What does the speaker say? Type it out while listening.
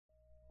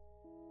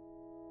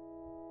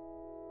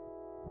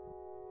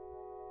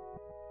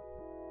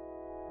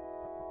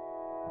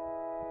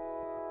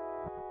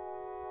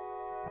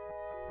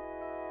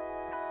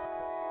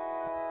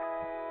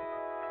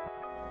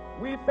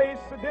face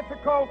the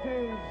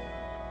difficulties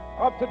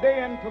of today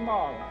and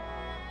tomorrow,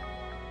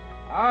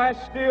 I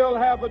still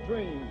have a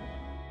dream.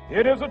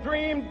 It is a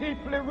dream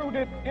deeply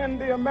rooted in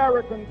the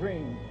American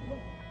dream.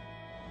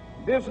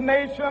 This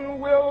nation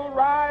will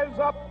rise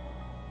up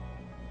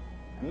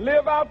and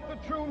live out the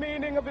true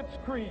meaning of its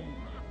creed.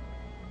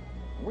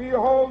 We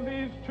hold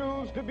these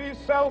truths to be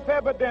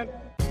self-evident.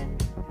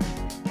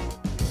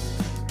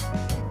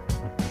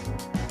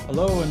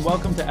 Hello and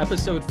welcome to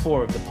episode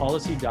 4 of the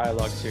Policy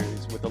Dialogue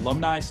series with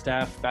alumni,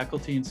 staff,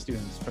 faculty, and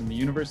students from the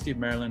University of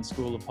Maryland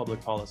School of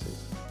Public Policy.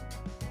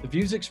 The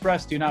views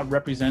expressed do not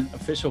represent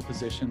official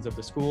positions of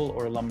the school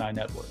or alumni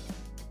network.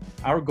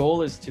 Our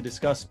goal is to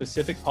discuss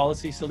specific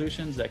policy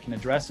solutions that can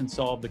address and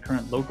solve the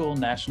current local,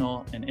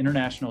 national, and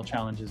international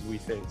challenges we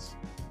face.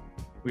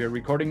 We are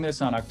recording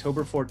this on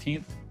October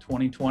 14th,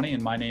 2020,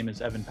 and my name is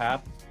Evan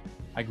Papp.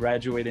 I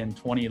graduated in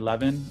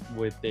 2011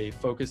 with a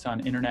focus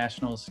on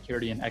international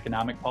security and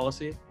economic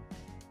policy,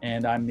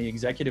 and I'm the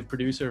executive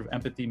producer of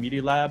Empathy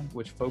Media Lab,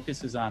 which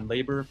focuses on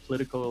labor,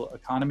 political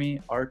economy,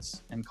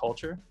 arts, and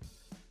culture.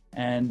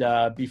 And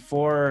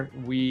before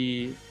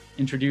we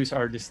introduce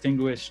our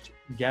distinguished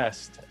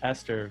guest,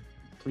 Esther,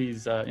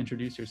 please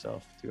introduce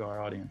yourself to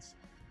our audience.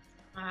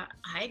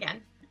 Hi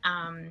again.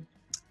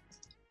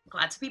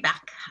 Glad to be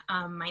back.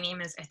 My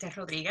name is Esther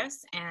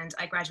Rodriguez, and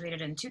I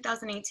graduated in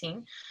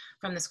 2018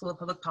 from the School of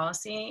Public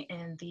Policy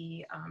in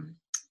the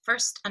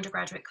first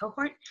undergraduate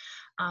cohort.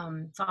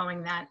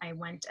 Following that, I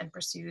went and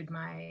pursued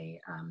my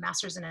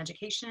master's in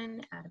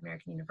education at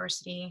American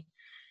University,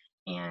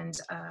 and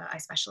I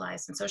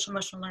specialized in social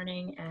emotional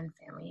learning and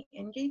family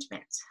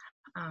engagement.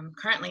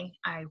 Currently,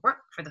 I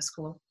work for the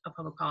School of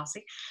Public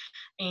Policy,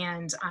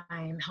 and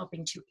I'm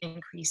helping to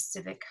increase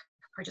civic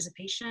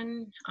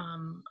participation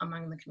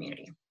among the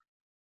community.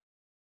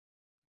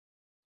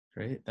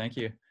 Great, thank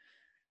you.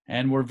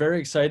 And we're very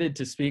excited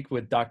to speak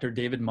with Dr.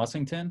 David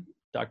Mussington.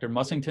 Dr.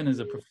 Mussington is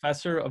a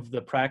professor of the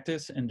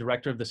practice and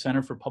director of the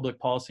Center for Public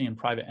Policy and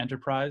Private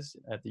Enterprise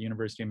at the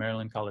University of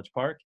Maryland, College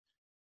Park.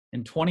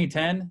 In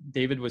 2010,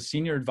 David was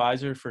senior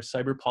advisor for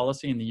cyber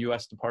policy in the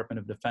U.S. Department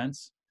of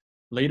Defense,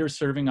 later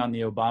serving on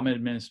the Obama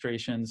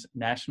administration's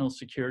National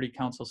Security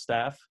Council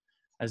staff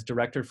as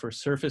director for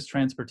surface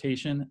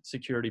transportation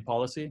security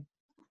policy.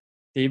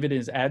 David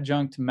is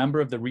adjunct member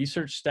of the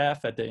research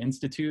staff at the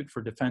Institute for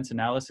Defense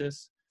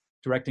Analysis,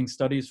 directing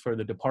studies for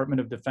the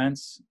Department of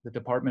Defense, the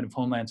Department of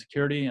Homeland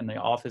Security, and the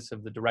Office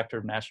of the Director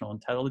of National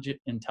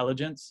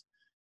Intelligence.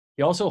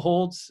 He also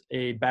holds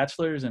a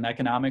bachelor's in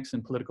economics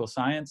and political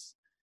science,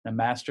 a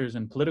master's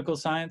in political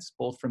science,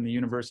 both from the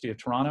University of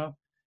Toronto,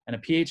 and a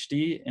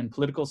PhD in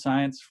political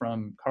science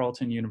from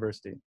Carleton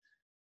University.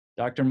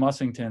 Dr.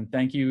 Mussington,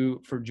 thank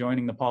you for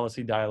joining the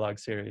Policy Dialogue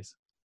series.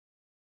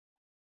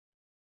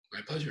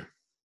 My pleasure.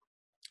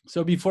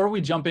 So before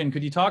we jump in,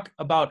 could you talk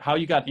about how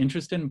you got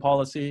interested in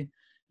policy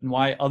and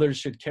why others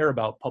should care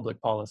about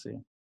public policy?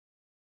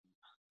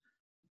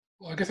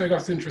 Well, I guess I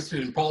got interested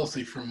in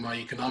policy from my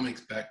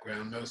economics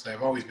background. Mostly,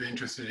 I've always been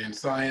interested in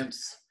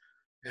science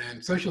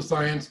and social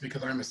science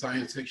because I'm a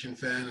science fiction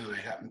fan, and I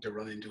happened to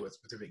run into a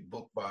specific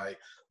book by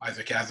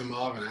Isaac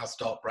Asimov, and I'll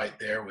stop right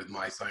there with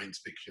my science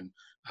fiction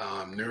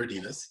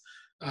nerdiness.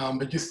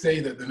 But just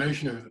say that the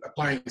notion of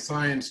applying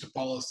science to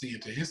policy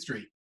and to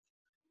history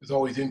has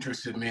always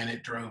interested me, and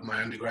it drove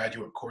my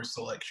undergraduate course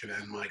selection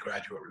and my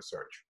graduate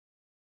research.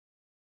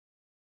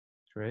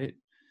 Great.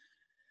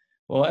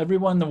 Well,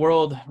 everyone in the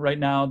world right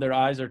now, their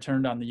eyes are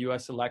turned on the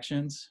US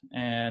elections,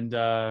 and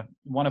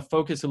want to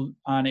focus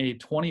on a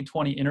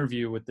 2020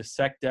 interview with the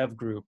SecDev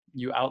group.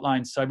 You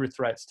outlined cyber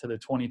threats to the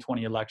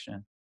 2020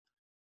 election.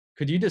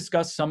 Could you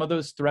discuss some of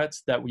those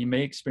threats that we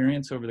may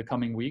experience over the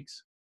coming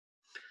weeks?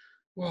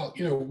 Well,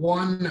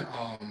 one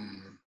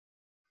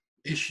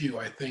issue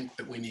I think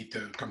that we need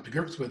to come to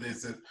grips with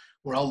is that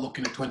we're all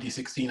looking at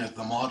 2016 as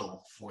the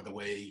model for the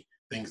way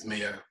things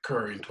may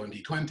occur in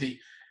 2020.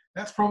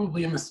 That's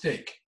probably a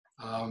mistake.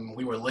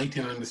 We were late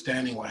in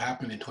understanding what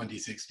happened in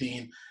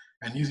 2016,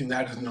 and using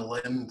that as a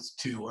lens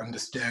to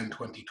understand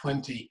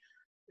 2020,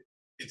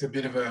 it's a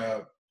bit of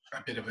a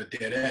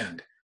dead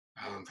end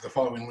for the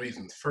following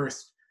reasons.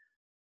 First,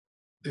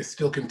 there's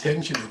still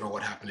contention over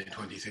what happened in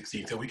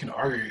 2016, so we can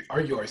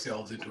argue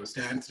ourselves into a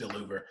standstill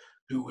over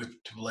who was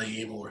to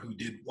blame or who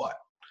did what.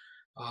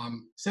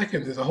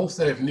 Second, there's a whole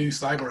set of new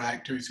cyber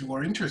actors who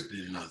are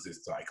interested in us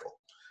this cycle.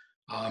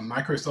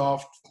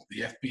 Microsoft,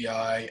 the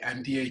FBI,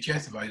 and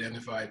DHS have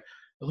identified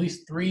at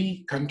least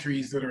 3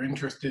 countries that are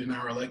interested in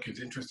our elections,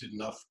 interested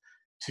enough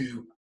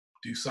to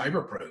do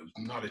cyber probes,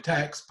 not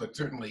attacks, but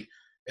certainly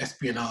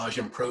espionage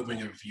and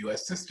probing of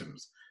US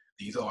systems.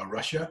 These are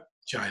Russia,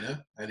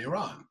 China, and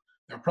Iran.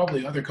 There are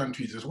probably other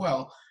countries as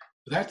well,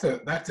 but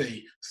that's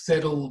a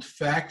settled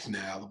fact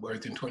now,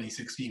 whereas in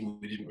 2016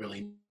 we didn't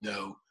really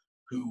know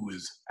who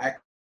was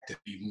active,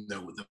 even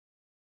though there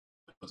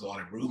was a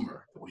lot of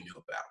rumor that we knew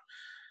about.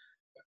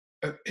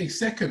 A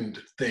second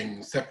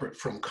thing, separate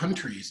from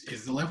countries,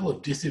 is the level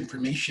of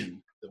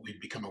disinformation that we've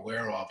become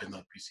aware of in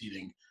the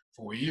preceding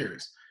 4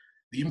 years.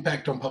 The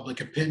impact on public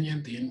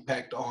opinion, the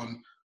impact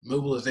on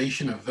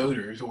mobilization of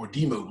voters or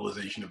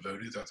demobilization of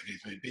voters, as the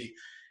case may be,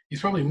 is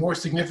probably more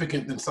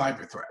significant than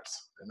cyber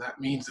threats. And that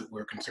means that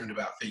we're concerned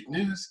about fake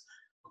news,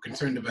 we're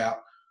concerned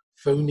about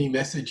phony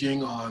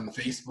messaging on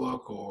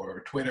Facebook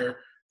or Twitter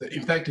that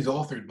in fact is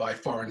authored by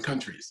foreign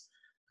countries.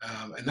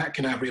 And that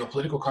can have real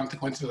political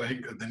consequences. I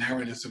think the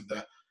narrowness of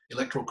the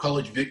Electoral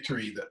College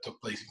victory that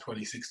took place in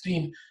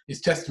 2016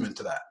 is testament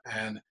to that.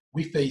 And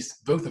we face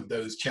both of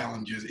those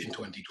challenges in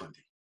 2020.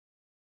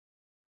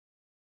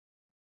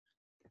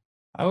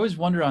 I always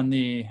wonder on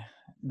the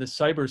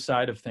cyber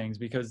side of things,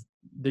 because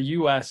the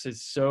US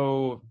is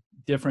so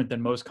different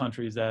than most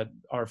countries that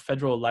our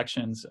federal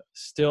elections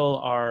still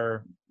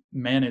are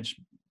managed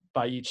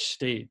by each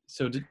state.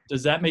 So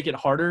does that make it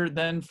harder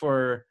then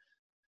for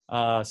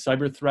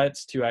cyber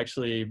threats to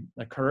actually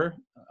occur,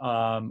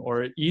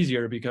 or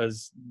easier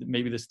because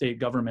maybe the state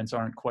governments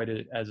aren't quite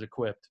as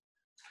equipped?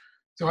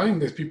 So I think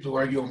there's people who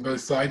argue on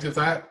both sides of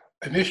that.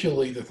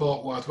 Initially, the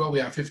thought was, well, we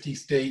have 50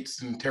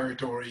 states and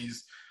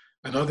territories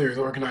and others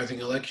organizing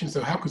elections,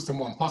 so how could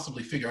someone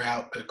possibly figure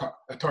out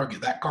a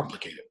target that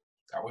complicated?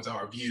 That was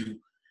our view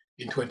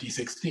in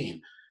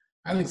 2016.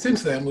 I think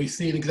since then, we've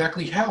seen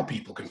exactly how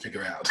people can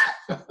figure out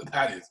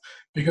that is.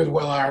 Because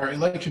while our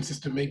election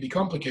system may be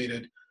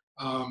complicated,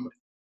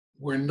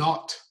 we're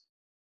not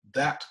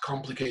that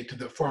complicated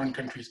that foreign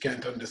countries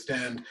can't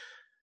understand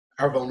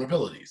our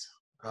vulnerabilities.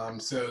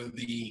 So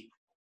the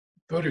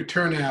voter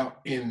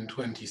turnout in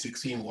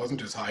 2016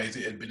 wasn't as high as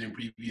it had been in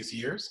previous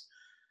years.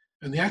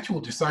 And the actual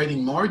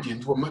deciding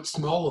margins were much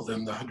smaller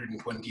than the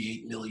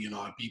 128 million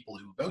odd people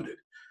who voted.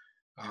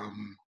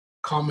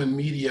 Common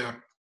media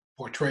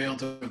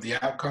portrayals of the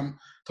outcome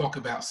talk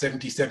about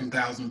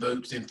 77,000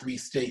 votes in 3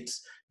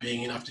 states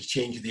being enough to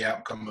change the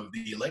outcome of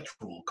the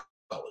Electoral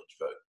College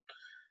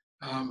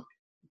vote.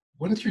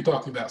 Once you're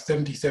talking about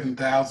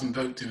 77,000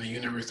 votes in a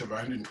universe of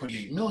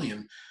 128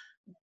 million,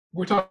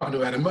 we're talking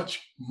about a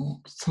much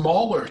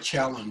smaller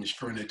challenge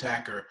for an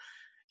attacker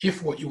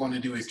if what you want to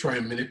do is try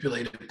and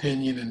manipulate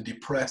opinion and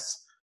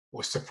depress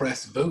or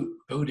suppress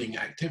voting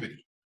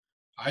activity.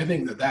 I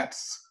think that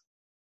that's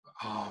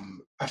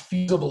a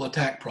feasible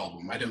attack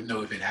problem. I don't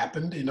know if it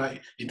happened in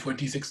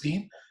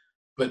 2016,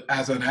 but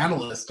as an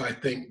analyst, I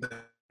think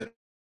that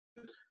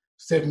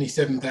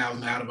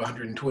 77,000 out of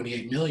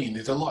 128 million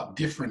is a lot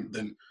different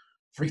than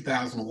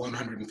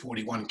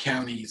 3,141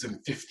 counties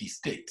and 50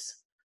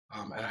 states.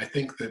 And I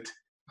think that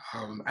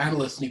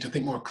analysts need to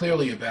think more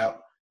clearly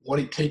about what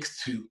it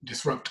takes to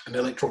disrupt an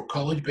electoral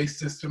college-based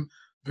system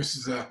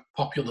versus a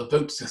popular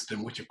vote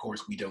system, which of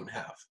course we don't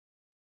have.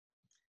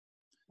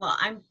 Well,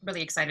 I'm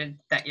really excited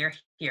that you're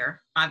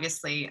here.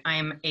 Obviously,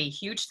 I'm a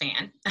huge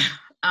fan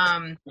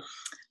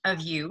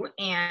of you.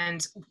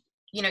 And,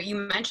 you know, you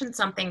mentioned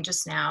something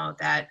just now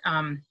that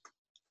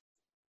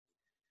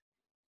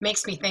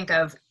makes me think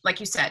of, like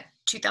you said,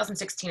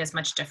 2016 is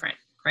much different,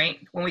 right?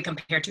 When we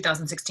compare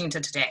 2016 to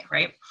today,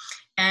 right?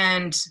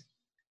 And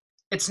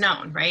it's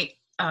known, right?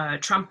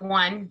 Trump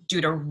won due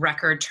to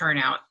record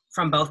turnout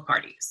from both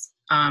parties,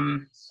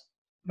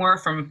 more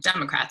from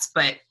Democrats,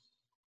 but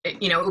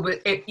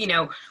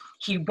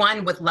he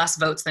won with less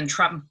votes than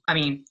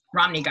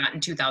Romney got in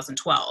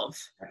 2012,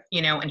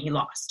 and he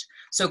lost.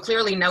 So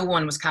clearly no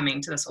one was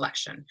coming to this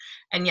election.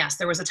 And yes,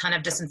 there was a ton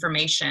of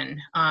disinformation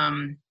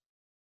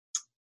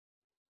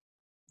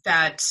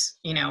that,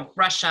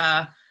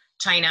 Russia,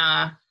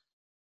 China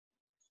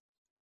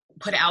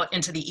put out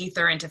into the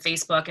ether, into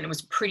Facebook, and it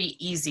was pretty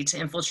easy to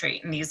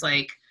infiltrate in these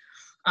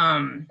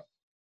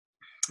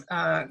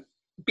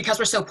because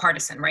we're so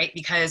partisan, right?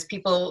 Because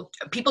people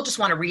just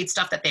want to read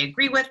stuff that they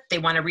agree with. They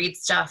want to read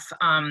stuff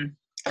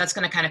that's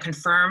going to kind of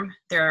confirm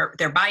their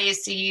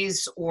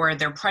biases or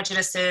their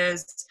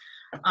prejudices,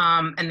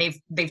 and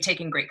they've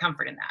taken great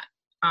comfort in that.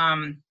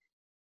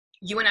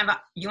 You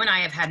and I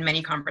have had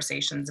many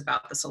conversations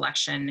about this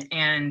election,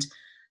 and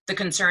the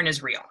concern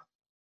is real,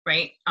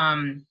 right?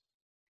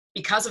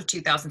 Because of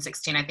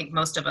 2016, I think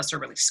most of us are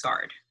really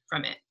scarred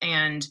from it.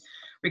 And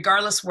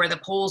regardless where the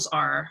polls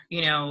are,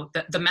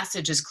 the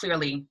message is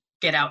clearly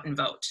get out and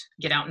vote,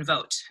 get out and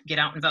vote, get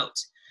out and vote.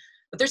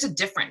 But there's a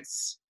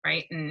difference,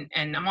 right? And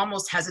I'm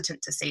almost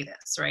hesitant to say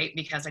this, right?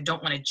 Because I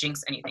don't want to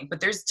jinx anything, but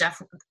there's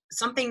definitely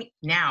something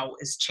now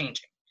is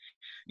changing.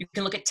 You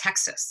can look at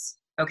Texas,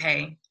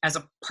 okay, as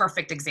a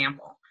perfect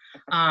example.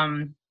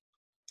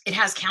 It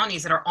has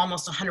counties that are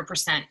almost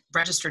 100%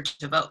 registered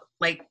to vote.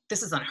 Like,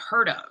 this is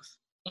unheard of.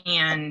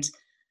 And,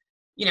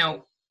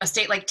 a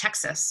state like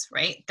Texas,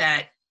 right,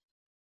 that,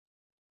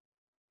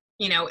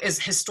 is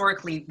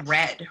historically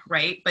red,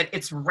 right? But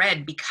it's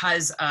red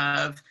because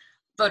of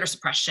voter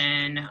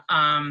suppression,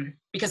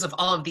 because of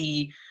all of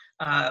the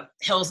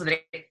hills that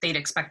they'd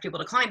expect people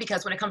to climb,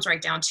 because when it comes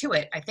right down to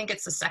it, I think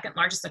it's the second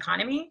largest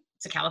economy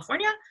to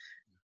California.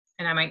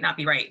 And I might not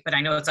be right, but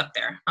I know it's up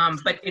there.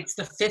 But it's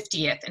the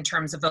 50th in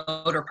terms of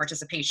voter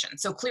participation.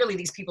 So clearly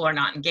these people are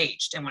not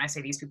engaged. And when I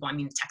say these people, I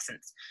mean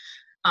Texans.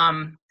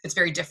 It's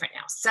very different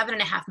now.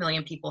 7.5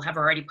 million people have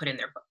already put in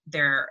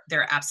their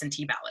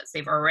absentee ballots.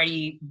 They've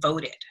already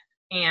voted.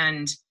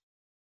 And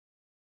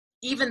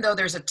even though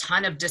there's a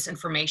ton of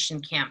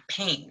disinformation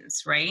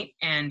campaigns, right?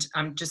 And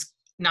I'm just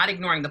not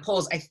ignoring the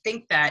polls. I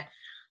think that,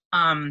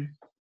 I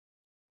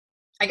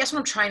guess what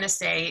I'm trying to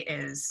say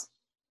is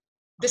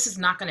this is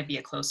not going to be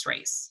a close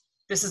race.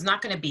 This is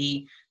not going to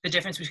be the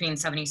difference between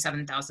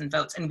 77,000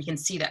 votes. And we can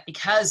see that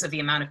because of the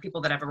amount of people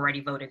that have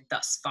already voted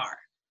thus far.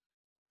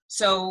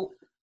 So,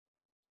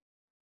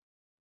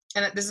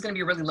 and this is going to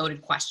be a really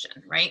loaded question,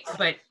 right?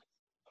 But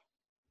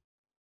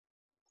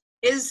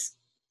is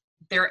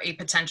there a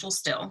potential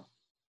still,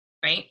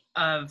 right,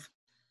 of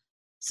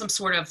some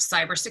sort of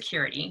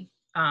cybersecurity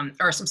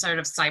or some sort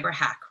of cyber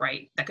hack,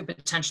 right, that could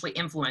potentially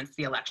influence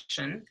the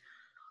election?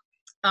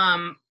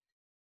 Or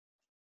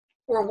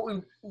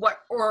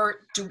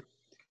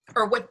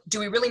what do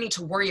we really need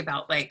to worry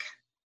about, like,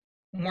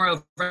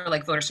 moreover,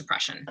 like voter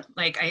suppression?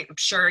 Like, I'm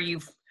sure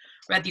you've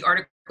read the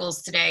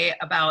articles today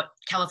about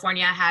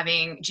California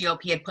having,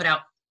 GOP had put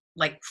out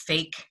like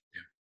fake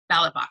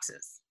ballot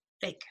boxes,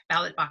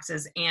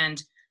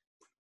 and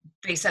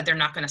they said they're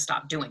not going to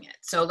stop doing it.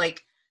 So,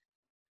 like,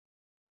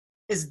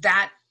 is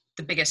that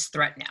the biggest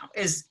threat now?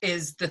 Is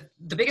the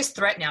biggest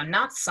threat now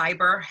not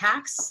cyber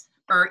hacks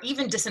or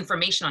even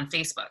disinformation on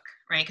Facebook,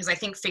 right? Because I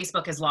think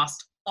Facebook has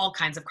lost all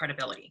kinds of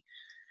credibility.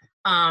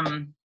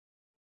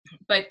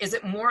 But is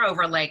it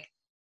moreover like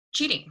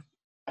cheating?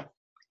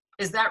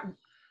 Is that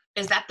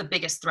the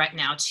biggest threat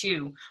now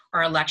to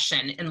our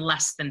election in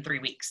less than 3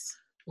 weeks?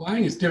 Well, I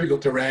think it's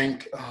difficult to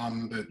rank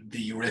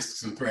the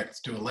risks and threats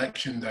to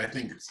elections. I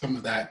think some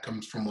of that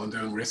comes from one's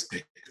own risk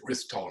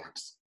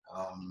tolerance.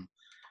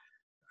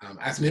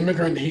 As an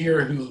immigrant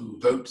here who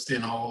votes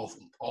in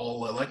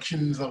all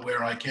elections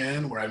where I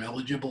can, where I'm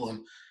eligible,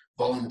 and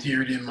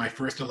volunteered in my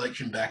first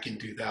election back in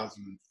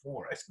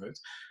 2004, I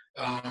suppose,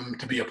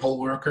 to be a poll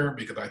worker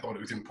because I thought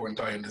it was important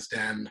I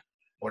understand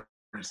what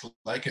it's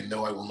like, and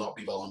no, I will not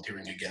be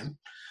volunteering again.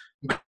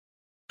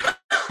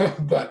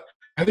 But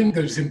I think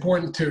that it's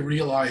important to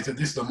realize that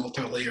this is a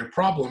multi-layered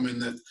problem and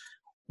that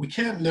we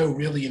can't know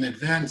really in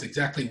advance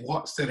exactly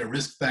what set of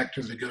risk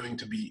factors are going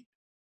to be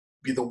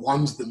the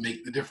ones that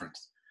make the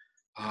difference.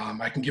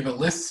 I can give a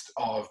list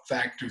of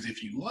factors,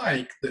 if you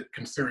like, that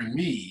concern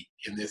me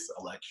in this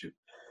election.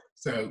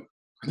 So,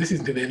 and this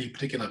isn't in any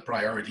particular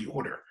priority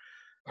order.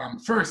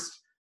 First,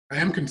 I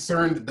am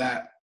concerned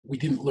that we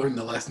didn't learn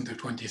the lessons of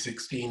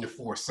 2016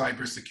 for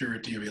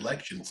cybersecurity of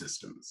election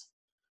systems.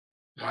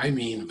 I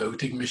mean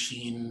voting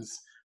machines,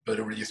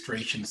 voter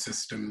registration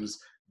systems,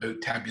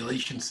 vote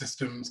tabulation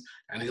systems,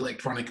 and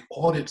electronic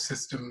audit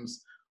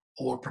systems,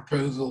 or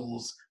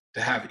proposals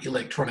to have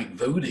electronic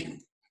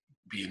voting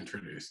be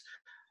introduced.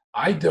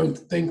 I don't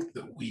think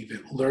that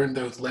we've learned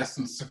those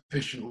lessons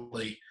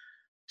sufficiently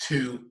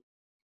to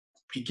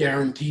be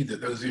guaranteed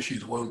that those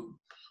issues won't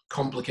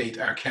complicate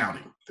our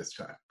counting this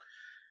time.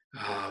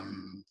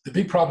 The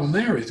big problem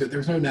there is that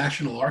there's no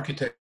national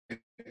architecture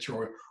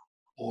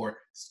or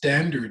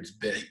standards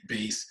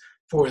base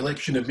for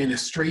election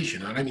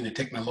administration, and I mean a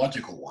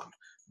technological one,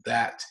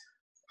 that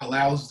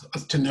allows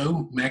us to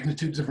know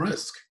magnitudes of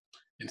risk.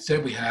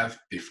 Instead, we have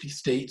 50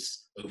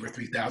 states, over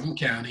 3,000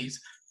 counties,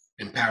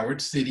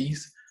 empowered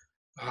cities,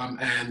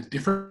 and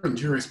different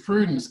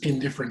jurisprudence in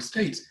different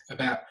states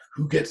about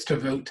who gets to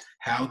vote,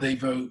 how they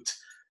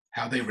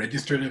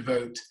register to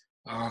vote.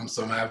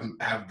 Some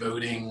have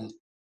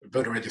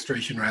voter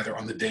registration rather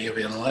on the day of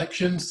an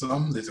election.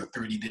 Some there's a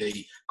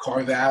 30-day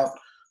carve out.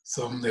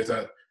 Some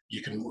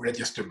you can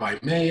register by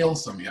mail.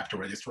 Some you have to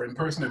register in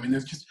person. I mean,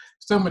 there's just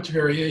so much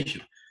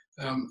variation.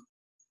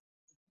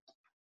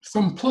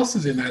 Some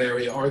pluses in that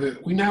area are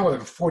that we now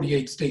have a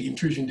 48-state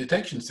intrusion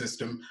detection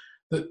system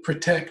that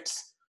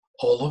protects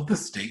all of the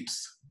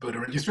states'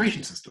 voter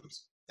registration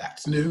systems.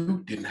 That's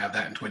new, didn't have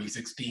that in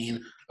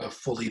 2016,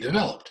 fully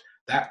developed.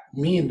 That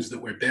means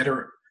that we're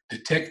better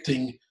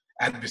detecting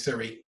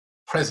adversary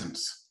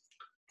presence.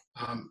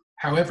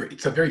 However,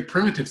 it's a very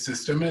primitive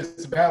system, and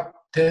it's about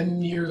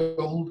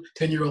 10-year-old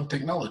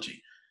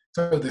technology.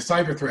 So the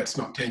cyber threat's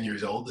not 10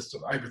 years old, the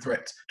cyber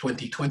threat's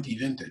 2020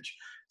 vintage.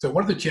 So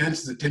what are the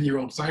chances that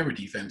 10-year-old cyber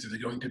defenses are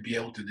going to be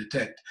able to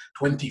detect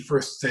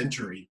 21st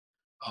century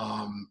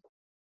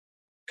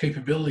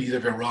capabilities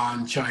of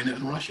Iran, China,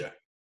 and Russia?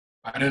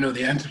 I don't know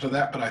the answer to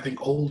that, but I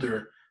think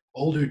older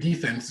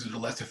defenses are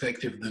less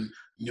effective than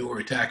newer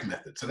attack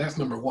methods. So that's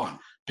number one.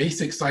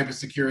 Basic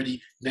cybersecurity,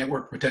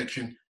 network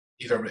protection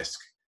is a risk.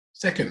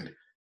 Second,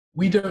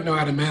 we don't know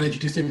how to manage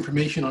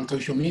disinformation on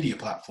social media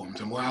platforms.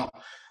 And while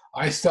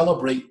I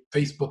celebrate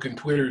Facebook and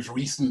Twitter's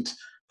recent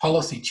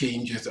policy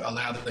changes that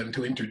allow them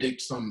to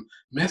interdict some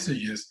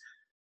messages,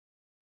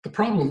 the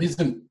problem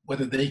isn't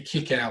whether they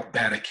kick out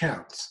bad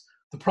accounts.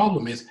 The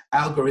problem is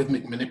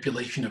algorithmic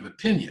manipulation of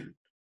opinion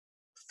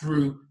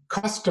through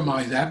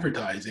customized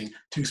advertising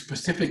to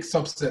specific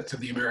subsets of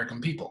the American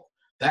people.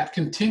 That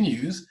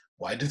continues.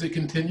 Why does it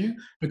continue?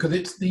 Because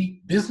it's the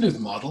business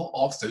model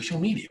of social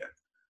media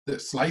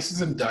that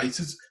slices and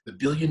dices the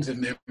billions of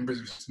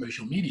members of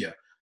social media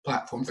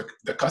platforms,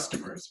 the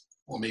customers,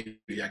 or maybe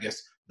I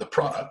guess the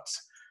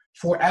products,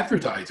 for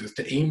advertisers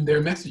to aim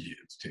their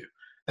messages to.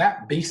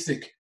 That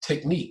basic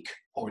technique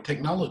or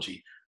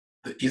technology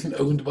that isn't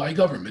owned by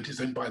government,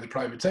 is owned by the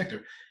private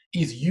sector,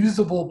 is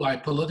usable by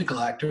political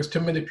actors to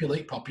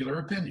manipulate popular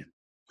opinion.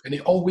 And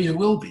it always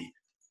will be.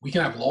 We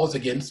can have laws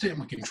against it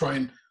and we can try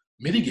and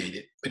mitigate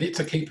it, but it's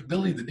a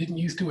capability that didn't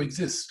used to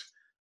exist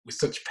with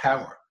such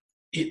power.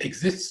 It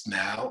exists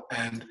now,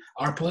 and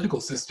our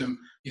political system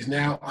is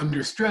now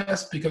under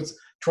stress because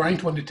trying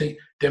to undertake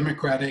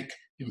democratic,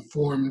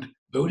 informed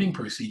voting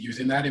procedures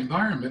in that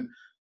environment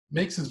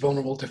makes us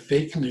vulnerable to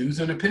fake news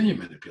and opinion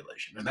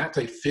manipulation. And that's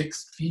a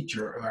fixed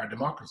feature of our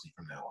democracy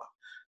from now on.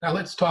 Now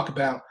let's talk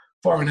about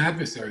foreign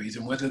adversaries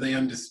and whether they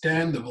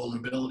understand the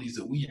vulnerabilities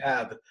that we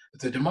have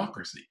as a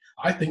democracy.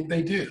 I think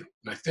they do.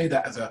 And I say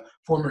that as a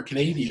former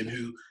Canadian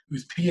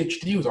whose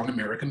PhD was on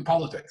American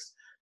politics.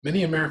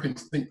 Many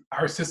Americans think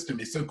our system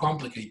is so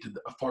complicated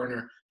that a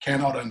foreigner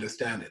cannot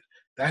understand it.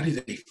 That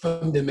is a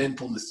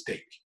fundamental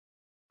mistake.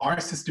 Our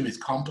system is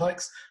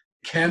complex,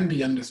 can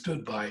be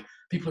understood by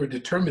people who are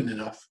determined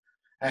enough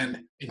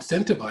and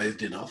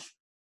incentivized enough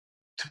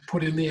to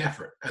put in the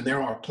effort. And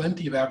there are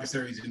plenty of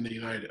adversaries in the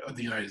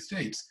United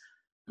States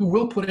who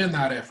will put in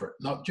that effort,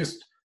 not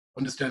just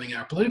understanding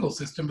our political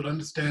system, but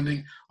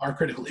understanding our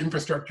critical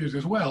infrastructures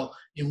as well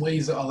in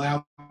ways that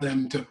allow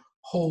them to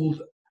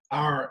hold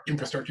our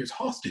infrastructures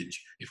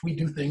hostage if we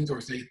do things or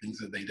say things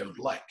that they don't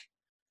like.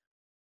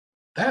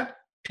 That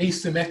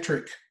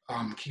asymmetric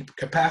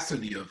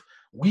capacity of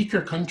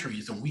weaker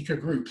countries and weaker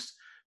groups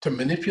to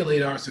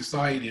manipulate our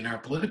society and our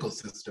political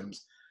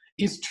systems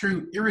is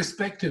true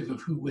irrespective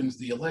of who wins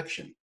the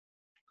election.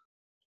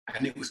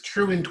 And it was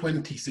true in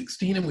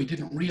 2016 and we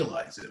didn't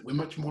realize it. We're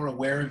much more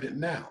aware of it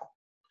now.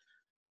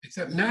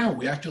 Except now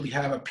we actually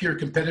have a peer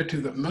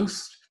competitor that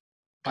most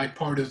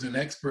bipartisan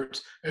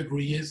experts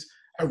agree is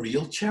a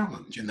real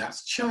challenge, and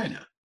that's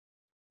China.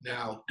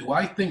 Now, do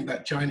I think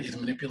that China is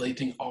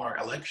manipulating our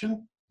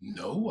election?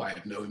 No, I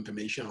have no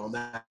information on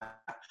that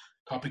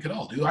topic at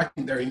all. Do I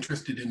think they're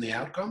interested in the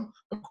outcome?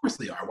 Of course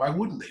they are. Why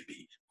wouldn't they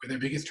be? We're their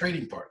biggest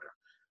trading partner.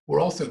 We're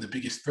also the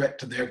biggest threat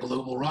to their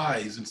global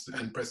rise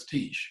and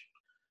prestige.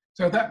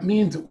 So that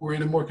means that we're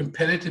in a more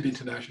competitive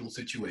international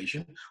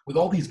situation with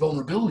all these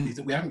vulnerabilities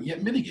that we haven't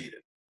yet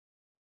mitigated.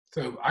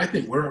 So I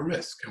think we're at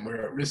risk, and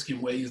we're at risk in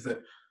ways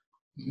that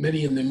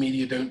many in the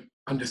media don't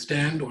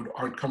understand or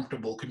aren't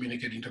comfortable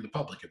communicating to the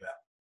public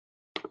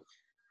about.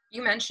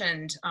 You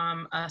mentioned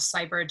a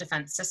cyber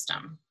defense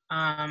system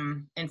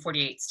in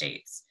 48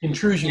 states.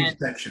 Intrusion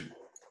detection.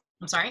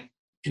 I'm sorry?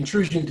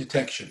 Intrusion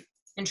detection.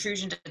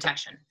 Intrusion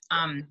detection.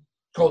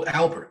 Called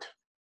Albert.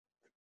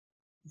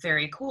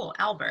 Very cool.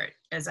 Albert.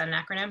 Is that an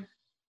acronym?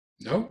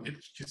 No,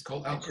 it's just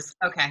called Albert.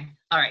 Okay.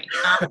 All right.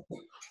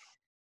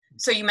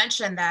 So you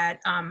mentioned that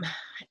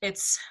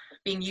it's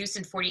being used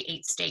in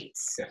 48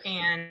 states. Yes.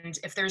 And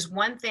if there's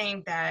one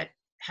thing that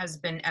has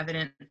been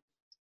evidently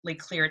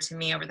clear to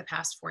me over the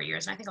past 4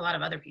 years, and I think a lot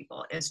of other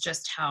people, is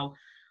just how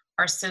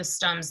our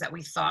systems that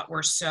we thought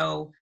were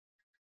so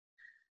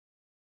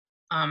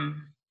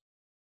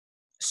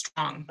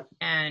strong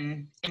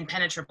and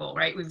impenetrable,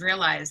 right? We've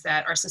realized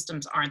that our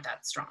systems aren't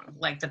that strong.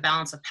 Like the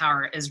balance of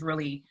power is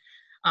really,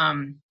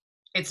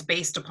 it's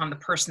based upon the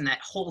person that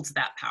holds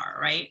that power,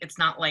 right? It's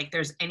not like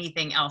there's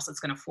anything else that's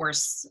going to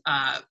force,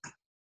 a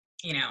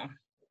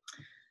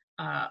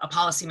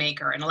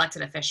policymaker, an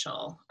elected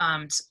official,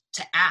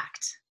 to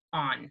act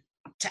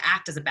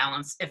as a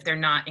balance if they're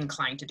not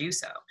inclined to do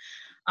so.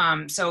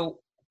 So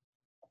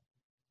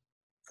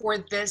for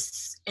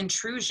this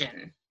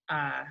intrusion,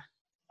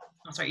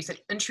 I'm sorry, you said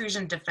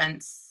intrusion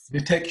defense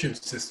detection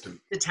system.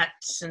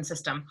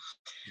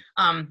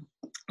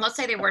 Let's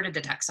say they were to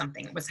detect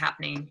something that was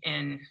happening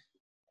in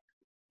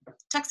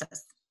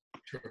Texas.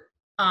 Sure.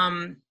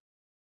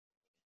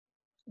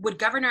 Would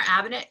Governor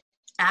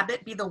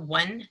Abbott be the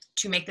one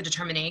to make the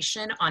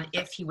determination on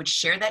if he would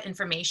share that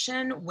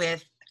information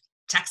with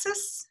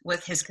Texas,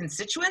 with his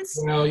constituents?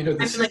 Well,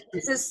 like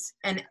Texas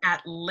and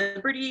at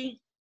liberty,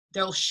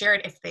 they'll share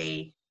it if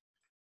they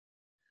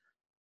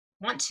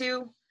want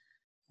to.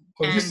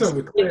 Well, just so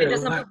we're clear, if it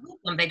doesn't behoove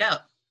them, they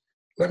don't.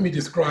 Let me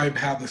describe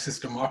how the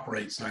system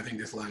operates, and I think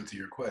this will answer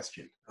your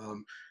question.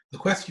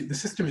 The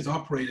system is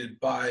operated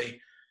by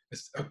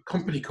a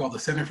company called the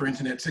Center for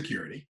Internet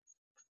Security,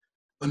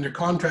 under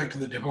contract to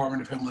the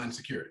Department of Homeland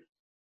Security.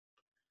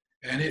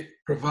 And it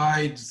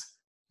provides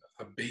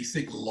a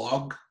basic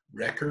log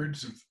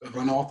records of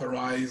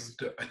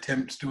unauthorized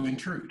attempts to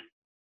intrude.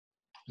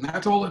 And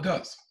that's all it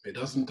does. It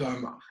doesn't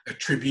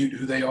attribute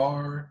who they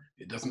are.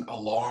 It doesn't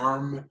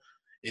alarm.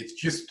 It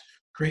just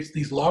creates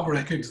these log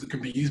records that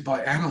can be used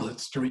by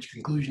analysts to reach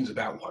conclusions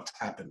about what's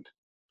happened.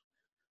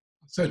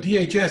 So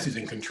DHS is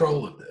in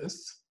control of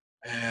this,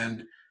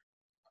 and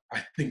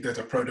I think there's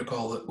a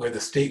protocol where the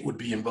state would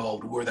be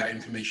involved were that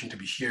information to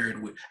be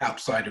shared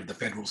outside of the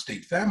federal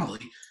state family,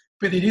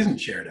 but it isn't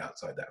shared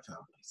outside that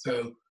family.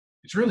 So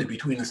it's really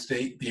between the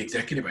state, the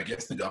executive, I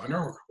guess the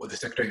governor, or the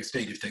Secretary of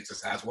State if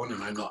Texas has one,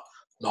 and I'm not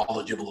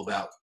knowledgeable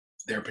about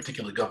their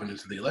particular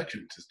governance of the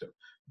election system.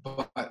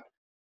 But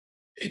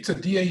it's a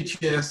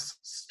DHS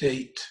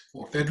state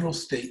or federal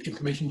state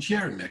information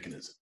sharing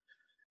mechanism.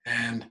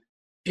 And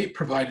it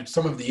provided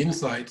some of the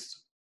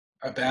insights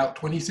about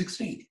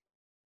 2016,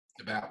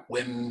 about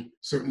when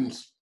certain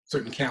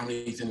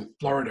counties in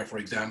Florida, for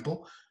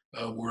example,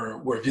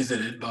 were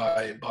visited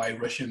by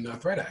Russian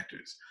threat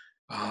actors.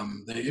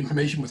 The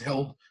information was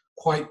held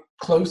quite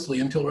closely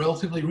until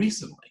relatively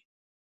recently,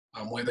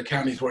 where the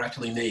counties were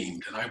actually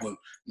named, and I won't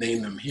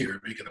name them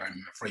here because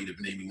I'm afraid of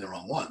naming the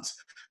wrong ones.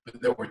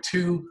 But there were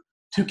two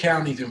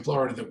counties in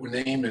Florida that were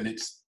named, and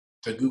it's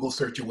a Google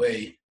search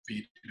away for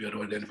you to be able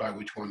to identify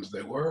which ones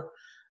they were.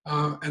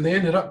 And they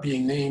ended up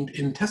being named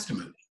in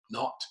testimony,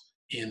 not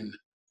in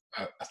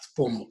a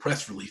formal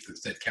press release that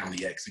said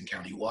County X and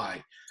County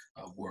Y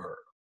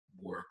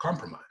were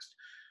compromised.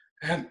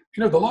 And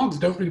the logs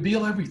don't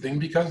reveal everything,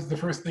 because the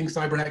first thing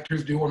cyber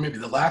actors do, or maybe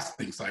the last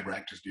thing cyber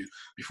actors do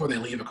before they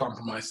leave a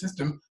compromised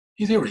system,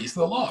 is erase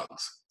the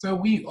logs. So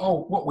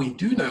what we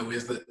do know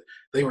is that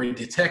they were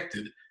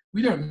detected.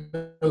 We don't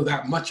know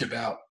that much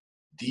about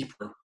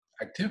deeper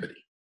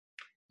activity.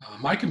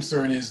 My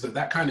concern is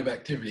that kind of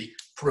activity,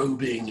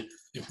 probing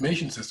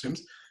information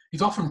systems,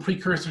 is often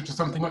precursor to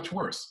something much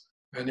worse.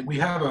 And we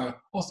have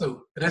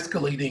also an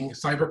escalating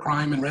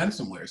cybercrime and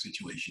ransomware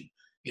situation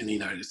in the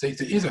United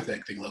States. It is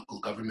affecting local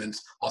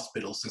governments,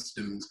 hospital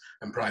systems,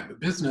 and private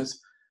business.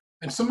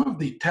 And some of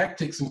the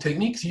tactics and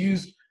techniques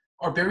used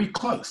are very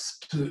close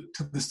to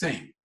the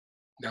same.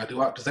 Now,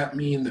 does that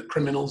mean that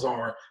criminals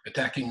are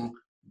attacking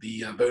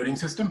the voting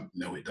system?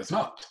 No, it does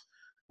not.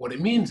 What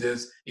it means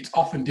is it's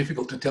often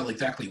difficult to tell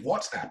exactly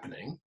what's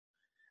happening,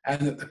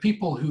 and that the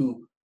people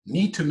who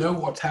need to know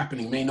what's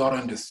happening may not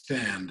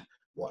understand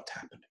what's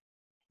happening,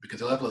 because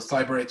the level of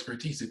cyber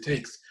expertise it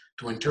takes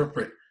to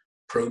interpret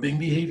probing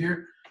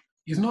behavior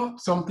is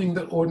not something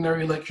that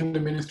ordinary election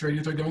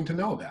administrators are going to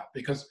know about,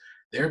 because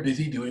they're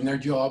busy doing their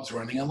jobs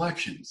running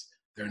elections.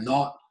 They're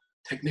not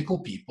technical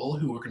people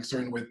who are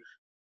concerned with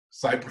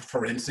cyber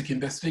forensic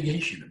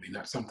investigation. I mean,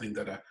 that's something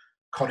that a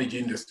cottage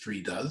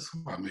industry does.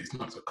 I mean, it's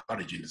not a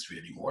cottage industry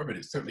anymore, but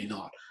it's certainly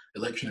not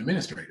election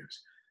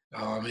administrators.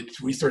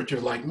 It's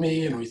researchers like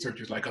me and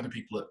researchers like other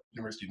people at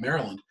University of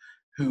Maryland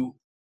who,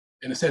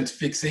 in a sense,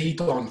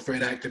 fixate on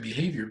threat actor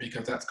behavior,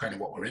 because that's kind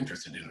of what we're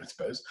interested in, I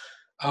suppose.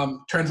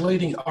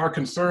 Translating our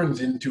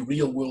concerns into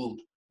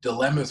real-world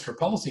dilemmas for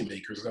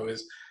policymakers, though,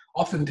 is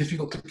often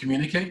difficult to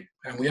communicate,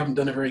 and we haven't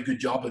done a very good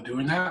job of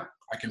doing that.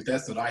 I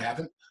confess that I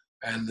haven't,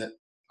 and that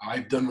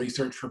I've done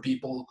research for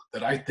people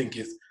that I think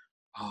is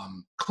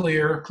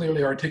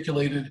clearly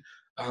articulated,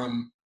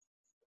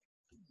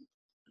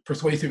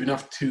 persuasive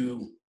enough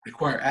to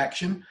require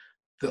action,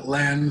 that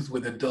lands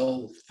with a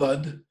dull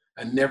thud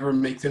and never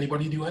makes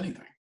anybody do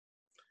anything.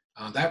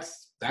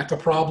 That's a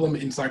problem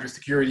in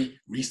cybersecurity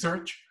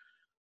research.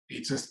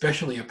 It's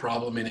especially a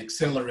problem in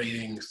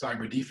accelerating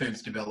cyber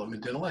defense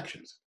development in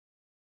elections.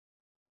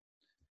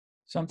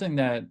 Something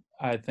that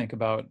I think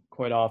about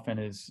quite often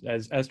is,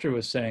 as Esther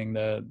was saying,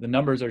 the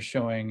numbers are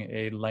showing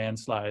a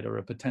landslide or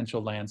a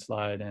potential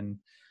landslide, and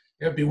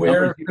yeah,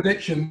 beware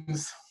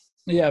predictions.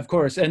 Yeah, of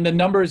course. And the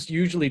numbers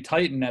usually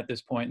tighten at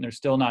this point, and they're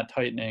still not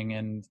tightening.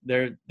 And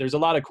there's a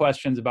lot of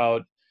questions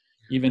about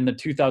even the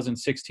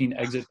 2016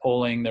 exit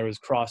polling. There was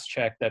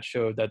cross-check that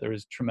showed that there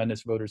was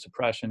tremendous voter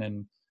suppression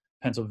in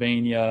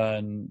Pennsylvania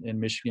and in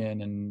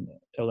Michigan and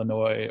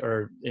Illinois,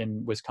 or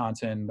in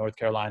Wisconsin, North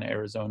Carolina,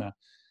 Arizona.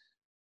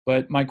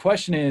 But my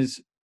question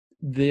is,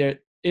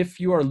 if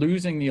you are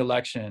losing the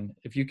election,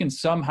 if you can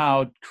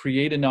somehow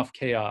create enough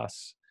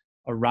chaos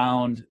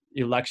around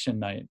election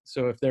night,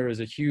 so if there is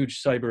a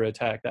huge cyber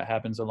attack that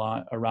happens a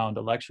lot around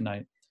election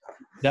night,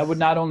 that would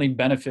not only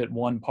benefit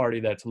one party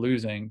that's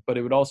losing, but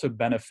it would also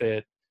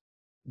benefit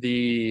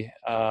the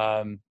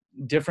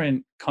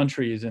different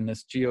countries in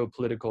this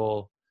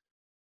geopolitical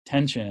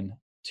tension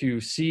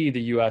to see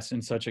the U.S.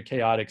 in such a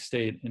chaotic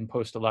state in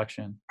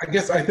post-election. I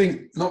guess I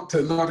think, not to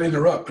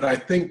interrupt, but I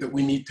think that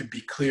we need to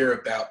be clear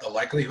about the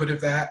likelihood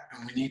of that,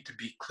 and we need to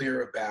be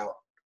clear about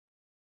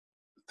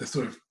the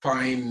sort of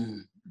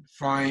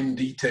fine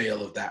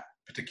detail of that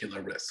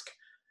particular risk.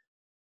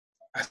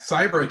 A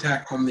cyber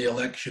attack on the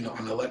election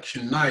on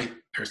election night,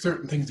 there are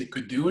certain things it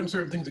could do and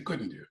certain things it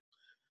couldn't do.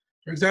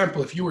 For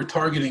example, if you were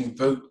targeting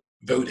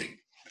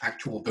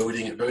actual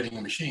voting at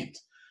voting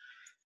machines,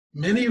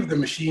 many of the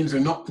machines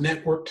are not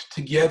networked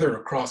together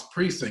across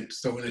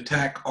precincts, so an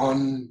attack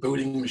on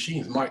voting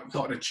machines might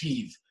not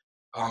achieve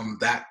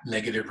that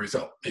negative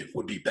result. It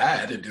would be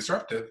bad and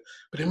disruptive,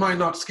 but it might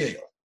not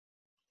scale.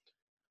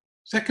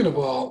 Second of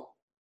all,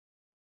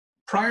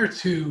 prior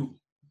to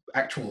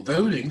actual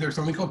voting, there's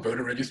something called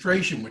voter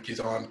registration, which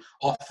is on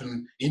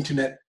often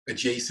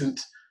internet-adjacent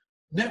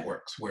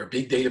networks, where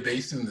big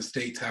databases in the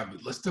states have a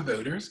list of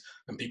voters,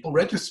 and people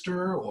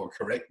register or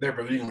correct their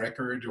voting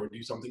record or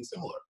do something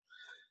similar.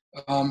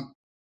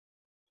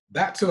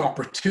 That's an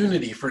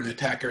opportunity for an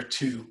attacker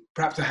to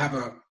perhaps have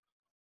a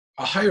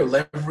higher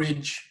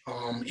leverage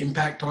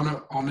impact on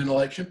an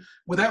election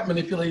without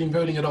manipulating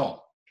voting at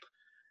all.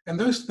 And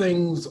those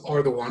things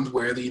are the ones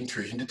where the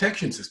intrusion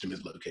detection system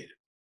is located.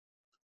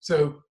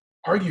 So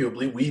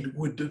arguably, we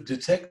would have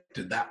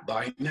detected that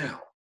by now.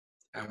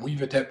 And we've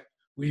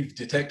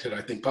detected,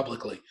 I think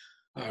publicly,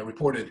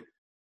 reported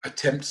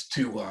attempts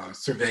to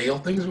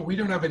surveil things, but we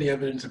don't have any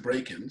evidence of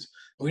break-ins.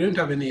 We don't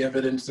have any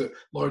evidence that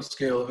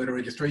large-scale voter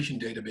registration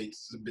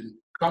databases have been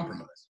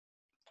compromised.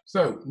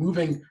 So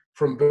moving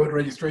from voter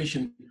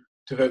registration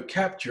to vote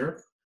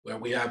capture, where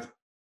we have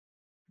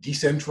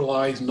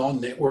decentralized,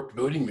 non-networked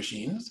voting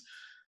machines,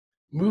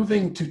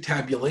 moving to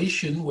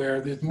tabulation,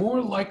 where there's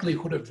more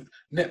likelihood of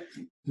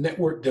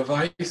network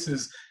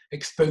devices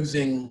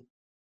exposing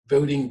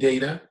voting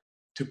data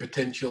to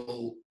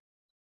potential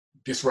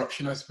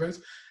disruption, I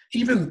suppose.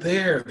 Even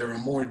there are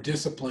more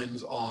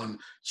disciplines on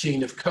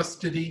chain of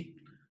custody,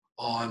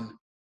 on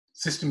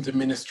systems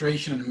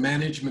administration and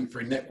management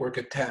for network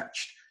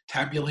attached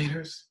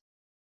tabulators.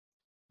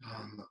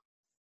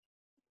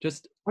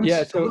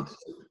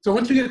 So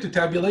once you get to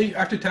tabulate,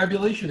 after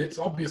tabulation, it's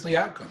obviously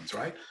outcomes,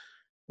 right?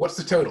 What's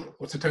the total?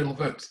 What's the total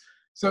votes?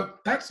 So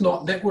that's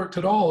not networked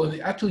at all, and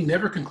it actually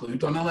never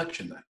concludes on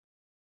election night.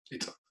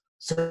 It's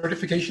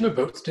certification of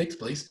votes takes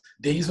place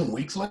days and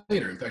weeks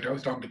later. In fact, I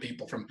was talking to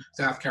people from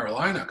South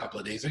Carolina a couple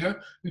of days ago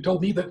who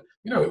told me that,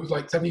 you know, it was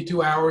like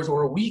 72 hours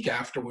or a week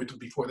afterwards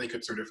before they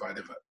could certify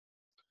the vote.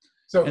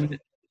 So,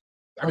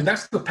 I mean,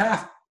 that's the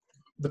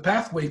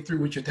pathway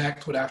through which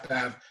attacks would have to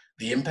have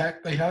the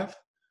impact they have.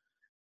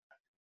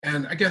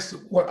 And I guess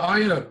what I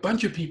and a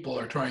bunch of people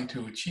are trying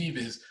to achieve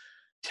is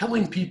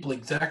telling people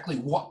exactly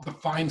what the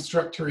fine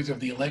structure is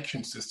of the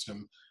election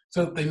system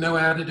so that they know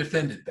how to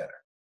defend it better.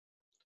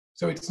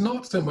 So it's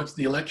not so much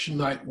the election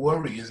night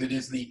worry as it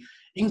is the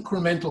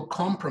incremental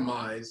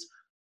compromise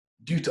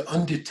due to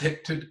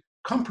undetected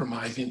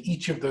compromise in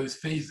each of those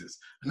phases.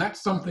 And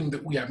that's something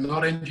that we have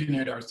not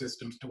engineered our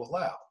systems to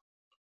allow,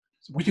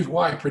 which is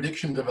why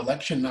predictions of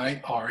election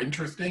night are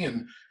interesting.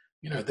 And,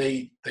 you know,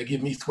 they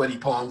give me sweaty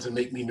palms and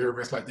make me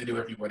nervous like they do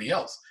everybody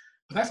else.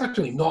 But that's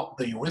actually not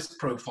the risk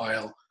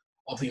profile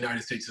of the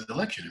United States'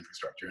 election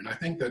infrastructure. And I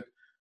think that,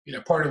 you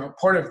know, part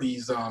of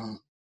these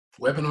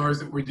webinars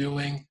that we're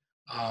doing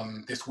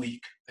this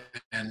week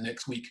and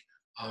next week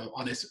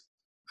on the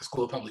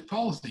School of Public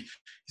Policy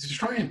is to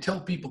try and tell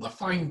people the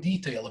fine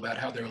detail about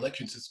how their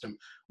election system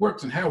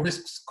works and how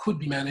risks could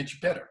be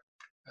managed better.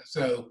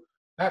 So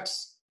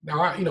that's,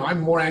 now, I'm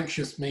more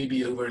anxious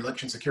maybe over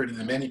election security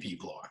than many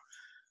people are,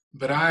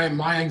 but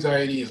my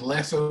anxiety is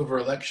less over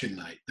election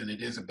night than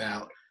it is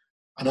about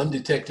an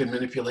undetected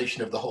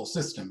manipulation of the whole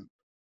system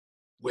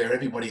where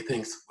everybody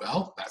thinks,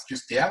 well, that's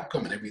just the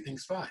outcome and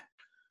everything's fine.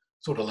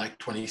 Sort of like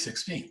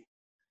 2016.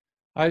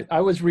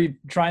 I was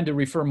trying to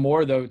refer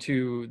more, though,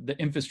 to the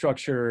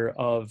infrastructure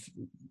of,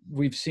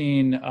 we've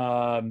seen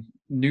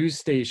news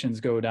stations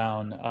go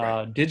down,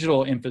 right.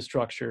 Digital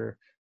infrastructure.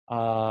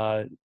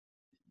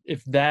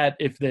 If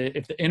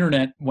the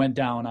internet went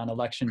down on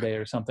election day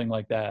or something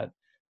like that,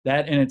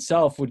 that in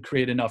itself would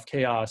create enough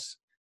chaos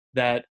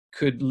that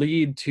could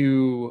lead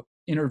to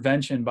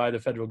intervention by the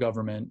federal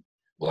government.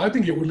 Well, I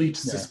think it would lead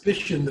to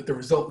suspicion that the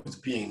result was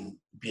being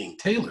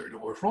tailored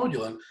or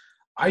fraudulent.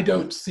 I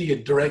don't see a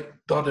direct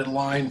dotted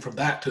line from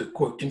that to,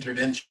 quote,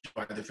 intervention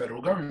by the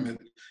federal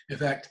government. In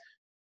fact,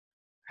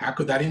 how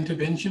could that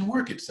intervention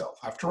work itself?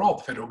 After all,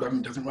 the federal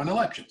government doesn't run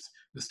elections.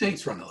 The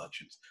states run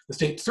elections. The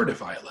states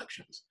certify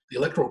elections. The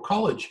Electoral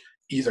College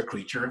is a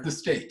creature of the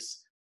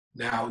states.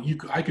 Now,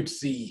 I could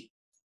see,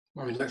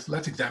 I mean,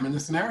 let's examine the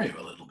scenario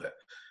a little bit.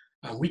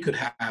 We could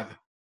have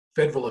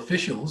federal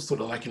officials,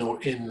 sort of like, you know,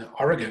 in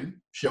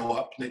Oregon, show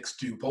up next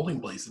to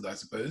polling places, I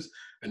suppose,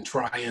 and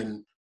try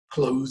and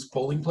close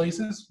polling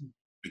places.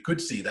 We could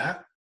see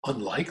that.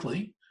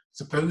 Unlikely.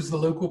 Suppose the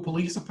local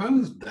police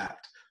opposed that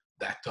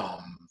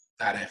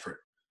effort.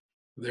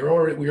 We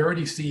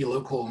already see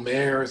local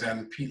mayors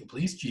and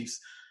police chiefs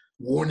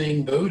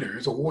warning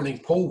voters, or warning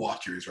poll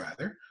watchers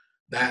rather,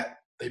 that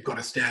they've got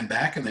to stand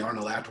back and they aren't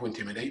allowed to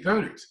intimidate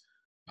voters.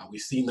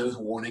 We've seen those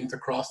warnings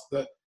across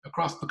the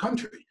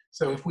country.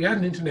 So if we had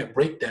an internet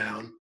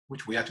breakdown,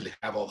 which we actually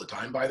have all the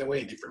time, by the way,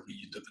 in different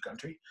regions of the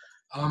country,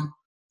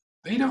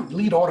 they don't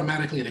lead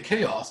automatically to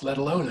chaos, let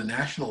alone a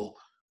national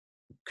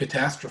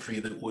catastrophe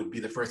that would be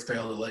the first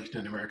failed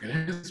election in American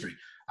history.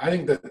 I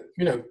think that,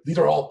 you know, these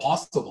are all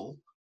possible.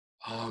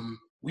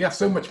 We have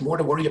so much more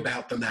to worry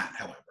about than that,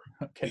 however.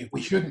 Okay.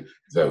 We shouldn't,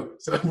 so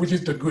which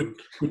is a good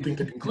thing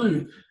to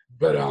conclude.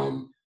 But,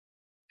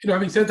 you know,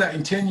 having said that,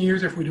 in 10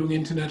 years, if we're doing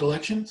internet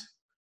elections,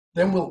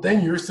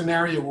 then your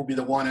scenario will be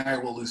the one I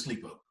will lose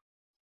sleep over.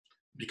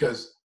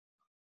 Because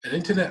an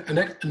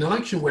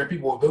election where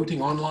people are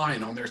voting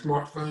online on their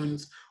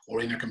smartphones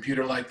or in a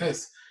computer like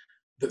this,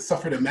 that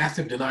suffered a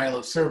massive denial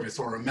of service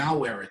or a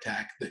malware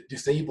attack that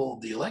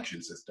disabled the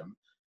election system,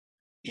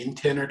 in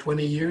 10 or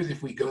 20 years,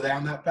 if we go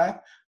down that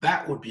path,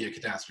 that would be a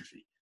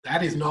catastrophe.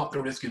 That is not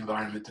the risk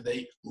environment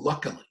today,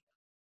 luckily.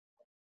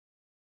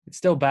 It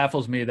still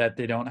baffles me that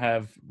they don't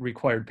have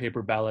required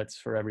paper ballots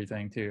for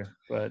everything too,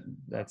 but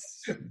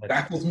that's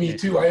baffles me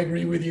too. I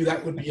agree with you.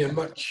 That would be a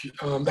much,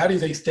 that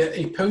is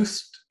a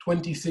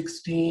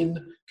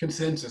post-2016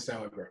 consensus,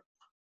 however.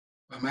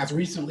 As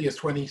recently as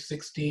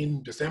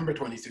December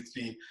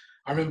 2016,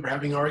 I remember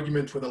having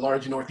arguments with a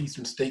large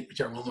northeastern state, which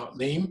I will not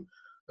name,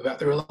 about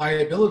the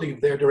reliability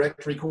of their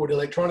direct record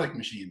electronic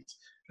machines.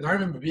 And I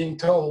remember being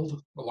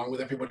told, along with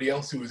everybody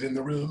else who was in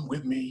the room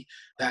with me,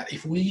 that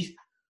if we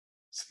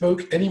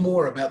spoke any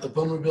more about the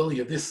vulnerability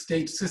of this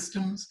state's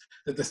systems,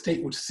 that the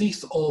state would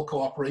cease all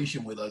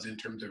cooperation with us in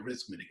terms of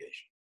risk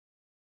mitigation.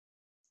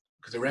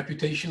 Because a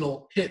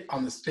reputational hit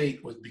on the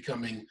state was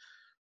becoming,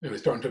 it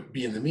was starting to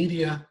be in the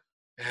media,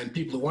 and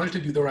people who wanted to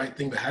do the right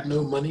thing but had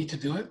no money to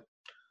do it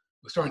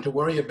were starting to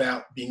worry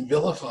about being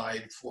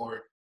vilified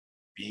for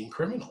being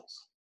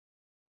criminals.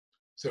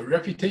 So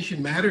reputation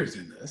matters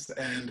in this,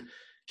 and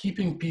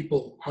keeping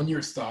people on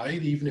your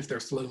side, even if they're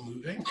slow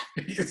moving,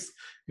 is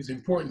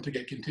important to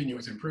get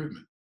continuous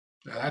improvement.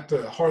 Now, that's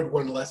a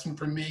hard-won lesson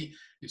for me.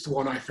 It's the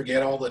one I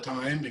forget all the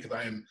time because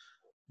I am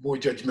more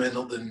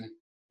judgmental than,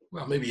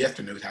 well, maybe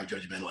Esther knows how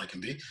judgmental I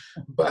can be,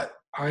 but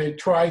I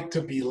try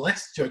to be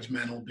less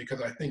judgmental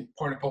because I think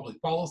part of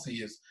public policy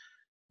is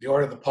the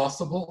art of the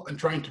possible and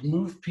trying to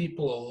move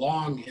people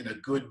along in a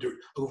good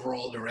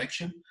overall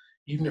direction,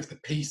 even if the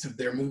pace of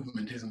their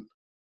movement isn't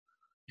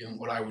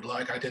what I would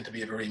like. I tend to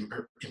be a very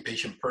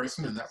impatient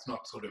person, and that's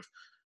not sort of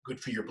good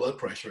for your blood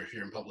pressure if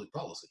you're in public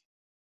policy.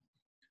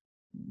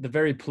 The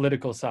very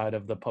political side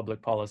of the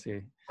public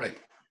policy. Right,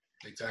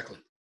 exactly.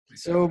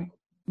 So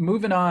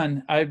moving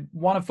on, I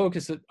want to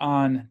focus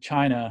on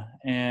China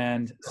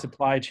and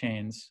supply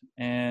chains.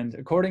 And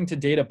according to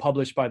data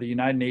published by the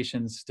United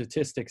Nations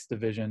Statistics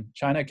Division,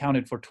 China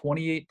accounted for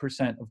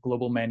 28% of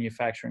global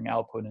manufacturing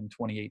output in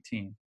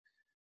 2018.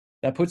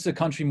 That puts the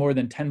country more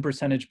than 10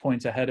 percentage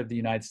points ahead of the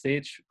United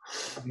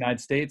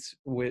States,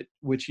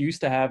 which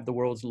used to have the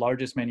world's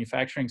largest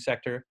manufacturing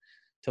sector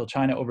till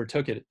China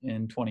overtook it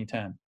in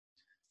 2010.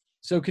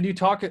 So could you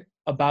talk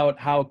about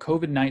how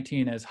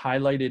COVID-19 has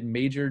highlighted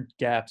major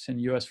gaps in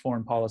U.S.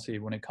 foreign policy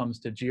when it comes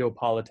to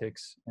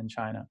geopolitics and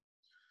China?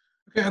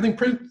 Okay, I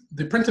think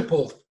the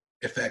principal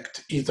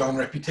effect is on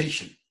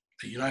reputation.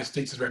 The United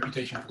States'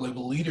 reputation for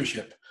global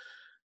leadership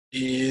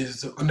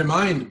is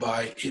undermined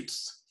by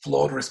its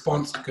flawed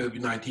response to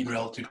COVID-19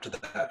 relative to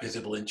that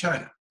visible in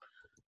China.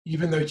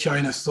 Even though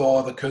China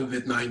saw the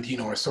COVID-19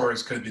 or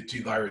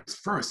SARS-CoV-2 virus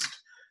first,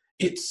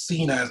 it's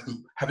seen as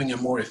having a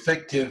more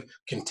effective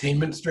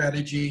containment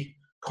strategy,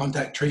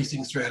 contact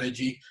tracing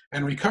strategy,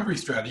 and recovery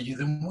strategy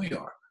than we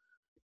are.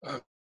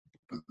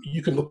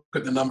 You can look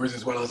at the numbers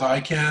as well as I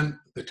can.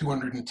 The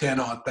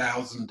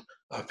 210,000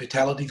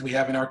 fatalities we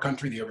have in our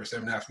country, the over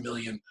 7.5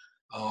 million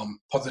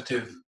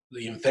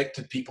positively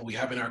infected people we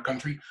have in our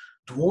country,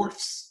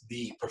 dwarfs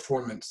the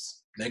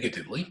performance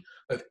negatively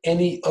of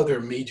any other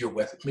major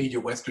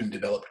Western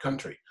developed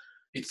country.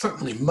 It's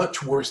certainly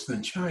much worse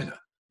than China,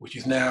 which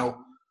is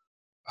now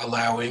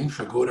allowing,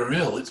 for good or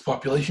ill, its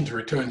population to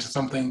return to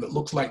something that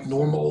looks like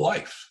normal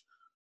life.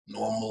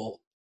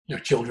 Normal,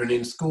 children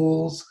in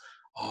schools,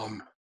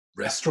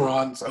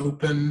 restaurants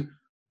open,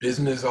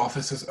 business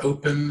offices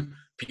open,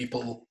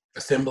 people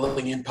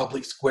assembling in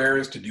public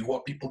squares to do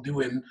what people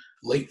do in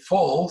late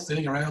fall,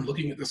 sitting around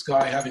looking at the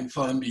sky, having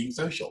fun, being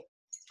social.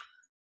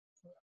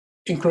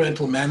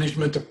 Incremental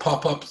management of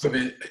pop-ups of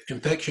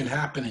infection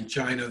happen in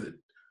China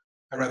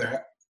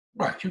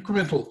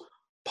incremental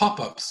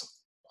pop-ups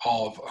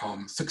of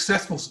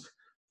successful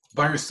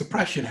virus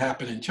suppression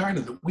happen in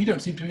China that we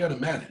don't seem to be able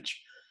to manage.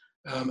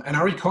 And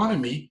our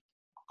economy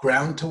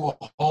ground to a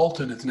halt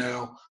and is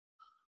now,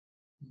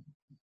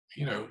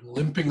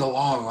 limping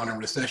along on a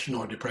recession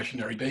or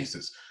depressionary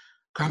basis.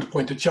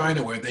 Counterpoint to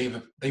China, where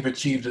they've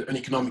achieved an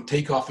economic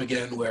takeoff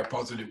again, where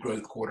positive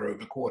growth quarter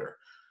over quarter.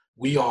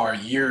 We are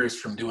years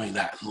from doing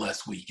that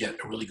unless we get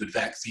a really good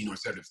vaccine or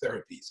set of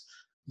therapies,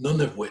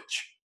 none of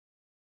which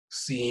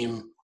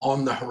seem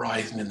on the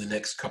horizon in the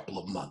next couple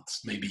of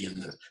months, maybe in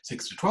the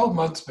 6 to 12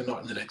 months, but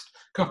not in the next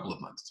couple of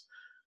months.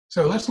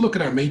 So let's look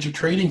at our major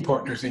trading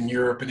partners in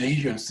Europe and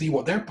Asia and see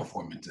what their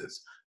performance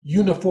is.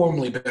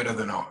 Uniformly better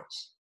than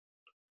ours.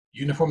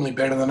 Uniformly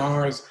better than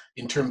ours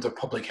in terms of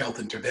public health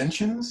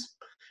interventions,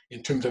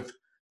 in terms of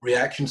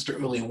reactions to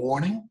early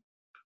warning,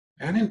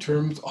 and in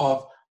terms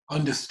of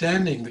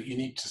understanding that you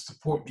need to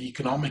support the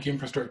economic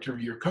infrastructure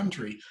of your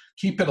country,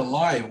 keep it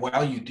alive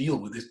while you deal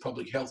with this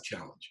public health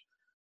challenge.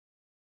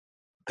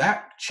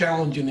 That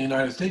challenge in the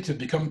United States has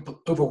become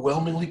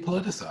overwhelmingly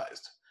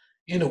politicized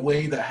in a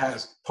way that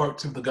has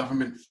parts of the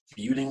government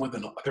feuding with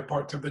other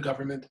parts of the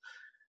government.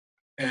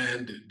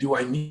 And do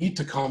I need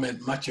to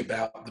comment much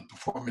about the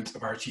performance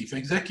of our chief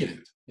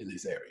executive in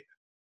this area?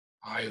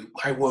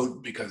 I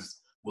won't,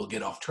 because we'll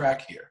get off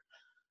track here.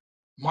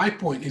 My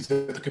point is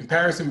that the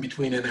comparison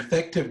between an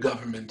effective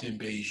government in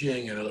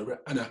Beijing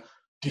and a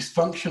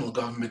dysfunctional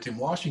government in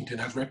Washington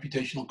has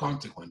reputational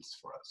consequences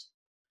for us.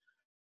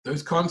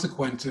 Those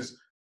consequences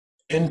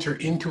enter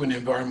into an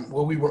environment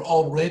where we were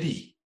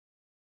already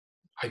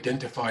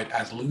identified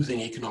as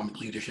losing economic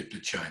leadership to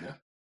China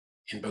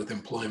in both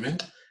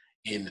employment,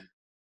 in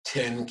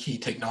 10 key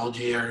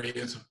technology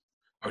areas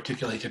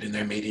articulated in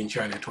their Made in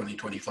China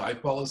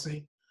 2025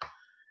 policy.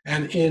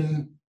 And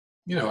in,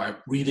 I'm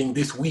reading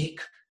this week,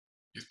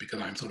 just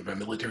because I'm sort of a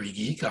military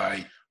geek,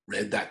 I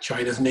read that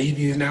China's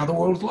Navy is now the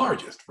world's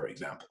largest, for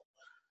example.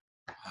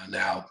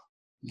 Now,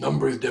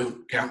 numbers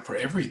don't count for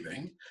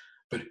everything,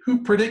 But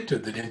who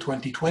predicted that in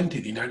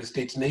 2020, the United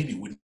States Navy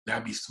would now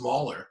be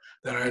smaller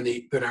than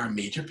our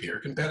major peer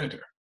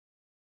competitor?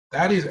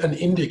 That is an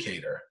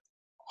indicator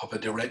of a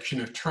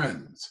direction of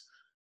trends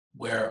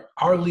where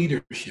our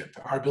leadership,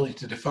 our ability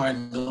to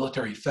define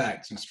military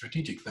facts and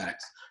strategic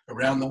facts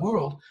around the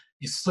world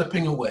is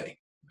slipping away.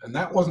 And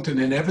that wasn't an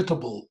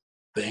inevitable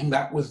thing,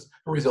 that was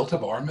a result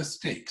of our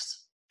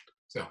mistakes.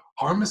 So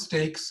our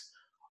mistakes,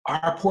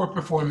 our poor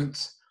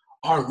performance,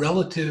 our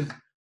relative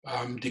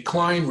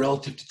decline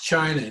relative to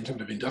China in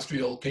terms of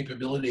industrial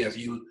capability, as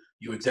you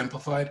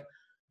exemplified,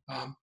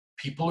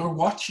 people are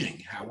watching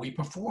how we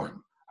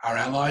perform, our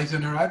allies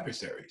and our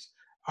adversaries.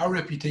 Our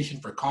reputation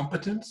for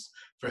competence,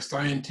 for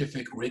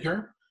scientific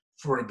rigor,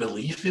 for a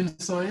belief in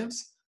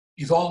science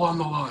is all on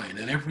the line.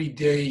 And every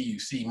day you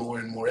see more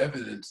and more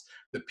evidence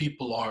that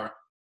people are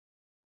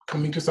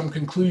coming to some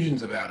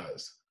conclusions about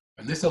us.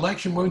 And this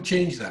election won't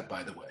change that,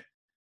 by the way.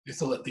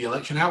 The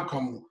election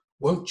outcome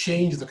won't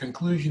change the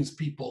conclusions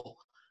people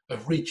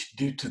have reached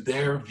due to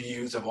their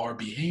views of our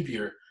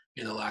behavior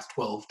in the last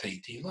 12 to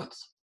 18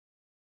 months.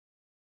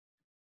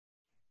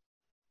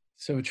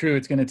 So true.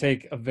 It's going to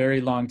take a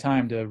very long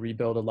time to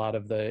rebuild a lot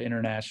of the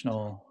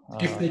international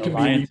if they can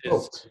alliances be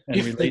rebuilt.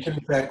 If they can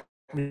in fact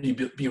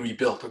be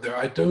rebuilt.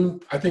 I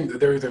think that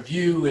there is a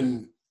view,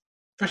 and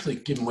especially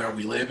given where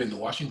we live in the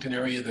Washington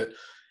area, that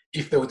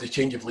if there was a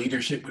change of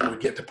leadership, we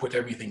would get to put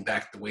everything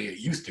back the way it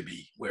used to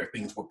be, where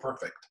things were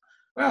perfect.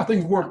 Well,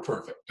 things weren't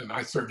perfect. And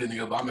I served in the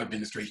Obama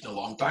administration a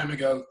long time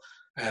ago,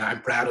 and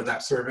I'm proud of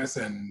that service.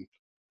 And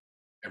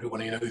everyone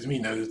who knows me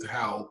knows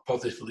how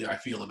positively I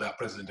feel about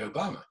President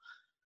Obama.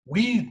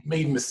 We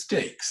made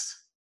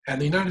mistakes, and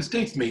the United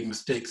States made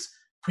mistakes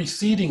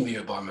preceding the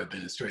Obama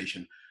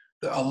administration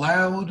that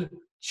allowed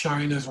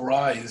China's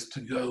rise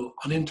to go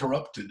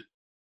uninterrupted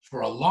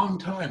for a long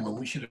time when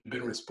we should have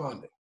been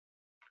responding.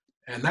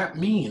 And that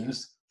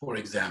means, for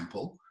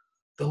example,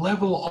 the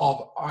level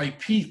of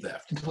IP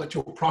theft,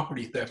 intellectual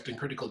property theft, and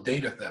critical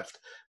data theft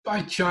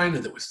by China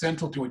that was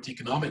central to its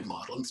economic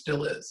model and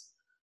still is,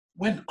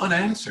 went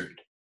unanswered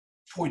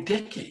for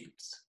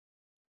decades.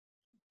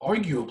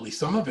 Arguably,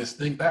 some of us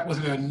think that was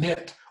a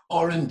net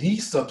R&D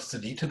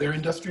subsidy to their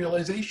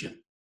industrialization.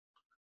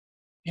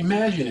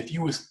 Imagine if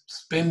you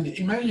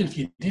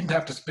didn't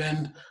have to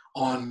spend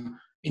on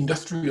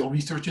industrial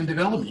research and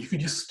development. You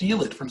could just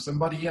steal it from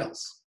somebody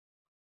else.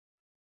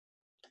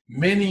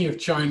 Many of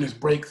China's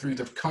breakthroughs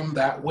have come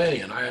that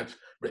way, and I have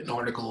written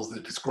articles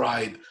that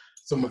describe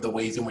some of the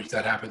ways in which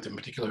that happens in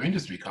particular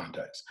industry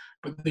contexts.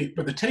 But the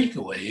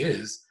takeaway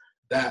is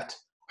that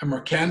a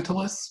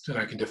mercantilist, and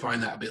I can define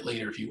that a bit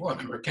later if you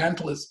want, a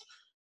mercantilist,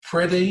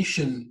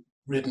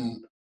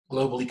 predation-ridden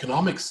global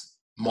economics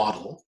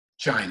model,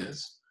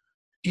 China's,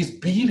 is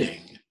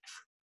beating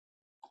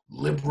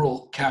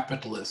liberal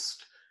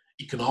capitalist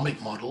economic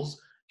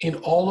models in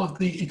all of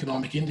the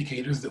economic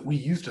indicators that we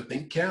used to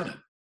think counted.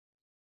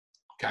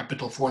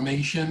 Capital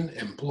formation,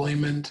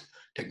 employment,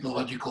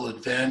 technological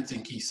advance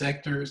in key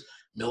sectors,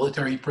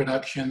 military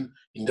production,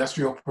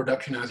 industrial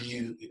production,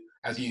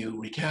 as you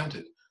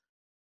recounted.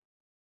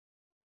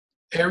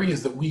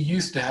 Areas that we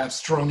used to have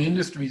strong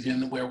industries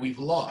in where we've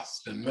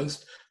lost, and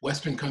most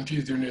Western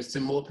countries are in a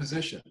similar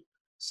position.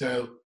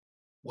 So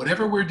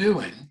whatever we're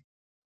doing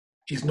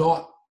is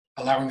not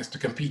allowing us to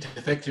compete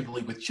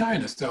effectively with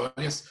China. So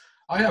I guess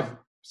I have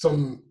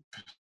some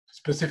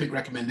specific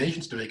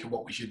recommendations to make of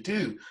what we should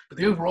do, but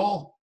the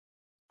overall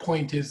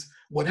point is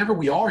whatever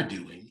we are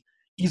doing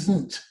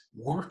isn't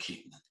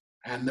working,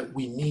 and that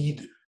we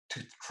need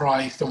to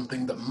try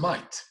something that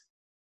might.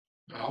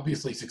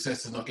 Obviously,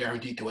 success is not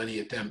guaranteed to any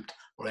attempt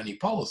or any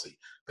policy,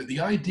 but the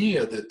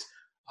idea that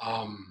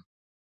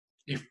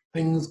if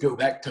things go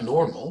back to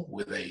normal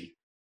with a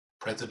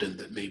president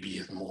that maybe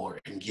is more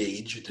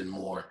engaged and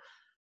more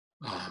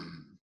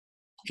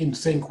in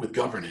sync with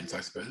governance,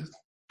 I suppose,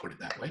 put it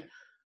that way,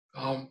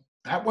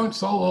 that won't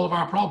solve all of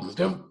our problems.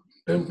 Don't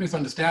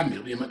misunderstand me.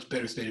 It'll be a much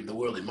better state of the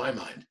world in my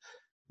mind.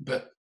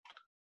 But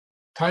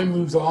time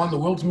moves on. The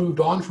world's moved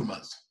on from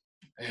us,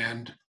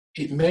 and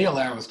it may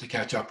allow us to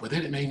catch up with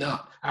it. It may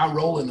not. Our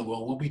role in the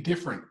world will be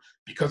different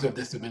because of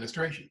this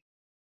administration.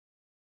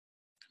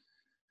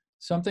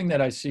 Something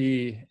that I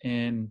see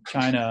in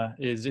China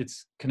is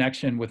its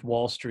connection with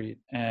Wall Street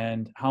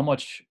and how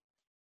much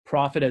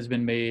profit has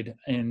been made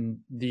in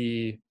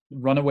the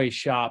runaway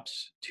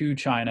shops to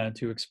China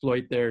to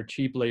exploit their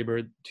cheap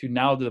labor, to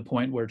now to the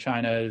point where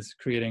China is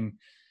creating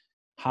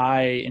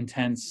high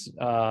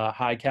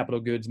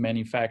capital goods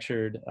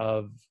manufactured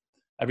of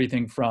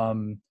everything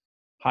from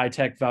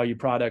high-tech value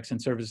products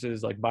and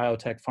services like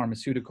biotech,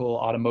 pharmaceutical,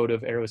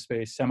 automotive,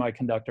 aerospace,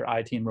 semiconductor,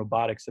 IT, and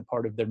robotics, a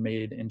part of their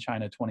Made in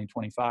China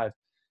 2025.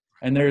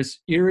 And there's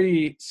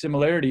eerie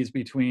similarities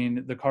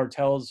between the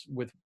cartels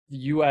with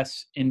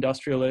US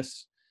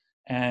industrialists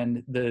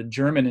and the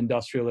German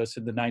industrialists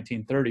in the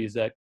 1930s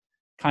that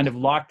kind of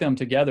locked them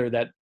together,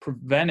 that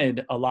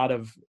prevented a lot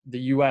of the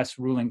US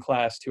ruling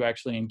class to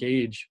actually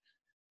engage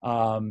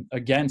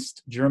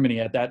against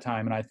Germany at that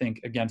time, and I think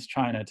against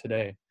China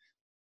today.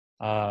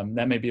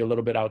 That may be a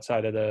little bit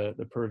outside of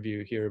the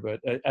purview here, but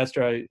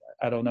Esther,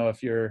 I don't know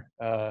if you're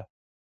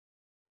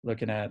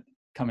looking at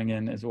coming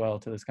in as well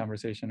to this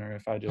conversation, or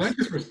if I just... Can I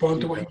just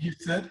respond to what you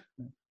just said?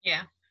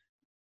 Yeah.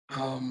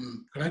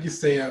 Can I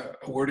just say a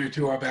word or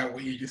two about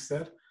what you just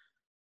said?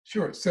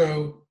 Sure.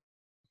 So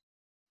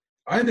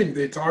I think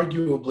that it's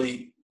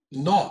arguably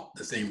not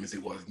the same as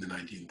it was in the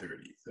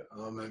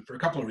 1930s, and for a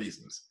couple of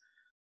reasons.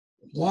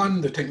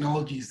 One, the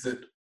technologies that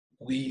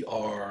we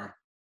are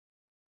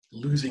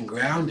losing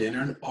ground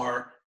in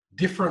are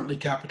differently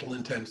capital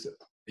intensive.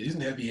 It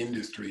isn't heavy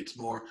industry, it's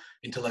more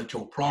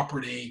intellectual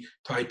property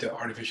tied to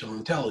artificial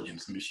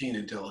intelligence and machine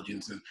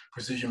intelligence and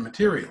precision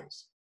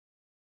materials.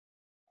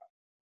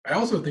 I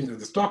also think that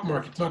the stock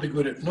market's not a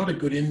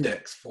good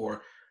index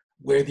for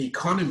where the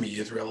economy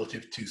is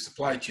relative to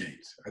supply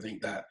chains. I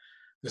think that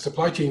the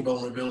supply chain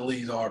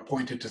vulnerabilities are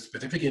pointed to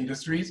specific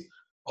industries,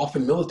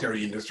 often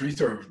military industries,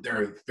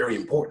 they're very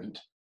important.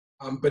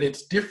 But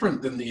it's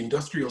different than the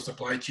industrial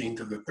supply chains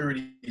of the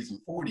 30s and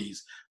 40s,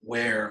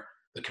 where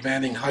the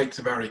commanding heights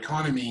of our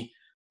economy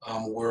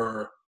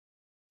were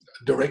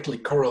directly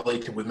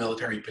correlated with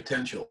military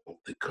potential.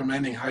 The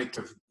commanding heights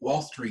of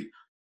Wall Street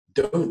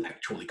don't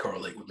actually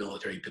correlate with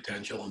military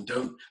potential and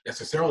don't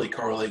necessarily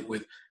correlate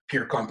with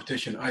peer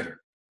competition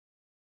either.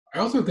 I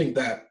also think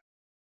that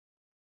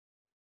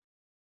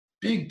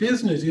big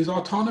business is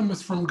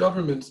autonomous from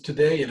governments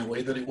today in a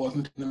way that it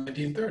wasn't in the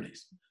 1930s.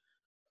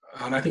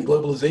 And I think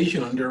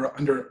globalization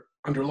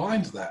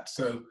underlines that.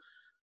 So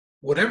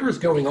whatever is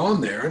going on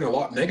there, and a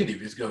lot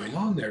negative is going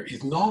on there,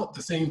 is not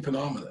the same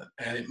phenomenon.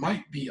 And it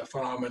might be a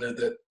phenomenon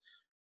that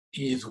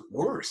is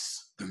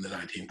worse than the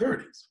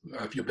 1930s.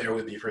 If you'll bear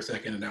with me for a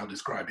second, and I'll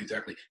describe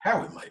exactly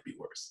how it might be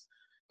worse.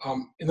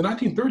 In the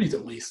 1930s,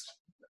 at least,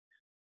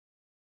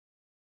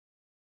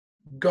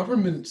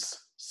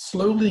 governments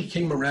slowly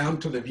came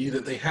around to the view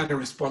that they had a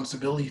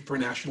responsibility for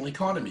national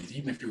economies,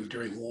 even if it was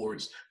during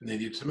wars and they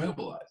needed to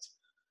mobilize.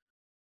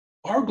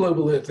 Our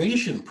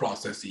globalization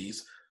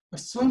processes have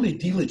slowly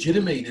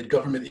delegitimated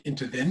government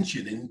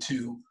intervention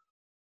into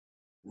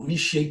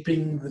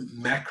reshaping the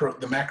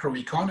macro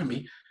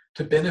economy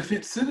to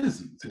benefit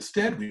citizens.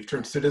 Instead, we've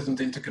turned citizens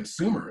into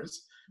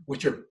consumers,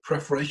 which are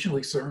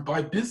preferentially served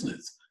by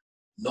business,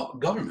 not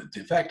government.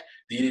 In fact,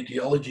 the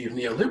ideology of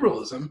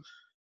neoliberalism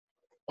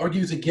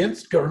argues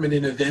against government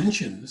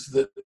interventions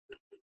that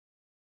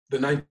the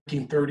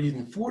 1930s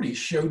and 40s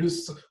showed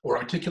us or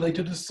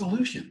articulated as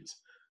solutions.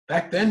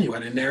 Back then, you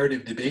had a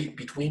narrative debate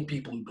between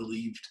people who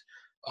believed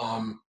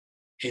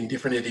in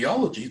different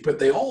ideologies, but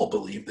they all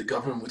believed the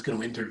government was going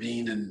to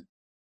intervene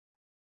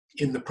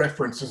in the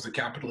preferences the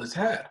capitalists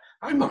had.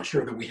 I'm not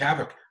sure that we have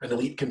an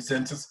elite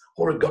consensus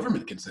or a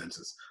government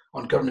consensus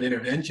on government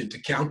intervention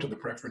to counter the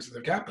preferences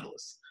of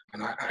capitalists.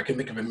 And I can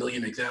think of a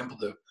million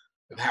examples of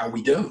how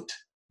we don't.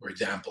 For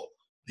example,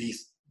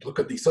 look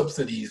at the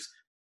subsidies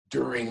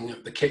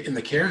in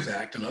the CARES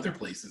Act and other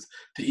places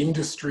to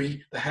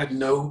industry that had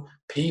no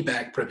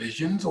payback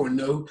provisions or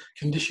no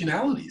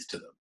conditionalities to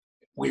them.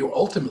 We were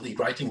ultimately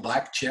writing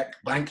blank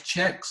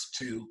checks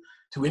to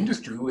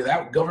industry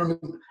without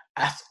government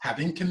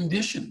having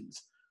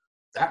conditions.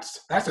 That's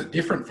a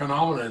different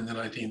phenomenon in the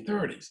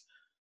 1930s.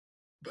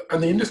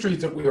 And the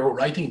industries that we were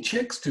writing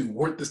checks to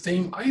weren't the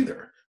same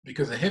either,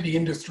 because the heavy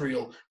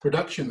industrial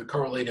production that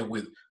correlated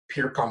with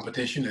peer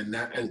competition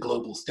and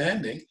global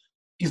standing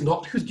is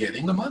not who's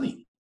getting the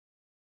money.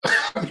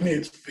 I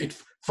mean,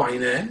 it's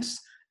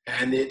finance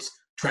and it's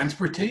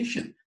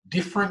transportation,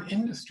 different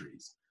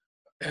industries.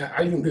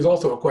 I think there's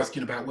also a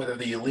question about whether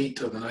the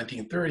elite of the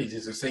 1930s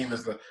is the same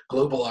as the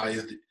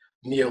globalized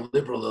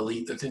neoliberal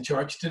elite that's in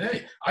charge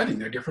today. I think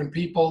they're different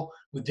people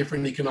with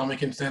different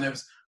economic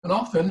incentives, and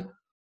often,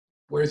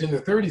 whereas in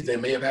the 30s they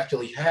may have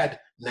actually had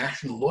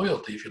national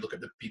loyalty, if you look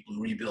at the people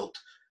who rebuilt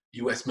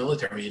US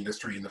military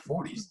industry in the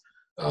 40s,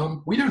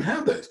 we don't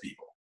have those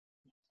people.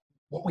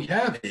 What we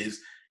have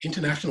is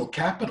international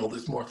capital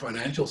that's more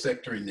financial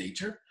sector in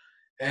nature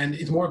and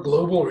is more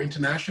global or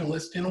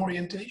internationalist in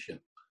orientation.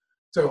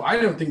 So I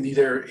don't think these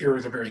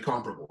eras are very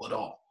comparable at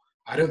all.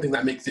 I don't think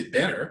that makes it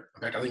better.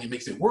 In fact, I think it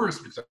makes it worse,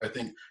 because I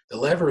think the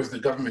levers the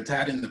government's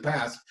had in the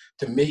past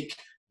to make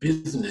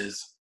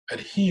business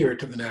adhere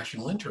to the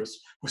national interest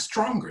were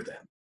stronger then.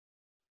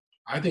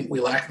 I think we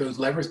lack those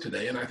levers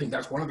today, and I think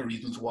that's one of the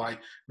reasons why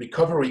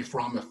recovery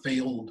from a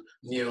failed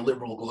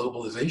neoliberal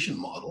globalization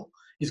model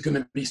is going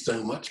to be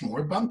so much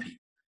more bumpy,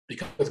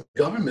 because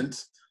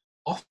governments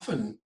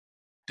often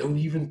don't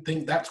even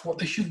think that's what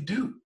they should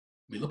do.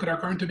 I mean, look at our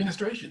current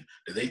administration.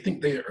 Do they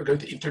think they are going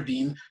to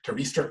intervene to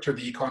restructure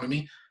the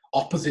economy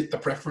opposite the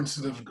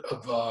preferences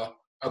of a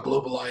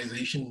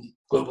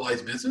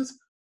globalized business?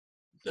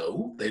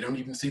 No, they don't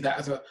even see that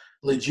as a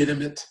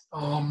legitimate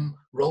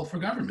role for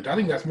government. I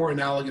think that's more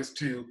analogous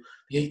to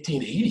the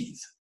 1880s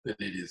than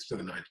it is to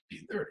the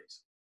 1930s.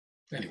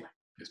 Anyway,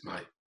 it's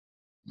my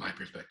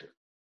perspective.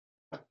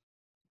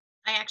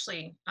 I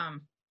actually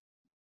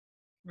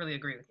really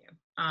agree with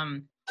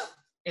you.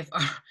 If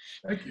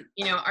Thank you.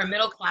 Our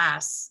middle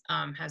class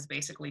has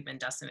basically been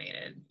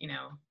decimated,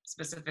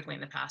 specifically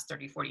in the past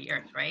 30, 40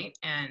 years, right?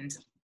 And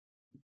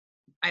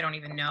I don't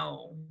even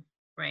know,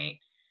 right?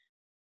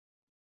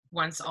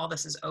 Once all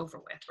this is over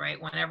with,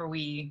 right? Whenever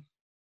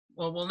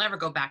we'll never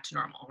go back to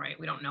normal, right?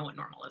 We don't know what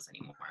normal is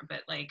anymore,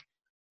 but like,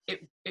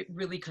 it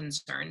really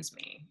concerns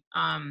me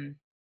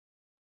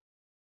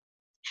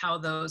how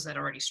those that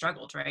already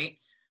struggled, right,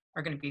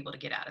 are going to be able to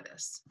get out of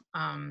this.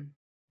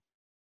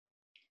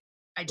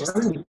 I just,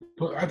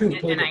 I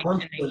think and I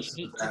consequences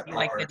hate of to that be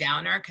like the are,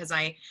 downer, because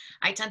I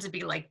tend to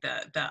be like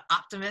the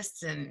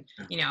optimists, and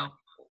you know,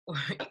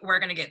 we're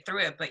going to get through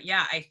it. But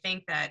yeah, I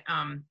think that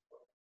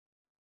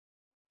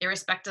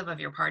irrespective of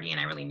your party, and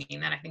I really mean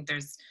that, I think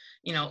there's,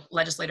 you know,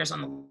 legislators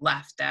on the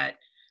left that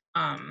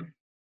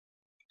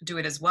do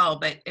it as well.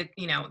 But it,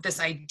 you know, this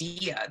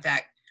idea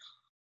that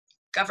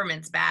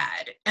government's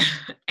bad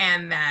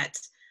and that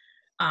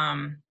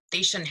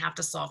they shouldn't have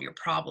to solve your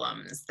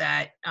problems,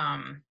 that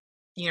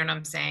you know what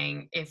I'm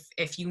saying,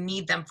 if you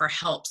need them for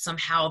help,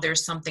 somehow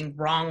there's something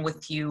wrong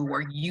with you,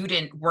 or you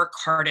didn't work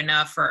hard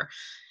enough, or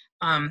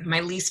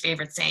my least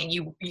favorite saying,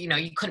 you know,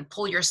 you couldn't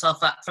pull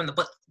yourself up from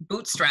the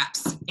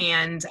bootstraps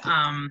and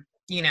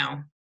you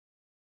know,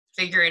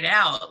 figure it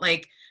out.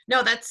 Like,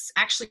 no, that's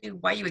actually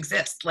why you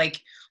exist.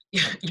 Like,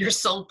 your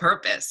sole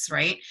purpose,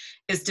 right,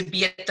 is to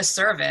be at the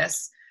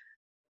service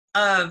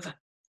of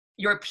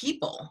your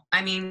people.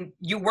 I mean,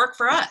 you work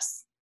for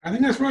us. I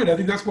think that's right. I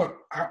think that's what,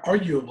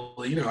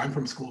 arguably, you know, I'm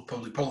from School of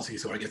Public Policy,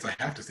 so I guess I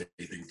have to say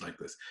things like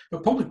this.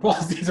 But public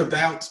policy is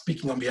about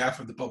speaking on behalf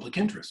of the public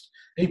interest.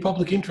 A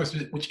public interest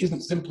which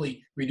isn't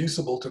simply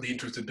reducible to the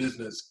interest of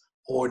business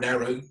or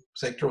narrow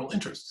sectoral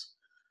interests.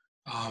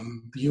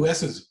 The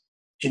US's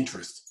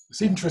interest,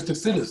 the interest of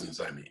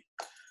citizens, I mean.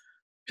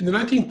 In the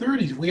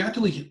 1930s,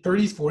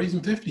 30s, 40s,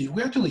 and 50s,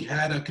 we actually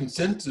had a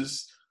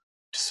consensus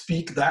to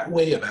speak that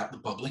way about the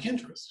public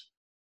interest.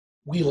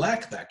 We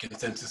lack that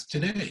consensus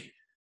today.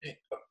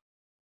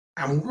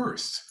 And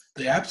worse,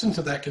 the absence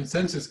of that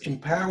consensus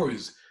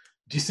empowers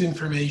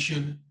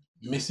disinformation,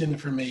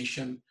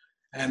 misinformation,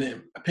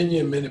 and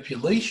opinion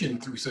manipulation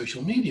through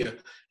social media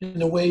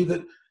in a way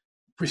that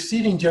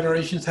preceding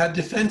generations had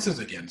defenses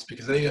against,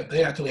 because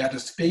they actually had a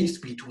space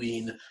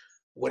between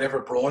whatever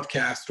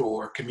broadcast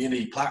or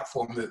community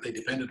platform that they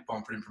depended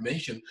upon for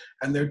information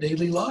and their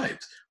daily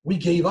lives. We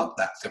gave up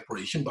that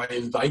separation by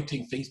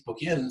inviting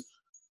Facebook in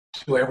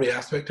to every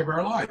aspect of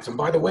our lives. And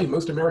by the way,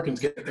 most Americans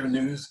get their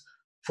news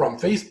from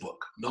Facebook,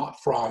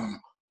 not from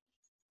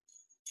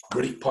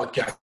great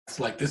podcasts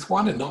like this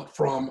one, and not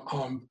from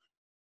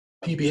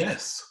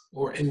PBS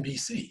or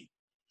NBC.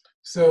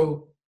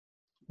 So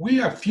we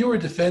have fewer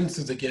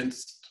defenses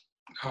against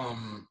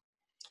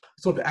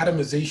sort of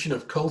atomization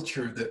of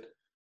culture that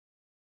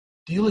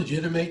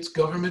delegitimates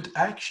government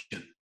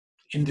action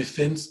in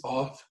defense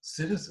of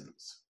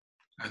citizens.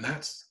 And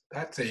that's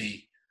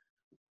a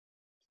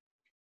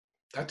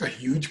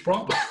huge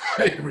problem.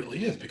 It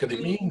really is, because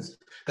it means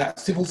that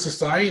civil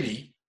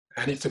society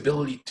and its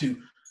ability to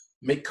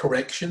make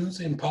corrections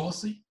in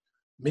policy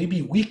may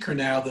be weaker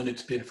now than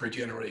it's been for a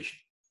generation.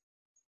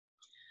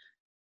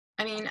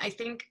 I mean, I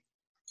think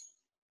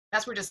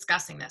as we're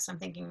discussing this, I'm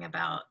thinking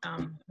about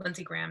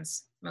Lindsey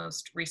Graham's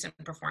most recent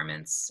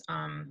performance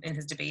in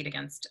his debate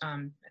against,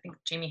 I think,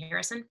 Jamie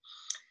Harrison.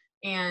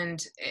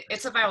 And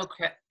it's a viral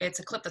clip. It's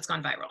a clip that's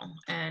gone viral.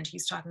 And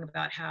he's talking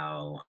about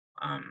how,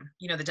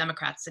 you know, the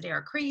Democrats today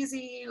are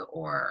crazy,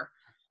 or,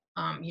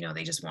 you know,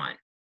 they just want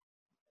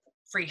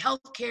free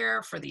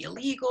healthcare for the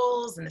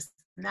illegals and this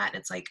and that. And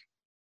it's like,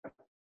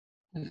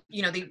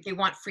 you know, they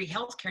want free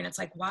healthcare. And it's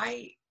like,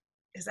 why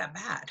is that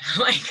bad?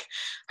 Like,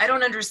 I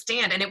don't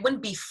understand. And it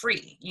wouldn't be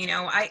free. You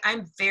know,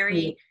 I'm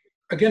very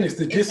again, it's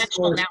the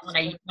intentional discourse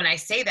now when I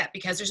say that,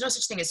 because there's no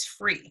such thing as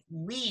free.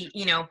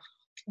 You know,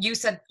 you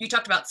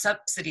talked about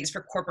subsidies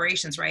for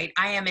corporations, right?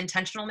 I am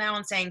intentional now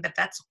in saying that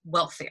that's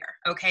welfare.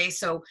 Okay.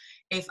 So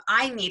if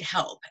I need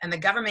help and the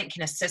government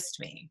can assist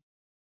me,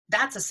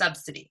 that's a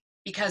subsidy,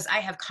 because I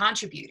have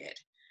contributed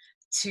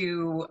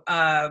to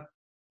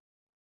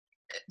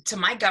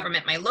my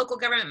government, my local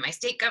government, my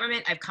state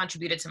government. I've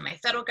contributed to my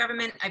federal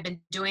government. I've been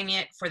doing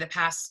it for the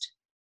past,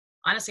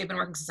 honestly, I've been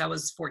working since I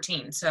was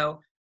 14. So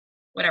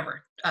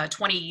whatever,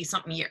 20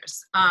 something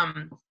years.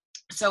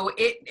 So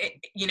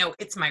it, you know,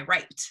 it's my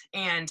right.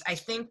 And I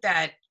think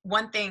that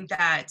one thing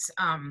that,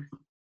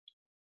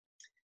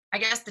 I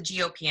guess the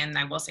GOP, and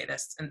I will say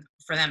this, and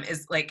for them,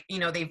 is like, you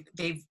know,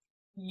 they've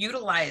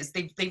utilized,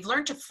 they've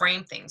learned to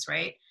frame things,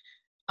 right?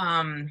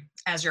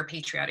 As your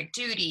patriotic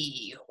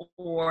duty,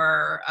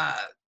 or,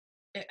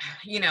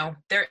 you know,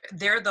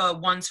 they're the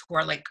ones who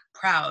are like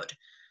proud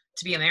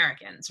to be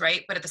Americans,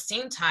 right? But at the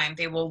same time,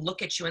 they will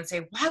look at you and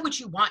say, why would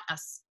you want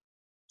us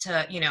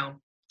to, you know,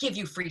 give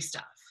you free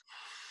stuff?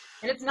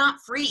 And it's not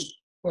free.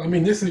 Well, I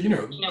mean, this is, you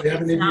know, they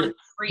have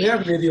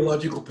an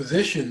ideological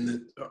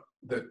position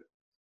that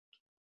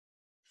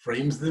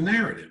frames the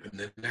narrative. And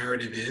the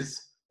narrative is,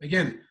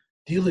 again,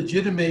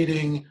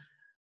 delegitimating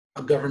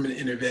a government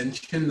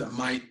intervention that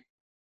might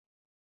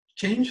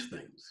change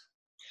things.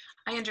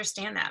 I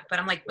understand that, but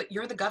I'm like, but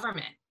you're the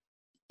government.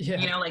 Yeah.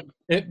 You know, like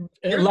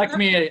elect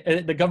me.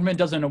 The government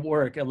doesn't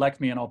work. Elect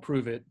me, and I'll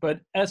prove it.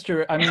 But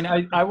Esther, I mean,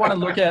 I want to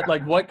look at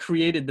like what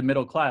created the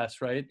middle class,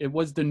 right? It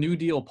was the New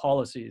Deal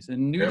policies,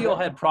 and New Deal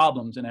had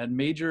problems and had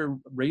major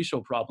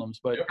racial problems.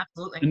 But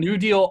absolutely, the New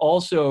Deal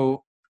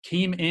also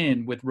came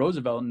in with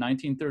Roosevelt in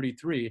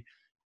 1933.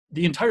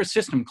 The entire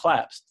system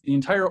collapsed. The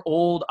entire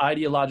old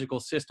ideological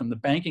system, the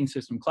banking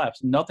system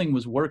collapsed. Nothing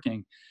was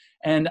working,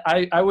 and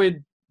I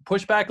would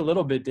push back a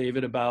little bit,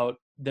 David, about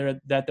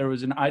that there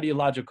was an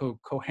ideological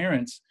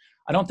coherence.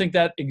 I don't think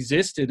that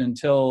existed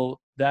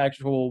until the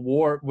actual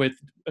war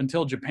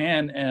until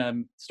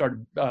Japan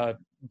started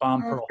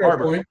bomb Pearl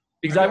Harbor.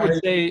 Because I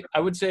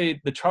would say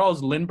the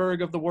Charles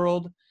Lindbergh of the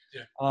world,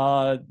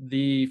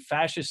 the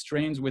fascist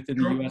strains within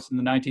the U.S. in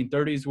the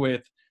 1930s,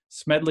 with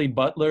Smedley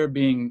Butler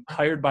being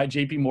hired by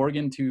J.P.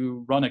 Morgan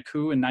to run a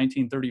coup in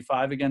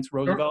 1935 against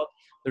Roosevelt.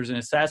 There's an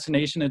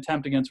assassination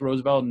attempt against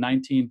Roosevelt in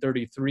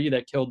 1933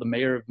 that killed the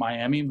mayor of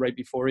Miami right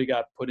before he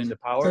got put into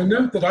power. So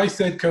note that I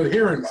said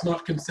coherence,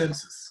 not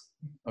consensus.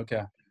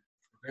 Okay.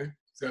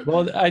 So,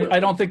 well, I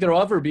don't think there'll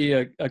ever be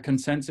a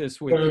consensus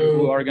with people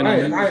who are going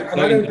to. And I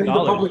don't think the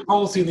public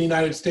policy in the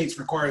United States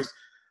requires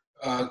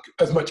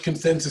as much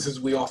consensus as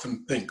we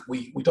often think.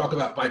 We talk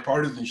about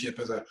bipartisanship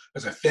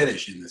as a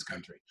fetish in this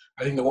country.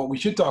 I think that what we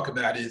should talk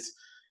about is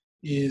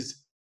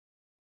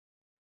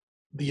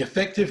the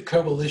effective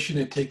coalition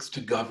it takes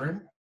to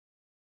govern,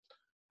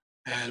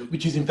 and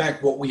which is in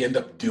fact what we end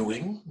up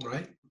doing,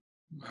 right?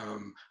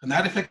 And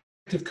that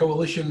effective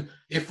coalition,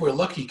 if we're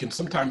lucky, can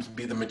sometimes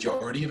be the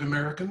majority of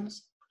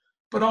Americans,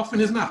 but often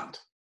is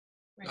not.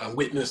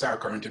 Witness our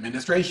current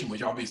administration,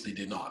 which obviously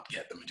did not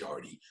get the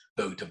majority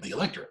vote of the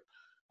electorate.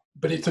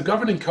 But it's a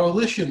governing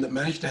coalition that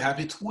managed to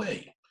have its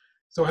way.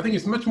 So I think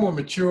it's much more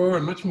mature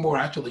and much more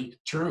actually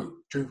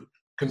true,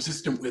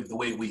 consistent with the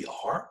way we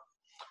are,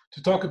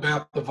 to talk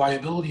about the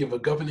viability of a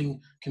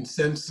governing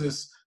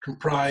consensus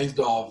comprised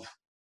of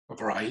a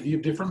variety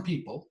of different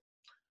people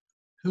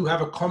who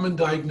have a common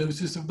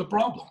diagnosis of the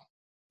problem,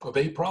 of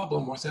a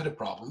problem or set of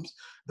problems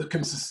that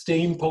can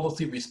sustain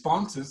policy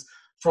responses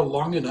for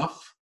long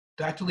enough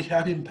to actually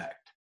have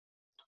impact.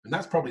 And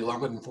that's probably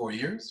longer than 4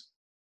 years.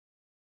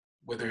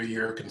 Whether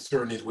your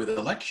concern is with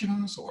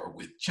elections or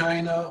with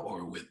China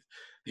or with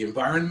the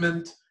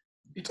environment,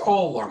 it's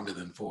all longer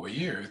than 4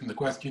 years. And the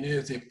question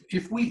is,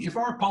 if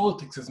our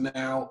politics is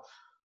now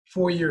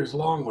 4 years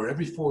long, where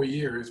every 4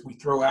 years we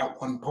throw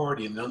out one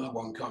party and another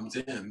one comes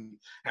in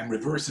and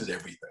reverses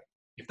everything,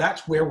 if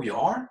that's where we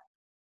are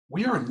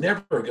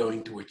never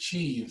going to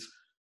achieve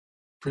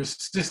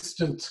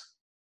persistent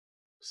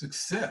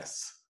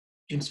success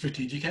in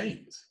strategic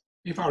aims.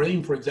 If our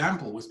aim, for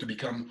example, was to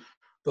become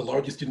the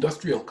largest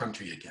industrial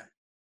country again,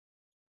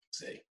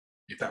 say,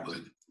 if that was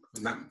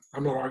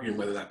I'm not arguing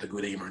whether that's a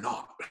good aim or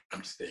not, but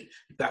I'm just saying,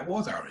 if that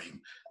was our aim,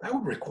 that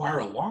would require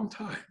a long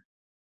time.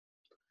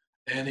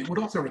 And it would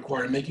also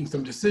require making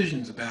some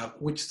decisions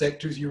about which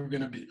sectors you were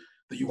going to be,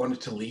 that you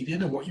wanted to lead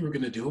in, and what you were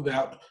going to do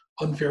about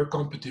unfair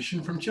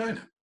competition from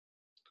China.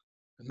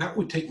 And that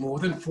would take more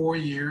than 4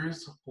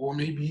 years, or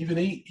maybe even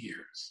 8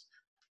 years,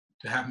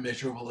 to have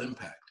measurable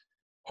impact.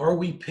 Are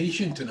we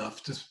patient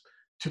enough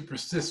to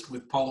persist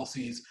with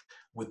policies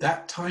with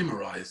that time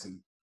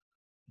horizon,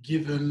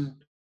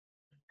 given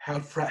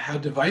how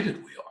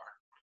divided we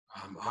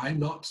are? I'm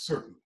not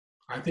certain.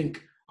 I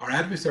think our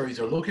adversaries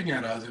are looking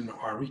at us and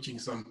are reaching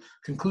some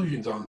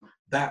conclusions on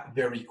that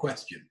very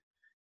question.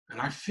 And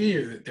I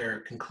fear that their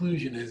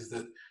conclusion is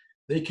that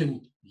they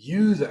can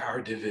use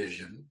our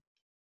division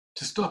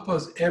to stop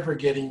us ever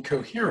getting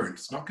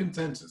coherence, not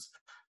consensus,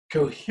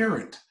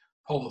 coherent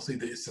policy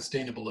that is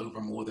sustainable over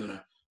more than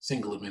a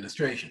single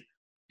administration.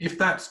 If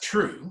that's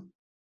true,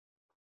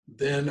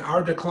 then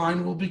our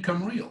decline will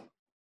become real.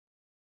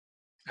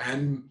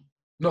 And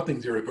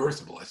nothing's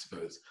irreversible, I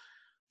suppose.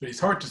 But it's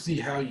hard to see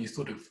how you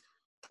sort of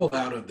pull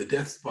out of the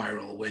death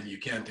spiral when you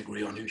can't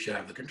agree on who should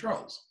have the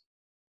controls.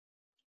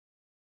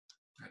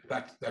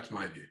 That's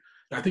my view.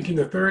 And I think in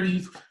the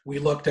 30s, we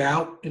lucked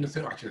out,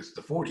 actually it's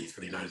the 40s for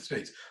the United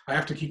States. I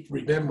have to keep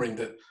remembering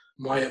that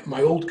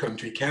my old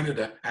country,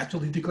 Canada,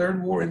 actually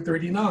declared war in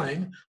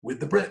 39 with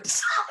the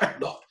Brits,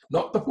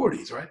 not the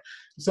 40s, right?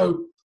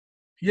 So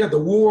yeah, the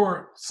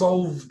war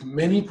solved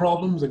many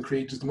problems and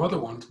created some other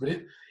ones, but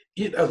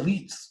it at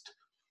least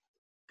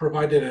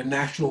provided a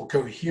national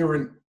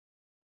coherent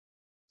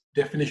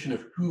definition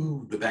of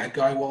who the bad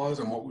guy was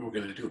and what we were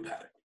going to do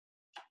about it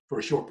for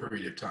a short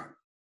period of time.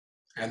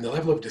 And the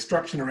level of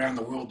destruction around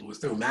the world was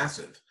so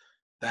massive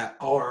that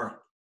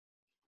our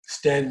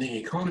standing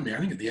economy, I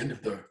think at the end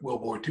of the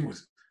World War II,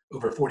 was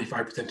over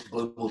 45% of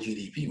global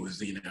GDP was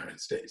the United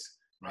States,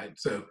 right?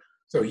 So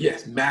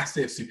yes,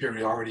 massive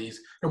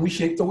superiorities, and we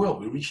shaped the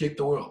world. We reshaped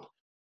the world.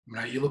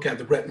 Now you look at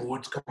the Bretton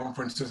Woods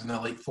conferences in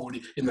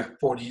the in the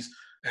 40s,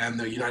 and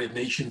the United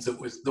Nations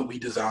that we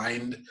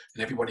designed and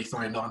everybody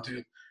signed on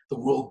to, the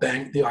World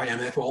Bank, the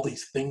IMF, all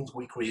these things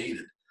we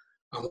created,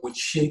 which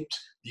shaped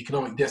the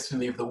economic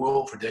destiny of the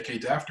world for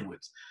decades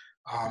afterwards.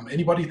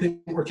 Anybody think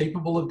we're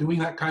capable of doing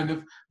that kind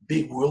of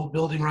big world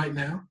building right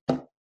now?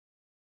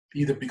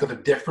 either because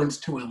of deference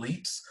to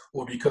elites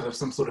or because of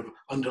some sort of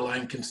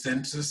underlying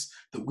consensus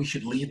that we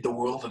should lead the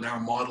world and our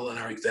model and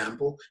our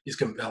example is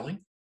compelling.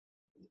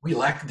 We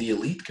lack the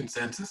elite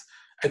consensus,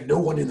 and no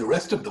one in the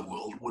rest of the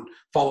world would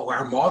follow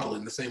our model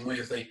in the same way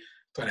as they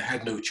kind of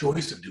had no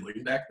choice of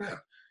doing back then.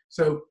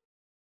 So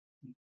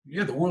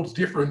yeah, the world's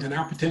different and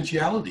our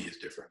potentiality is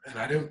different. And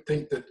I don't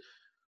think that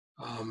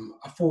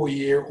a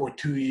 4-year or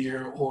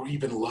 2-year or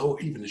even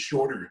even a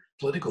shorter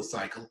political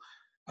cycle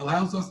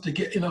allows us to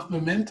get enough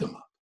momentum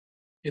up.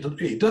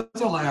 It does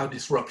allow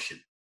disruption.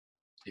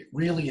 It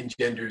really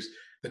engenders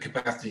the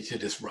capacity to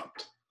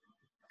disrupt.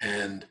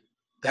 And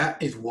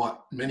that is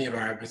what many of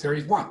our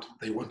adversaries want.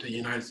 They want a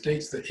United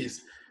States that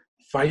is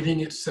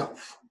fighting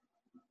itself.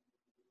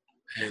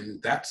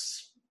 And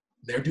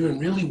they're doing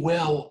really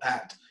well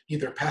at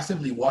either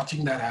passively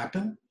watching that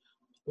happen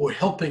or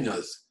helping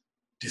us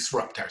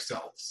disrupt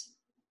ourselves.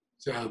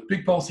 So a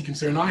big policy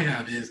concern I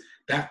have is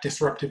that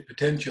disruptive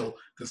potential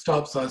that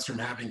stops us from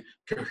having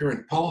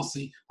coherent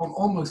policy on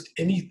almost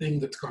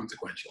anything that's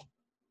consequential,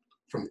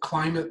 from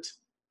climate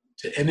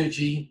to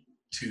energy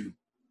to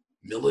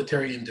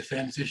military and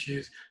defense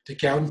issues, to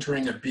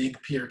countering a big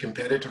peer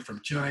competitor from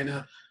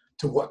China,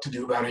 to what to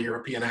do about our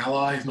European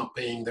allies not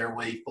paying their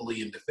way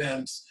fully in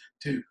defense,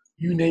 to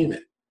you name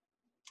it.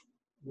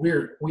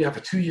 We have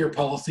a 2-year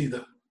policy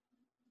that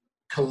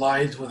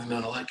collides with an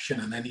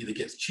election and then either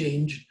gets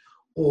changed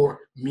or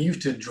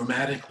muted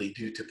dramatically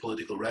due to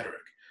political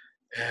rhetoric.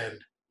 And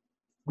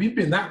we've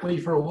been that way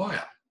for a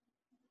while.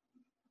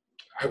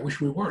 I wish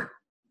we weren't,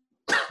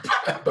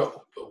 but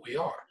we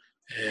are.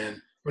 And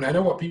when I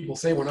know what people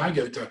say when I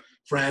go to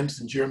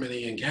France and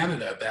Germany and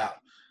Canada about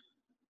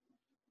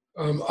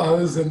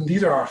us, and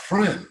these are our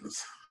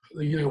friends.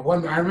 You know,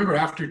 I remember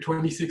after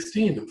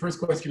 2016, the first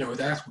question I was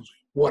asked was,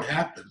 what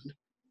happened?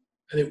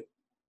 And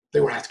they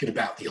were asking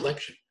about the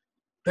election.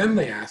 Then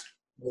they asked,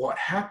 what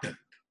happened?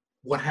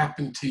 What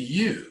happened to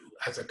you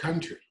as a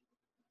country?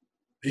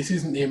 This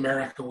isn't the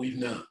America we've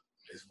known,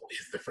 is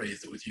the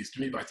phrase that was used to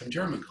me by some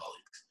German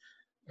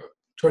colleagues.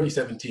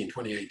 2017,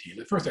 2018.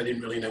 At first, I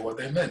didn't really know what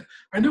they meant.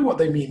 I know what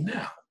they mean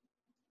now.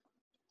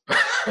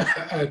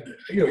 And,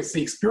 you know, it's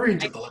the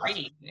experience of the last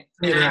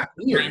 3.5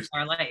 years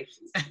our life.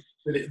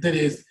 that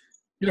is,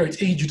 you know,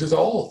 it's aged us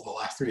all the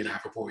last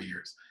 3.5 or 4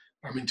 years.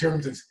 In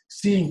terms of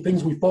seeing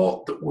things we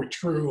thought that were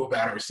true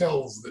about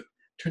ourselves that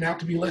turn out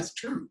to be less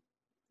true.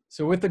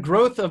 So with the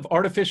growth of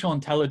artificial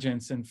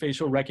intelligence and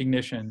facial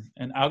recognition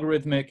and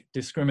algorithmic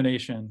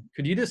discrimination,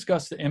 could you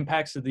discuss the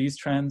impacts of these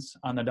trends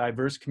on the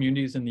diverse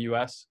communities in the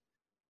US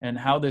and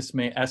how this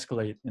may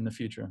escalate in the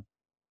future?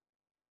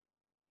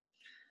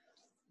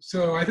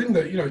 So I think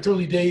that, you know, it's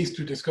early days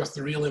to discuss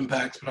the real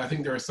impacts, but I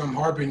think there are some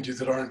harbingers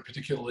that aren't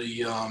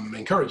particularly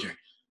encouraging.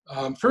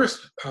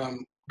 First,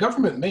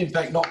 government may in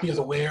fact not be as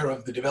aware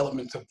of the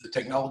developments of the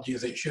technology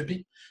as it should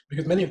be,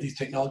 because many of these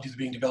technologies are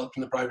being developed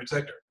in the private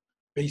sector.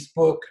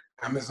 Facebook,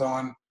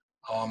 Amazon,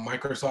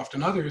 Microsoft,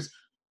 and others,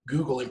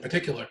 Google in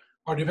particular,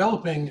 are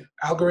developing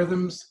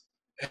algorithms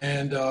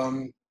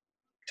and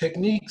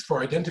techniques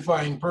for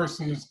identifying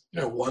persons, you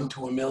know, 1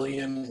 to 1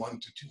 million, 1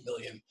 to 2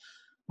 million,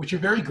 which are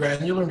very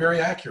granular and very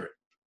accurate.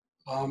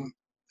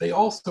 They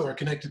also are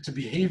connected to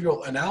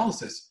behavioral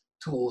analysis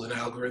tools and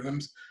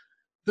algorithms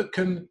that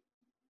can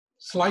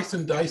slice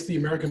and dice the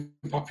American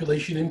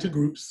population into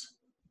groups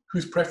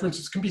whose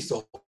preferences can be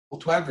sold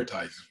to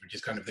advertisers, which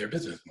is kind of their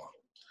business model.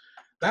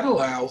 That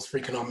allows for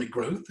economic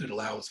growth. It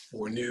allows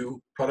for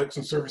new products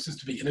and services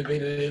to be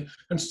innovated in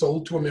and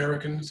sold to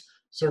Americans,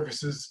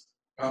 services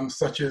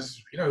such as,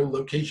 you know,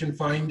 location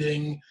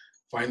finding,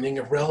 finding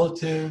of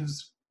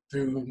relatives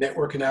through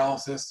network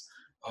analysis,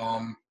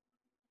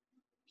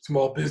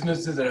 small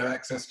businesses that have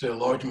access to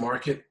larger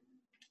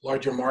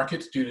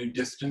markets due to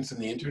distance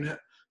and the internet.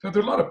 So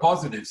there are a lot of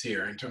positives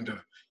here in terms of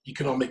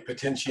economic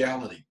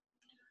potentiality.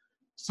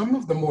 Some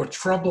of the more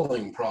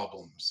troubling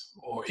problems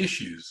or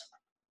issues,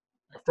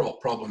 after all,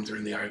 problems are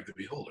in the eye of the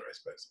beholder, I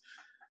suppose.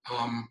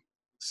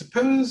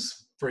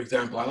 Suppose, for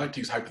example, I like to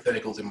use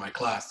hypotheticals in my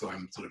class, so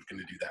I'm sort of going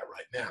to do that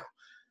right now.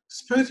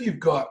 Suppose you've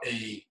got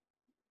a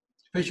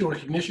facial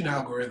recognition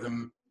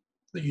algorithm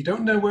that you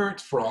don't know where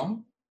it's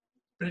from,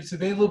 but it's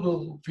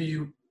available for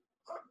you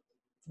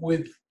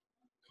with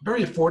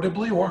very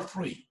affordably or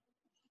free.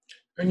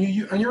 And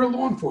you're a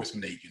law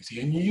enforcement agency,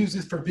 and you use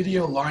this for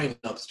video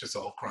lineups to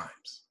solve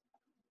crimes.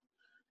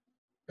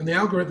 And the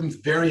algorithm's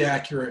very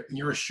accurate, and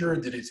you're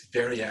assured that it's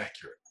very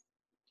accurate.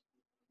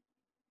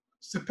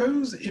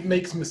 Suppose it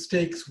makes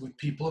mistakes with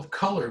people of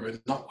color,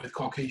 but not with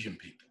Caucasian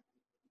people.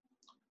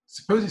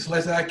 Suppose it's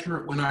less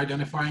accurate when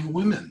identifying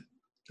women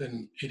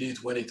than it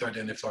is when it's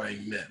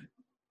identifying men.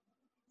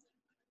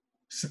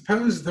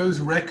 Suppose those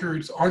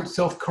records aren't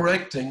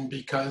self-correcting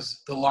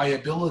because the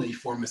liability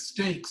for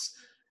mistakes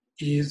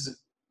is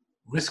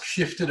risk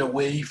shifted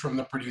away from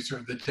the producer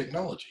of the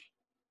technology.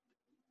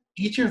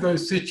 Each of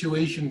those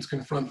situations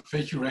confront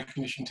facial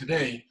recognition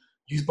today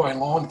used by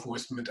law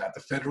enforcement at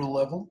the federal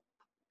level,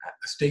 at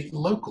the state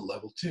and local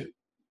level too.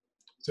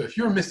 So if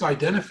you're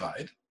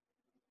misidentified,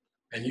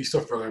 and you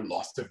suffer a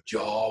loss of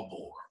job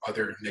or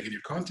other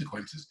negative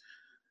consequences,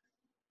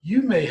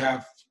 you may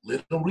have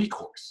little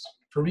recourse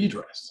for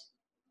redress.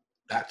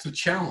 That's a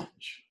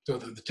challenge. So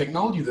the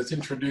technology that's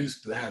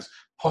introduced that has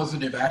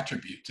positive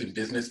attributes in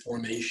business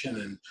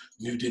formation and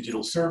new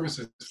digital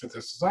services for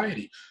the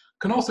society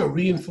can also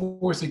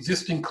reinforce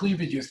existing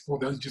cleavages for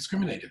those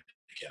discriminated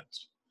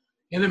against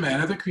in a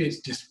manner that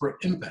creates disparate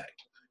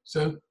impact.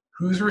 So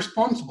who's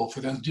responsible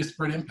for those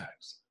disparate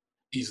impacts?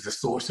 Is the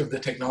source of the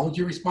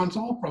technology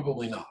responsible?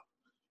 Probably not.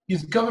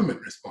 Is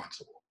government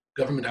responsible?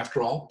 Government,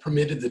 after all,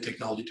 permitted the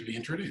technology to be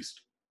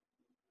introduced.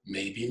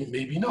 Maybe,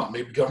 maybe not.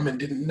 Maybe government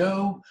didn't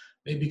know.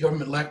 Maybe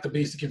government lacked the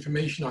basic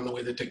information on the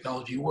way the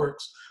technology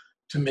works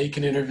to make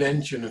an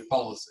intervention of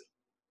policy.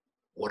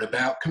 What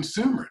about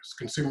consumers?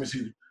 Consumers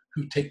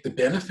who take the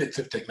benefits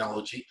of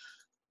technology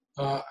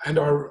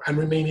and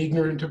remain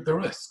ignorant of the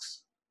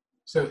risks.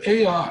 So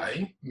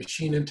AI,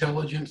 machine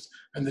intelligence,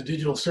 and the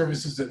digital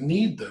services that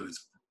need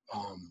those,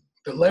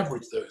 that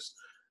leverage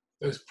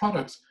those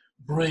products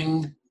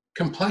bring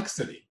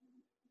complexity.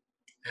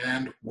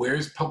 And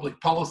where's public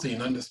policy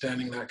in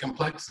understanding that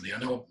complexity? I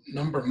know a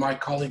number of my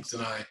colleagues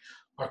and I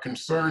are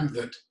concerned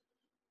that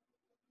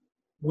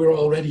we're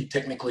already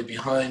technically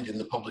behind in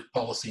the public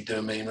policy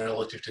domain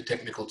relative to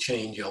technical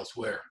change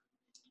elsewhere.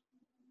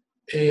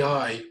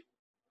 AI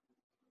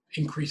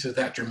increases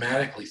that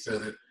dramatically so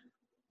that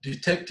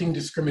detecting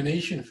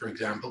discrimination, for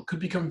example, could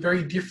become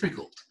very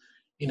difficult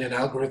in an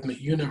algorithmic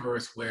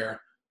universe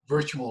where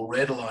virtual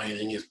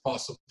redlining is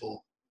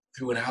possible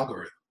through an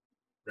algorithm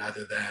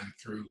rather than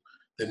through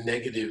the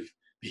negative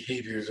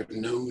behaviors of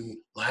known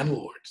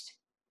landlords.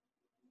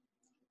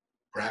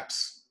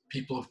 Perhaps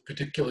people of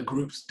particular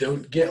groups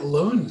don't get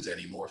loans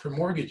anymore for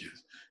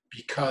mortgages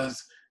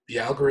because the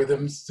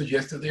algorithms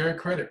suggest that they're at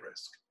credit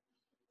risk.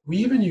 We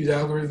even use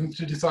algorithms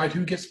to decide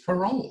who gets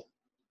parole.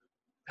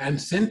 And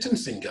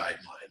sentencing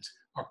guidelines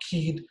are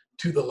keyed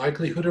to the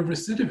likelihood of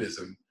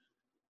recidivism.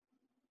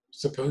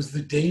 Suppose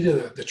the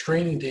data, the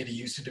training data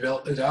used to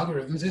develop those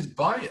algorithms is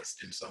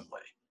biased in some way.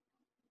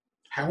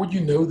 How would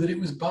you know that it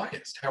was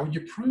biased? How would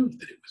you prove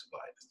that it was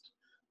biased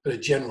at a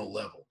general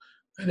level?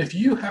 And if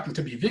you happen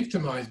to be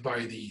victimized by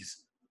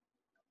these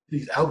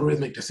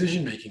algorithmic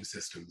decision-making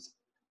systems,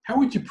 how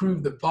would you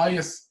prove that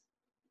bias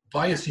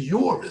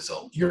your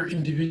result, your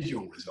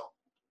individual result?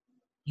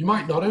 You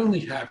might not only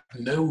have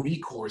no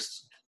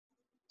recourse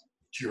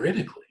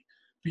juridically,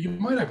 but you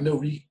might have no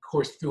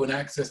recourse through an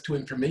access to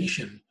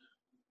information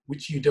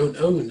which you don't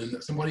own and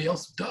that somebody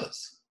else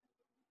does.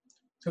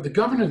 So the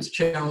governance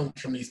challenge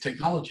from these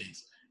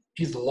technologies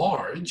is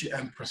large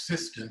and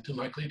persistent and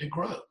likely to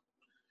grow.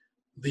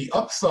 The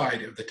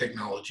upside of the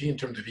technology in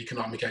terms of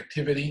economic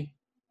activity,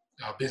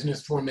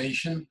 business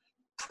formation,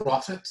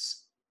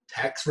 profits,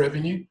 tax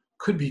revenue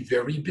could be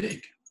very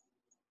big.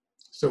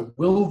 So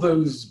will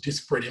those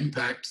disparate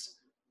impacts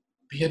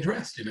be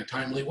addressed in a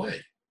timely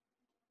way?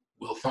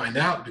 We'll find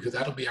out, because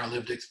that'll be our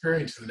lived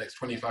experience for the next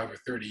 25 or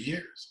 30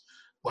 years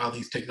while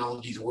these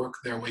technologies work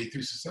their way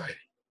through society.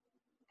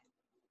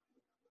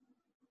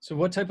 So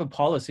what type of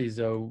policies,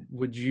 though,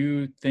 would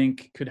you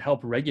think could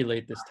help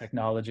regulate this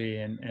technology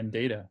and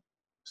data?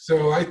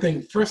 So I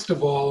think, first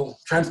of all,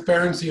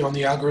 transparency on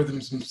the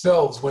algorithms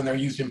themselves when they're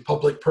used in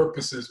public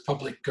purposes,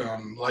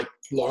 like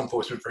law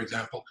enforcement, for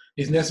example,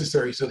 is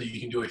necessary so that you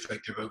can do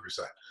effective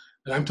oversight.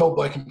 And I'm told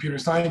by computer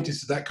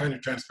scientists that kind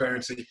of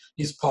transparency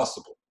is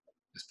possible.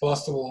 It's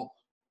possible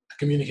to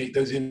communicate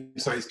those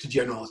insights to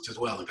generalists as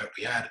well. In fact,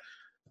 we had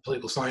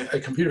a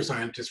computer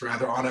scientist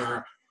rather on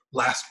our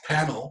last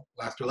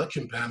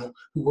election panel,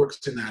 who works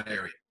in that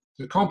area.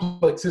 So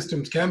complex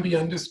systems can be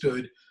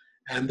understood,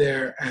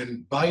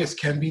 and bias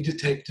can be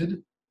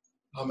detected.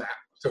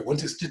 So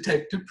once it's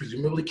detected,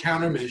 presumably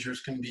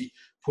countermeasures can be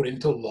put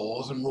into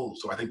laws and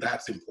rules. So I think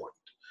that's important.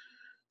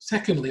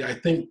 Secondly, I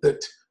think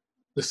that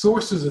the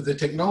sources of the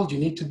technology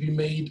need to be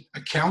made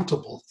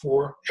accountable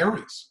for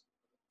errors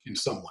in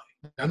some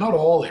way. Now, not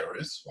all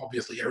errors,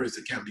 obviously errors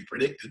that can't be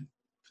predicted,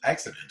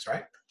 accidents,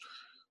 right?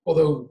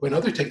 Although when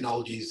other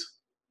technologies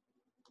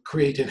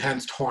create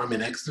enhanced harm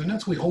in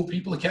accidents, we hold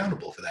people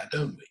accountable for that,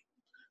 don't we?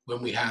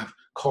 When we have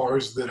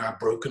cars that are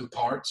broken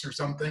parts or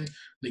something,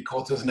 they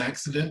cause us an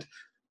accident,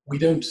 we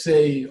don't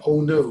say,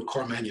 oh no,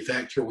 car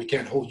manufacturer, we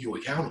can't hold you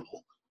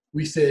accountable.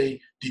 We say,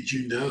 did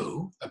you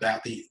know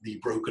about the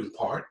broken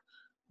part?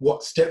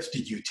 What steps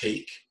did you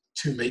take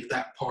to make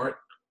that part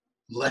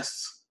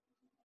less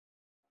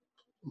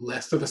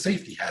of a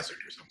safety hazard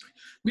or something?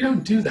 We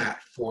don't do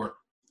that for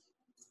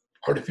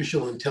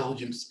artificial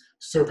intelligence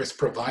service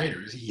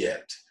providers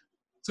yet.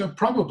 So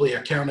probably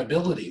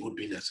accountability would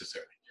be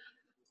necessary.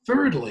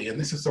 Thirdly, and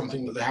this is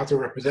something that the House of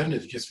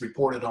Representatives just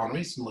reported on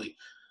recently,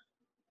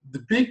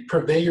 the big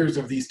purveyors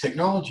of these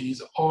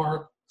technologies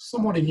are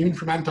somewhat immune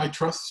from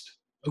antitrust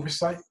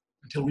oversight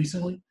until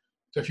recently.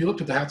 So if you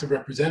looked at the House of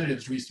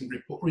Representatives' recent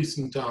report,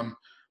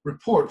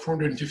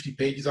 450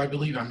 pages, I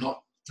believe, I'm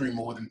not through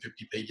more than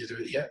 50 pages of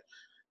it yet,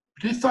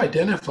 but it's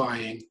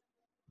identifying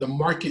the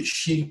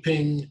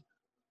market-shaping,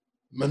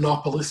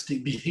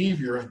 monopolistic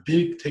behavior of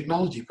big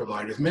technology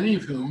providers, many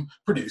of whom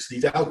produce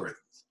these algorithms.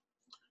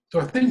 So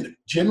I think that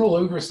general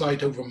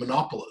oversight over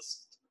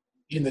monopolists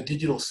in the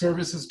digital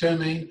services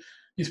domain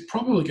is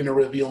probably going to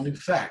reveal new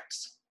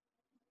facts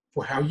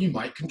for how you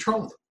might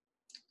control them.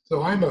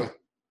 So I'm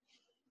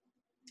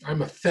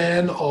a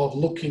fan of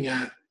looking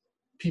at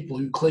people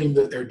who claim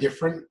that they're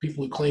different,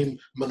 people who claim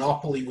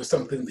monopoly was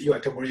something that you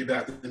had to worry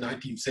about in the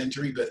 19th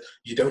century, but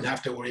you don't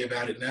have to worry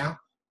about it now.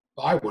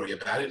 Well, I worry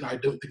about it, and I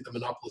don't think the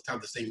monopolists have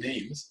the same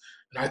names.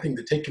 And I think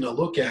that taking a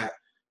look at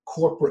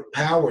corporate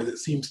power that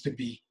seems to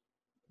be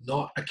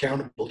not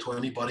accountable to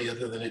anybody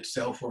other than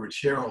itself or its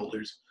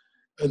shareholders,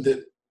 and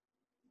that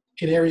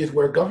in areas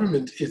where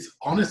government is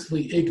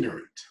honestly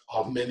ignorant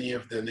of many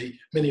of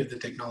the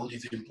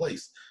technologies in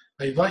place.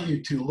 I invite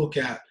you to look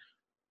at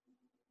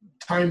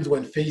times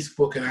when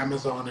Facebook and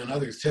Amazon and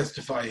others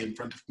testify in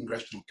front of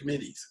congressional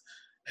committees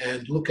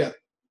and look at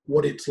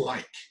what it's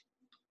like.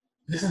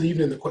 This is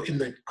even in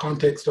the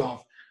context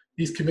of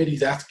these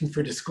committees asking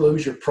for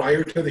disclosure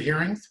prior to the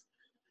hearings,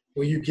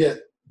 where you get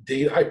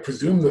data. I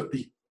presume that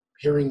the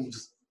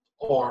hearings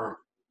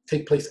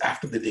take place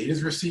after the data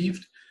is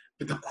received,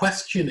 but the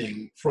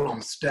questioning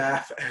from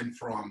staff and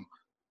from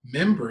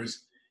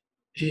members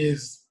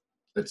is,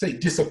 let's say,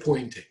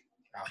 disappointing.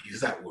 I'll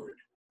use that word.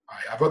 I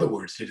have other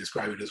words to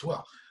describe it as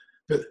well.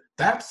 But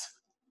that's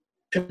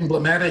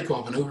emblematic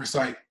of an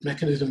oversight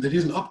mechanism that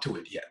isn't up to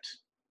it yet.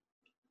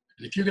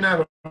 And if you're going to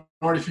have an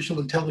artificial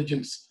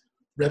intelligence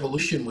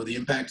revolution with the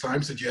impacts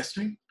I'm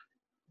suggesting,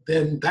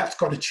 then that's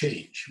got to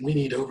change. We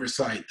need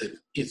oversight that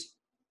is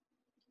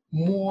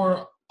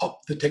more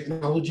up the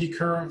technology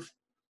curve,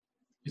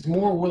 is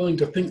more willing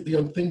to think the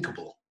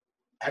unthinkable,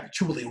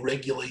 actually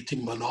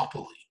regulating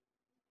monopoly.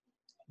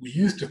 We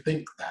used to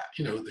think that,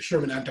 the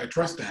Sherman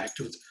Antitrust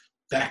Act was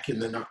back in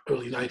the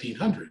early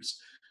 1900s.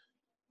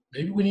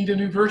 Maybe we need a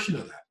new version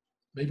of that.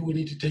 Maybe we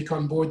need to take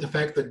on board the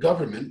fact that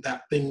government,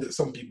 that thing that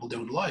some people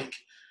don't like,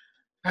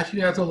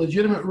 actually has a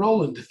legitimate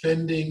role in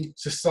defending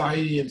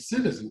society and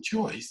citizen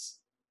choice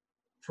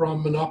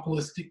from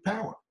monopolistic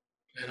power.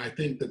 And I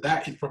think that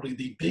that is probably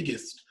the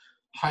biggest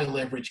high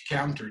leverage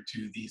counter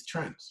to these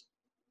trends.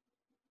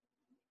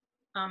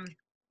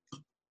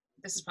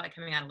 This is probably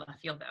coming out of left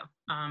field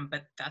though,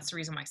 but that's the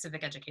reason why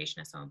civic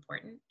education is so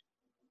important.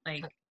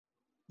 Like,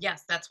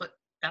 yes, that's what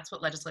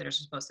legislators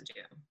are supposed to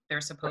do.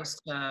 They're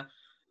supposed to,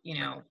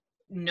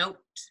 note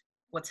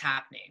what's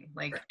happening.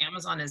 Like,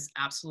 Amazon is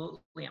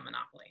absolutely a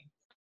monopoly.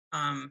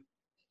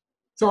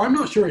 So I'm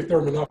not sure if they're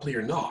a monopoly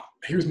or not.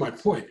 Here's my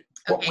point.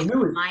 What we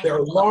know is there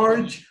are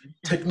large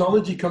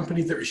technology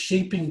companies that are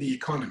shaping the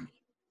economy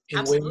in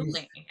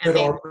ways that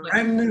are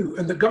brand new,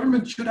 and the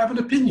government should have an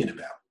opinion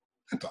about.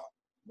 That's all.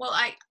 Well,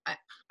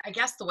 I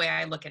guess the way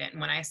I look at it,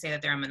 and when I say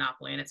that they're a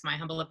monopoly, and it's my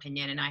humble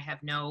opinion, and I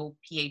have no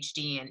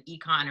PhD in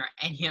econ or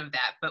any of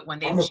that, but when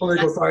they've— I'm a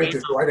political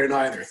scientist, so I don't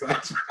either. So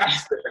that's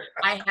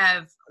I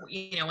have,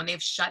 when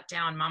they've shut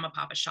down mama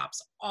papa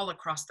shops all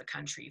across the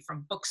country,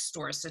 from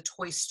bookstores to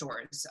toy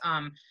stores,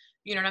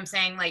 you know what I'm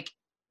saying? Like,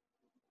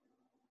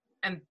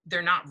 and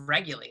they're not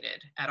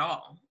regulated at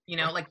all.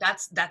 Like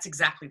that's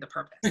exactly the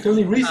purpose. Like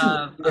only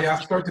recently they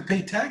have started to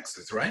pay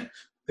taxes, right?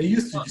 They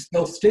used to just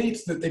tell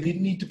states that they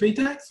didn't need to pay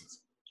taxes.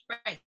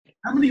 Right.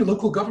 How many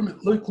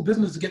local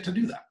businesses get to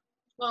do that?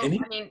 Well,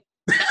 Any?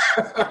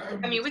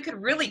 I mean, we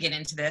could really get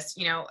into this.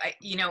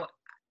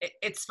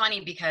 It's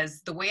funny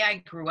because the way I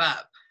grew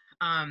up,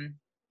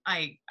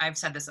 I've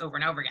said this over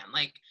and over again.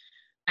 Like,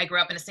 I grew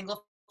up in a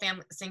single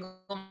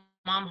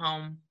mom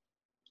home.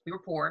 We were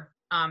poor.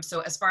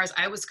 So as far as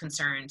I was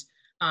concerned,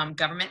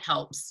 government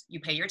helps, you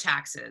pay your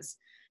taxes.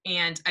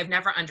 And I've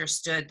never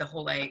understood the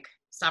whole,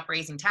 stop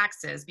raising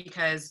taxes,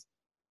 because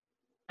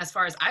as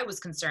far as I was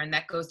concerned,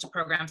 that goes to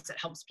programs that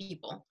helps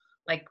people,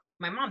 like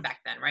my mom back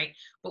then, right?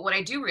 But what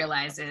I do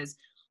realize is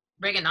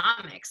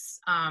Reaganomics,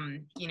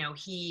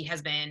 he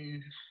has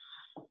been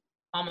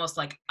almost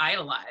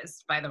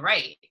idolized by the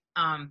right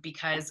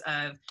because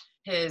of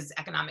his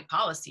economic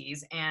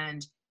policies.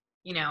 And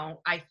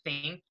I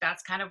think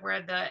that's kind of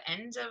where the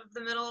end of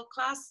the middle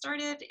class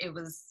started. It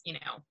was,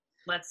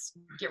 let's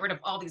get rid of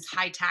all these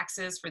high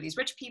taxes for these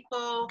rich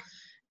people,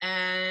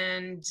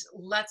 and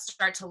let's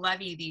start to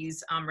levy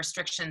these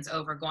restrictions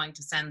over going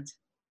to send,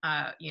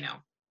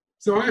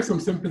 So I have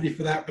some sympathy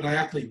for that, but I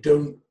actually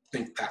don't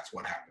think that's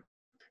what happened.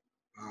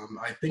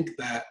 I think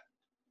that,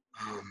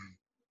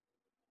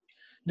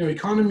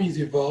 economies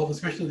evolve,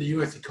 especially the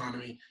US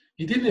economy.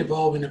 It didn't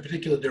evolve in a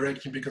particular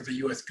direction because the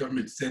US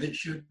government said it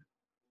should.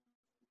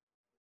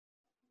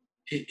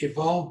 It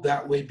evolved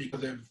that way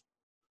because of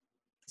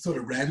sort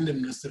of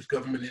randomness of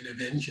government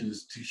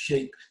interventions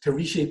to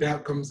reshape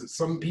outcomes that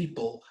some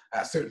people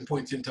at certain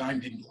points in time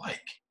didn't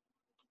like.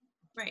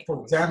 Right. For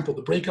example,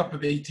 the breakup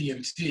of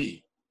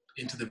AT&T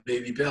into the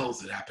baby bells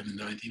that happened in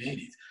the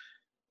 1980s.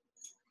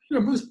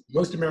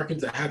 Most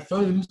Americans that had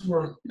phones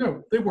were,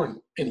 they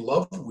weren't in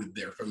love with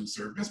their phone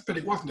service, but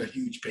it wasn't a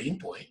huge pain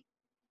point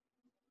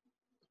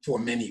for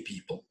many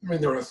people. I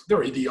mean, there are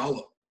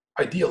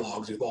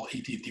ideologues who thought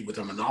AT&T was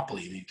a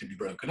monopoly and needed to be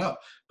broken up.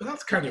 But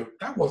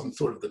that wasn't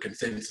sort of the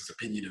consensus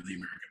opinion of the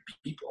American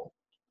people.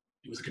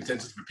 It was a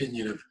consensus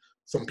opinion of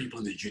some people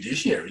in the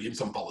judiciary and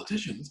some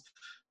politicians.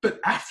 But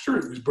after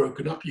it was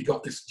broken up, you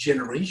got this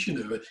generation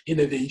of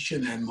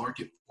innovation and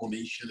market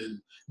formation and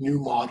new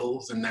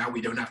models. And now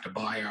we don't have to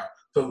buy our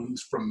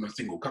phones from a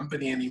single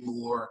company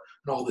anymore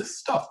and all this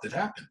stuff that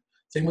happened.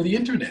 Same with the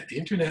internet. The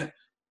internet,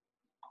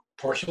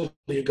 partially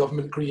a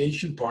government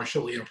creation,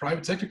 partially a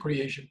private sector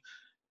creation.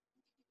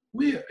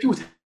 It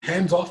was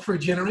hands off for a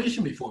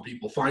generation before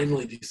people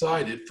finally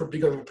decided,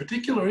 because of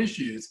particular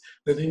issues,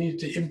 that they needed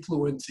to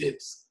influence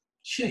its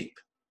shape.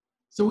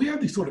 So we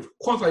have these sort of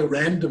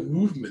quasi-random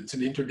movements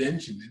and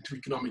interventions into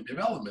economic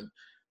development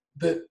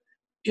that,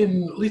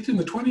 at least in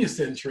the 20th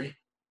century,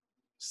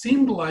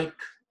 seemed like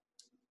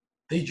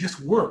they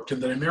just worked,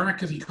 and that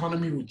America's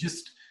economy would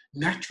just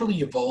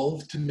naturally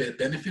evolve to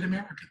benefit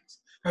Americans.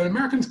 And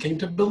Americans came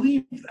to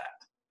believe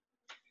that,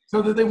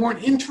 so that they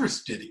weren't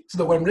interested. So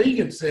that when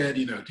Reagan said,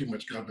 too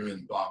much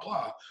government, blah,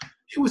 blah,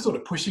 it was sort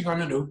of pushing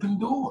on an open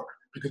door,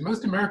 because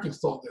most Americans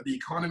thought that the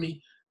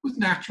economy was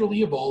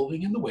naturally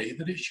evolving in the way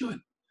that it should.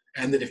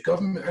 And that if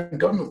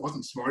government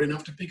wasn't smart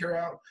enough to figure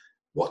out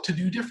what to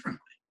do differently,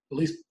 at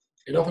least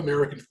enough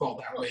Americans felt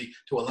that way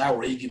to allow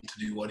Reagan to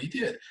do what he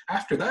did.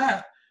 After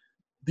that,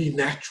 the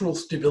natural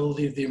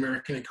stability of the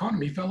American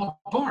economy fell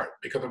apart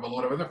because of a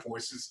lot of other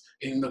forces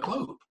in the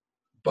globe.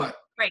 But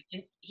right,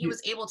 and he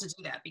was able to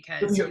do that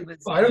because he was.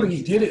 I don't think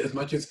he did it as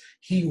much as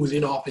he was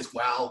in office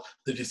while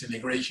the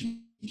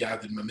disintegration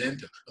gathered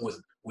momentum and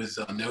was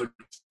noted.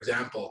 For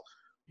example,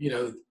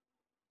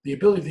 the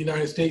ability of the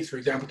United States, for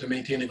example, to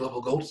maintain a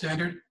global gold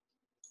standard,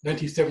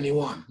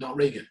 1971, not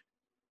Reagan.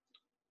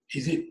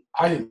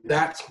 I think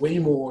that's way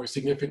more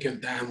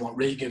significant than what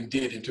Reagan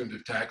did in terms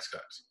of tax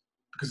cuts.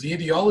 Because the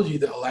ideology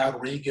that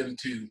allowed Reagan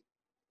to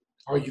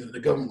argue that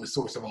the government was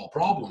source of all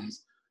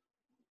problems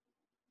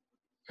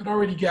had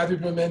already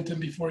gathered momentum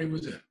before he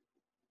was in.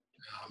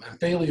 And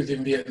failures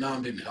in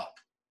Vietnam didn't help.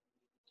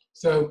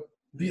 So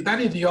that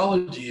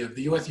ideology of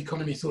the US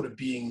economy sort of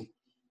being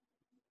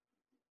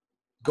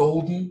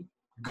golden,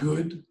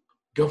 good,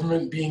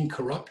 government being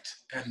corrupt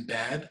and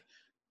bad,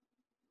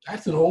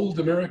 that's an old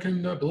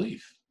American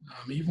belief.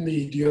 Even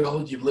the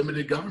ideology of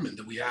limited government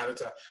that we have,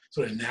 it's a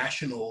sort of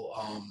national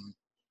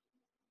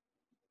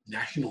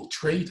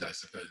trait, I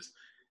suppose,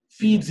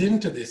 feeds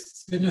into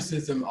this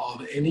cynicism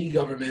of any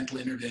governmental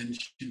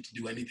intervention to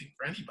do anything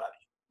for anybody.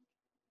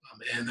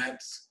 And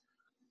that's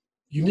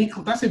unique.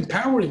 That's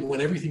empowering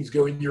when everything's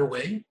going your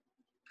way,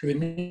 because it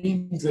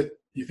means that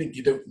you think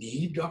you don't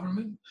need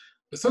government.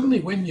 But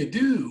suddenly when you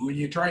do, and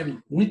you try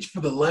and reach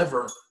for the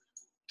lever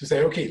to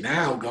say, okay,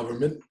 now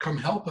government, come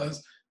help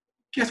us,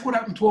 guess what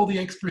happened to all the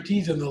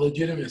expertise and the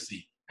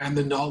legitimacy and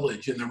the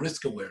knowledge and the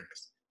risk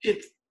awareness?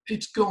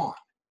 It's gone.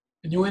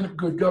 And you end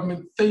up with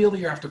government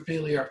failure after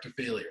failure after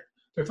failure.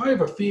 So if I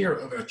have a fear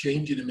of a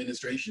change in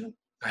administration,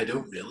 I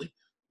don't really.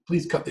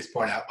 Please cut this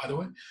part out, by the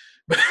way.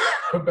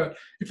 But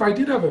if I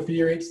did have a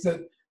fear, it's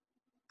that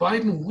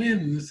Biden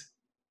wins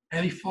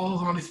and he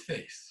falls on his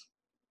face.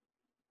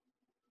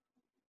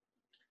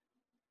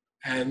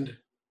 And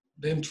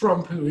then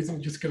Trump, who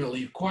isn't just going to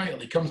leave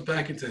quietly, comes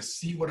back and says,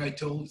 see what I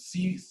told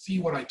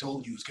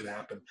you was going to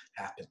happen,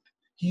 happened.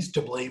 He's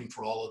to blame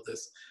for all of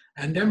this.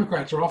 And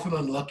Democrats are often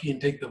unlucky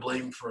and take the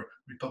blame for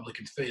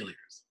Republicans'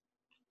 failures.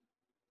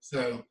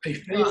 So a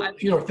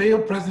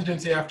failed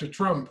presidency after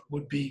Trump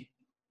would be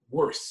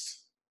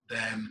worse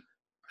than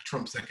a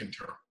Trump second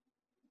term.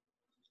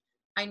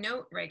 I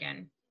note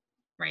Reagan,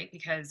 right?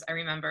 Because I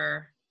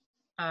remember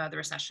the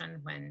recession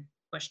when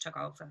Bush took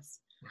office.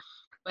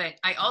 But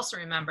I also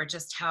remember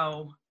just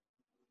how,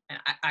 and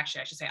I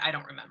should say I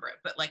don't remember it,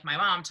 but like my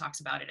mom talks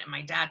about it and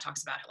my dad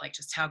talks about it, like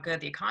just how good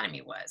the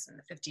economy was in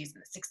the 50s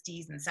and the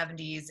 60s and the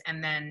 70s.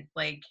 And then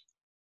like,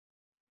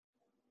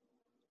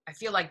 I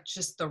feel like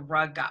just the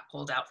rug got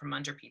pulled out from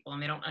under people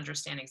and they don't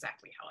understand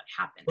exactly how it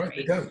happened,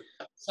 right?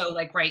 So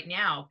like right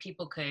now,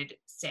 people could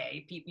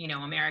say,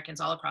 Americans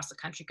all across the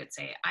country could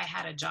say, I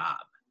had a job,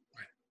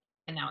 right,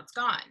 and now it's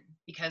gone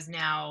because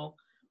now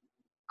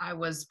I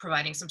was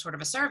providing some sort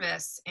of a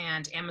service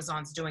and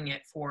Amazon's doing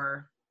it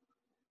for,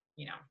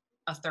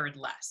 a third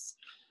less.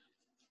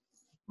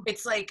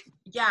 It's like,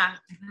 yeah.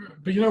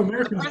 But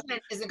Americans, the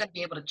president isn't going to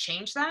be able to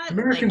change that.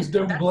 Americans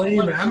don't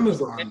blame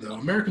Amazon though.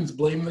 Americans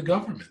blame the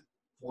government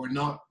for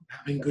not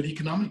having good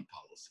economic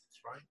policies,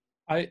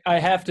 right? I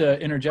have to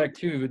interject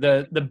too.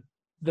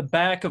 The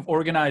back of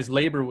organized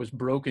labor was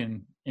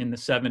broken in the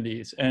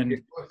 70s,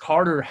 and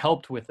Carter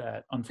helped with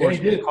that.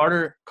 Unfortunately,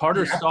 yeah,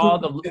 Carter saw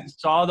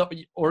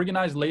the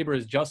organized labor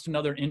as just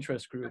another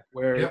interest group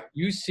where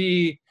you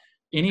see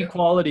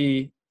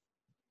inequality,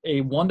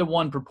 a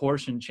 1-to-1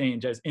 proportion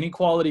change. As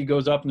inequality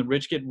goes up and the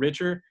rich get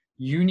richer,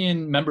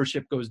 union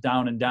membership goes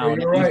down and down.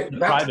 You're right. In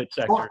the private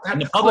sector. In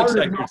the public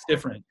sector, it's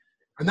different.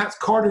 And that's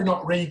Carter,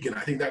 not Reagan.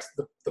 I think that's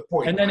the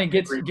point. And then it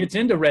gets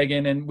into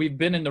Reagan, and we've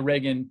been in the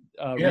Reagan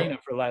arena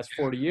for the last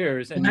 40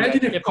 years. And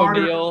imagine if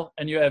Carter, O'Neill,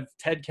 and you have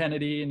Ted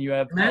Kennedy, and you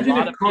have imagine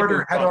if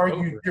Carter had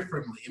argued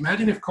differently.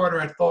 Imagine if Carter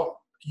had thought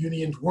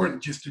unions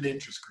weren't just an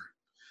interest group.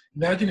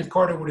 Imagine if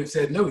Carter would have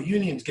said, no,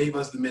 unions gave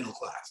us the middle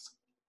class.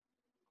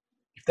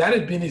 If that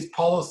had been his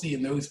policy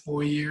in those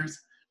 4 years,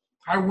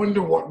 I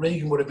wonder what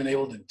Reagan would have been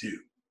able to do.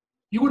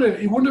 He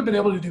wouldn't have been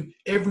able to do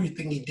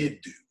everything he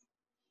did do,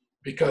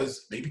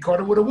 because maybe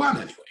Carter would have won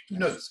anyway. Who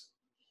knows?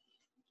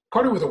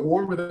 Carter was at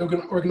war with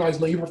organized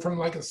labor from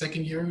like the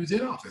second year he was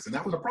in office, and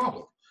that was a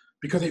problem,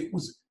 because it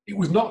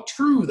was not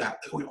true that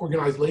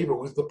organized labor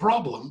was the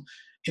problem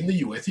in the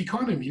U.S.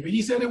 economy, but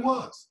he said it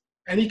was,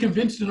 and he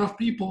convinced enough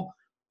people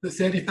that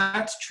said, if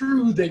that's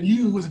true, then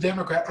you as a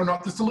Democrat are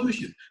not the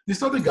solution.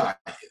 This other guy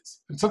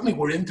is, and suddenly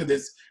we're into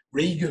this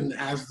Reagan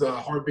as the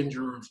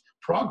harbinger of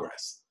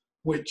progress,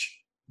 which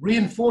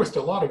reinforced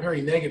a lot of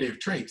very negative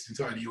traits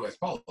inside of U.S.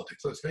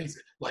 politics. Let's face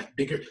it,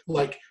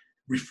 like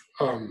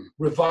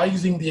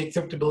revising the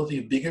acceptability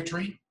of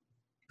bigotry.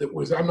 That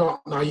was, I'm not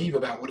naive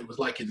about what it was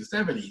like in the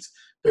 70s,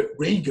 but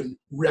Reagan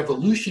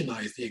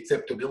revolutionized the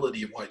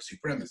acceptability of white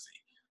supremacy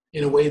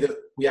in a way that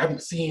we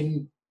haven't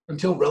seen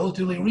until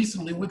relatively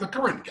recently with the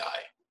current guy.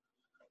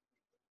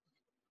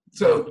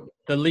 So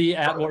the Lee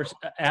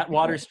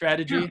Atwater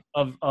strategy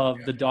of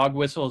the dog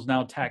whistle is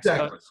now tax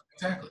cuts.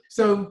 Exactly.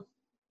 So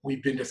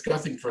we've been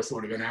discussing for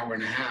sort of an hour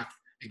and a half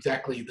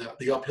exactly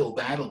the uphill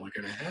battle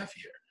we're going to have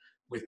here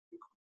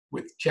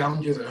with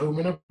challenges at home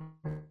and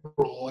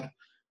abroad,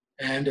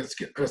 and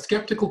a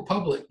skeptical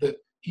public that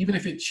even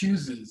if it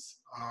chooses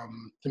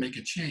to make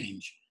a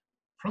change,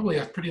 probably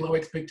has pretty low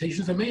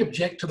expectations and may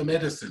object to the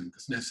medicine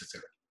that's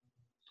necessary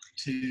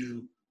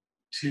to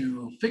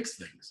fix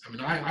things. I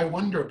mean, I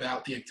wonder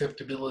about the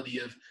acceptability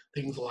of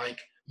things like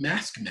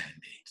mask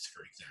mandates,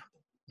 for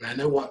example. And I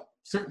know how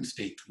certain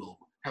states will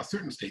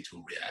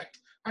react.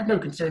 I have no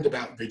concerns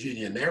about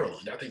Virginia and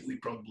Maryland. I think we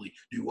probably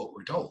do what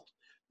we're told.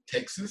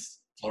 Texas,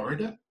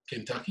 Florida,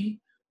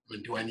 Kentucky. I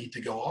mean, do I need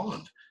to go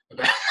on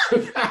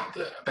about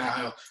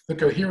the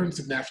coherence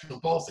of national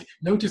policy?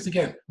 Notice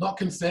again, not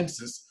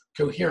consensus,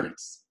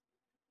 coherence.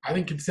 I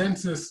think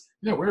consensus,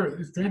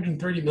 we're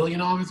 330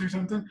 million of us or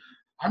something.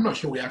 I'm not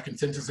sure we have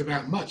consensus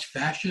about much.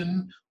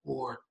 Fashion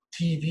or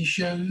TV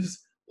shows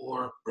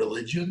or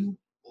religion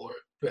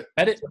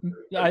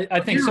I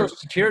think Social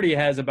Security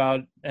has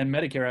about, and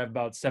Medicare have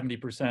about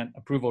 70%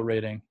 approval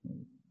rating.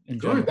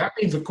 Good. That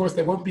means, of course,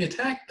 they won't be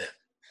attacked then.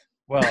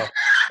 Well,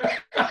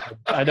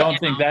 I don't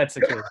think that's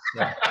the case.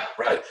 Yeah.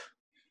 Right.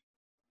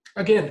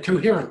 Again,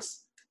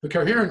 coherence. The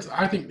coherence,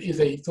 I think,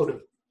 is a sort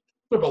of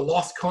a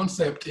lost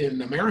concept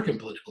in American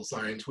political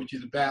science, which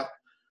is about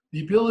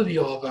the ability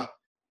of a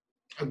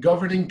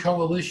governing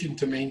coalition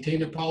to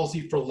maintain a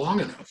policy for long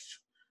enough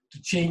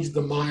to change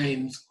the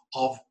minds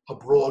of a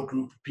broad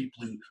group of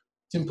people who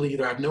simply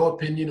either have no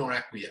opinion or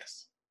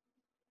acquiesce.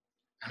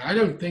 And I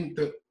don't think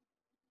that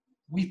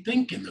we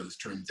think in those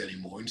terms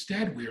anymore.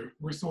 Instead,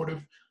 we're sort of,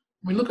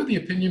 look at the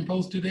opinion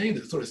polls today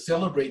that sort of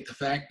celebrate the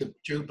fact that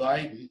Joe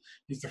Biden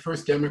is the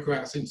first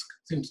Democrat since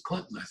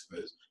Clinton, I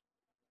suppose,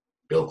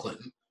 Bill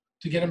Clinton,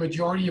 to get a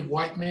majority of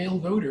white male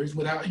voters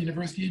without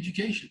university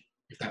education,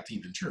 if that's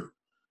even true.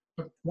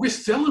 But we're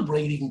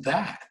celebrating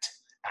that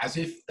as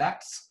if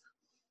that's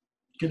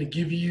going to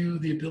give you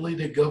the ability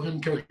to govern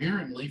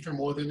coherently for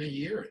more than a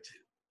year or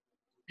two.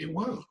 It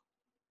won't.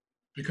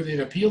 Because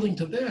in appealing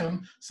to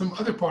them, some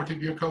other part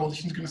of your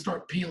coalition is going to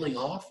start peeling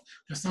off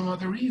for some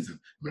other reason.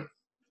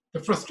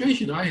 The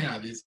frustration I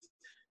have is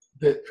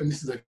that, and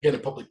this is again a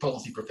public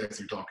policy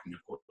professor talking,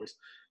 of course,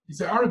 is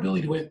that our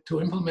ability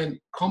to implement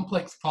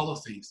complex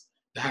policies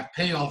that have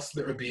payoffs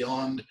that are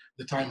beyond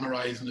the time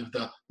horizon of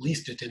the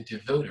least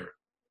attentive voter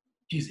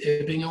is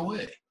ebbing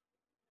away.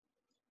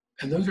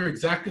 And those are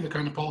exactly the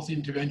kind of policy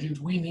interventions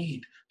we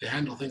need to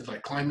handle things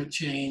like climate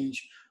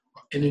change,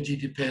 energy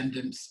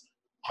dependence,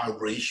 our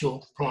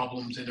racial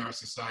problems in our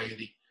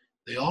society.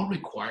 They all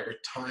require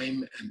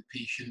time and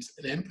patience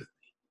and empathy,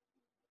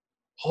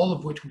 all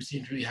of which we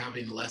seem to be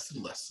having less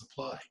and less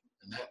supply.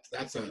 And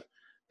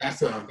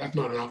that's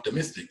not an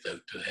optimistic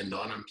note to end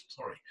on, I'm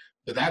sorry.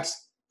 But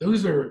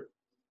those are,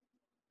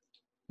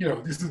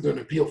 this is an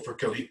appeal for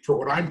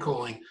what I'm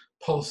calling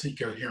policy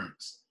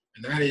coherence.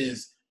 And that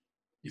is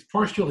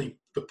partially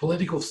the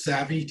political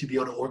savvy to be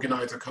able to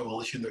organize a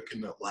coalition that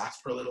can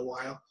last for a little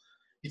while.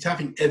 It's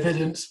having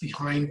evidence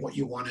behind what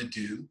you want to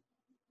do.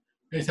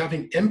 And it's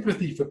having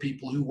empathy for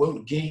people who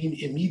won't gain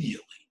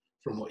immediately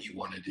from what you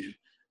want to do,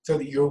 so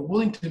that you're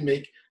willing to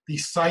make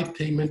these side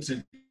payments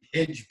and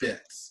hedge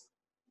bets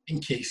in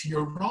case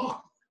you're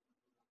wrong.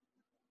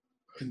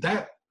 And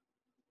that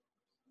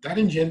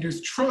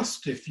engenders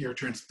trust if you're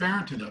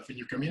transparent enough and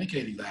you're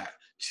communicating that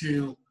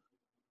to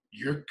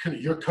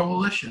your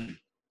coalition,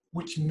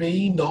 which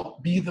may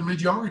not be the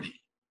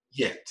majority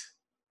yet.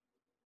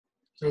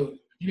 So,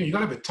 you got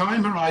to have a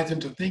time horizon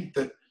to think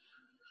that,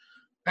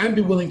 and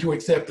be willing to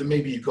accept that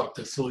maybe you got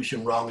the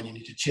solution wrong and you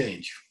need to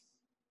change.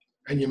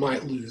 And you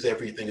might lose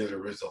everything as a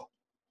result.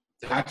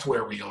 That's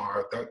where we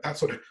are. That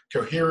sort of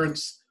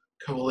coherence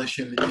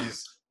coalition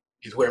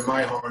is where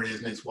my heart is,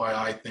 and it's why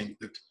I think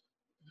that,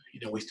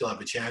 we still have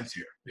a chance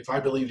here. If I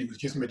believed it was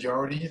just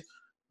majority,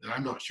 then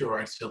I'm not sure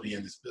I'd still be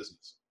in this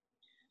business.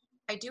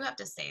 I do have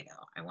to say,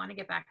 though, I want to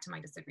get back to my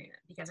disagreement,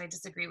 because I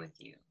disagree with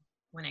you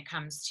when it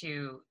comes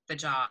to the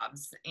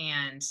jobs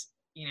and,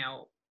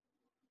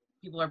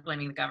 people are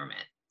blaming the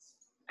government.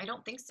 I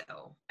don't think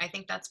so. I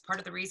think that's part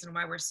of the reason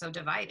why we're so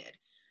divided.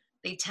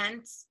 They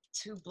tend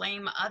to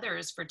blame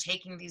others for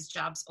taking these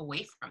jobs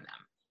away from them.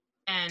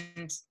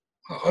 And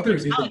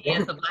Others, the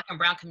Black and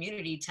brown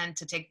community tend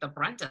to take the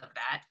brunt of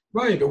that.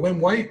 Right, but when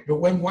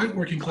white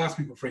working class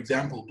people, for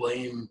example,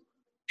 blame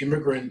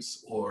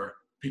immigrants or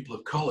people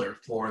of color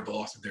for the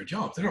loss of their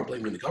jobs, they're not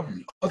blaming the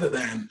government, other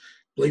than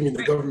blaming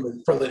the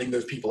government for letting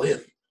those people in.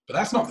 But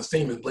that's not the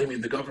same as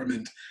blaming the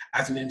government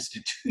as an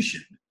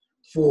institution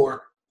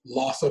for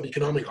loss of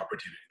economic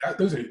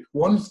opportunity.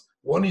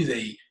 One is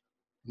a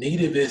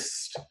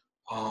nativist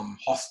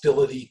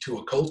hostility to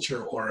a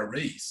culture or a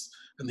race,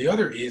 and the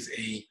other is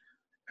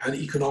an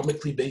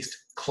economically based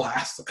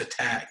class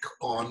attack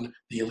on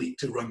the elite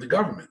to run the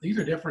government. These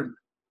are different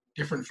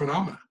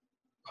phenomena,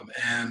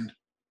 and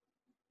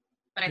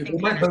but I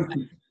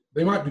think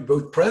they might be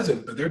both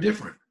present, but they're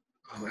different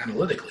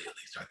analytically, at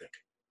least I think.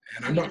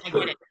 And I'm not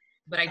sure.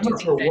 But I I'm do not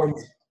think sure that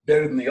one's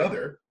better than the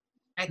other.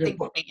 I think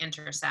they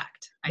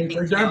intersect.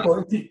 For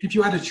example, if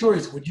you had a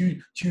choice, would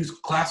you choose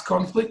class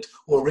conflict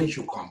or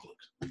racial conflict?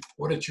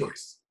 What a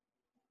choice.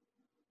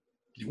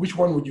 Which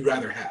one would you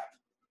rather have?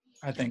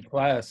 I think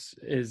class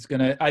is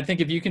I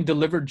think if you can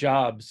deliver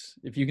jobs,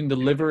 if you can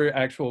deliver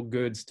actual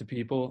goods to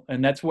people,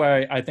 and that's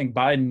why I think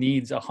Biden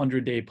needs a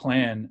 100-day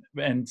plan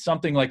and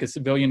something like a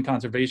civilian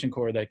conservation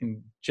corps that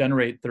can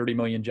generate 30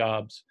 million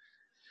jobs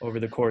over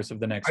the course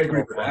of the next 12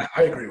 months.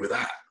 I agree with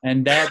that.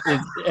 And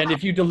and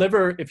if you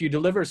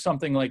deliver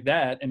something like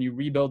that and you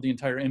rebuild the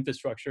entire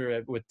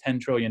infrastructure with $10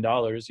 trillion,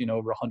 over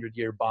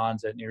 100-year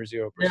bonds at near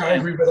 0%. Yeah, I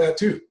agree with that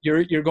too.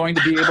 You're going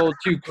to be able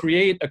to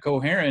create a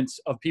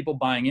coherence of people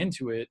buying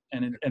into it,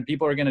 and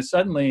people are going to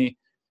suddenly,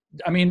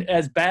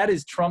 as bad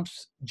as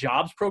Trump's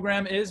jobs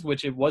program is,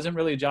 which it wasn't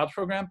really a jobs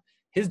program,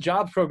 his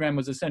jobs program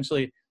was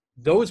essentially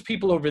those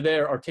people over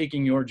there are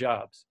taking your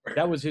jobs. Right.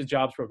 That was his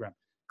jobs program.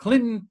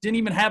 Clinton didn't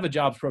even have a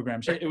jobs program.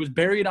 It was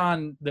buried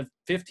on the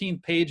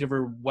 15th page of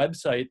her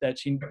website that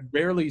she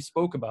rarely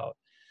spoke about.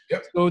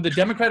 Yep. So the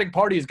Democratic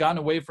Party has gotten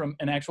away from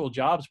an actual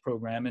jobs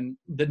program, and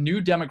the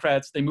New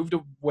Democrats, they moved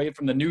away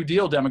from the New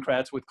Deal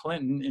Democrats with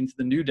Clinton into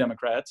the New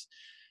Democrats.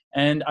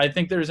 And I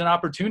think there's an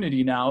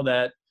opportunity now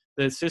that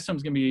the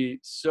system's going to be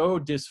so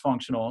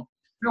dysfunctional.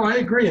 No, I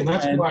agree, and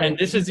that's why. And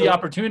this is the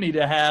opportunity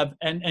to have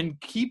and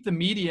keep the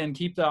media and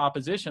keep the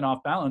opposition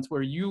off balance,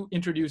 where you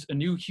introduce a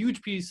new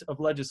huge piece of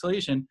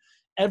legislation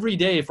every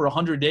day for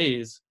 100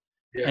 days,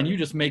 and you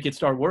just make it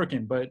start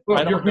working. But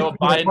I don't know if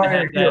Biden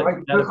has that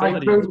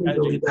ability. I totally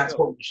believe that's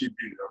what we should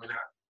do. I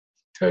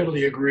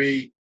totally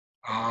agree.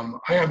 I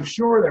am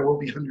sure there will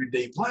be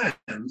 100-day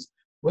plans.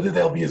 Whether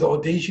they'll be as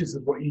audacious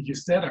as what you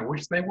just said, I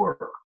wish they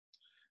were.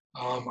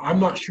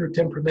 I'm not sure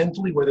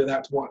temperamentally whether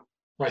that's what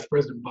Vice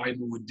President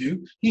Biden would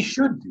do. He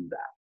should do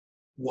that.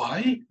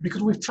 Why?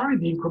 Because we've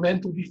tried the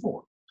incremental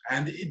before,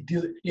 and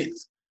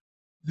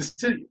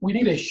we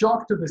need a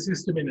shock to the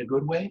system in a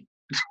good way.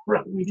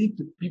 We need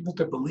people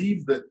to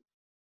believe that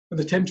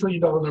the $10 trillion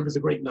number is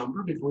a great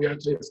number, because we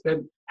actually have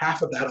spent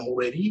half of that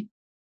already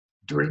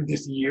during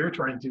this year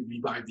trying to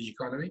revive the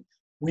economy.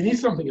 We need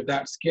something of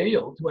that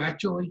scale to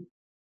actually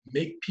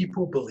make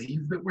people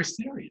believe that we're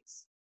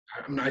serious.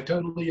 I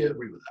totally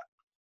agree with that.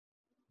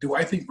 Do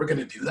I think we're going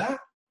to do that?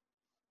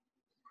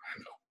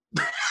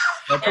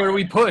 That's where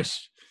we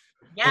push.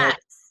 Yes.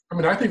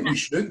 I think we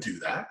should do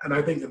that, and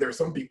I think that there are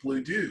some people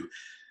who do.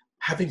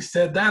 Having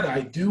said that,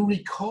 I do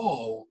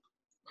recall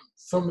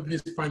some of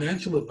his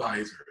financial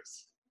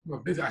advisors,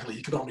 actually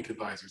economic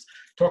advisors,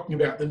 talking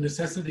about the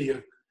necessity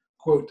of,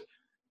 quote,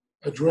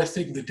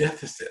 addressing the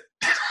deficit.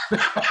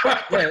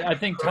 Yeah, I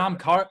think Tom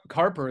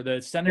Carper,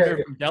 the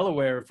senator from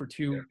Delaware for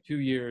two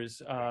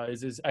years,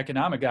 is his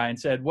economic guy, and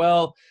said,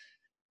 well,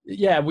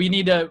 yeah, we're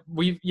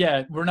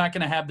not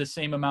going to have the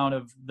same amount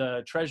of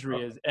the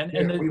treasury as, and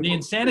the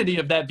insanity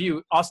of that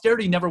view.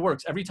 Austerity never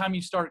works. Every time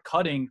you start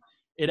cutting,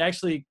 it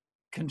actually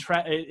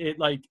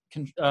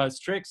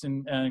stricts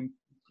and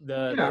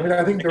the. Yeah,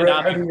 I think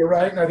you're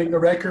right, and I think the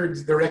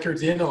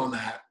record's in on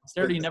that.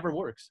 Austerity never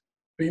works.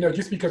 But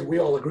just because we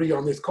all agree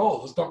on this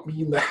call does not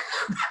mean that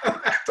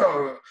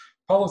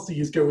policy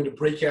is going to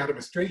break out of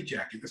a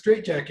straitjacket. The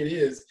straitjacket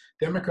is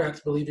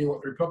Democrats believing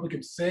what the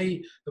Republicans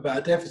say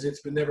about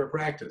deficits but never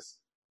practice.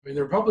 The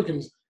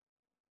Republicans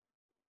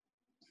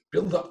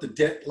build up the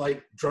debt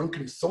like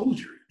drunken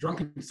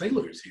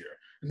sailors here.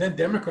 And then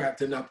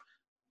Democrats end up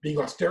being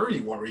austerity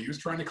warriors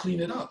trying to clean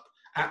it up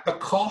at the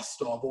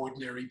cost of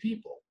ordinary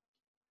people.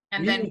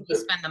 And then we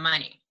spend the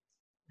money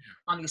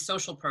on these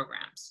social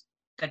programs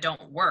that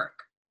don't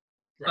work.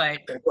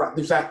 Right. But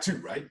there's that too,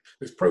 right?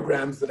 There's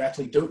programs that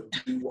actually don't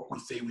do what we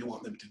say we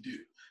want them to do.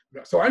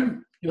 So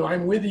I'm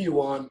with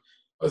you on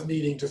us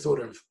needing to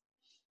sort of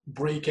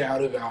break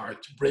out of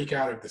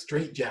the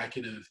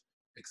straitjacket of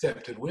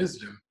accepted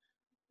wisdom.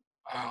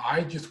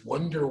 I just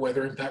wonder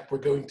whether, in fact, we're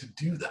going to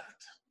do that.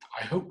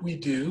 I hope we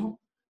do.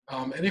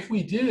 And if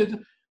we did,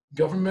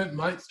 government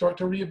might start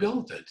to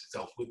rehabilitate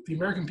itself. The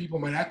American people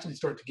might actually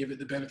start to give it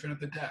the benefit of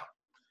the doubt.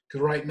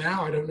 Because right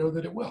now, I don't know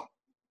that it will.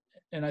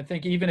 And I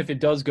think even if it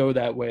does go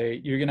that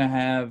way, you're going to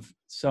have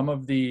some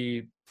of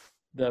the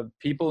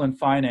people in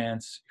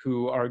finance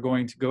who are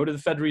going to go to the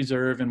Fed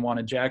Reserve and want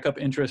to jack up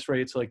interest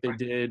rates like they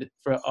did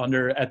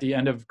at the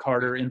end of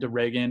Carter into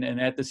Reagan. And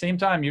at the same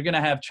time, you're going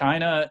to have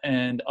China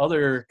and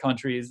other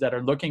countries that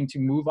are looking to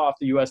move off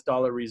the US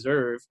dollar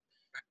reserve.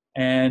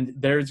 And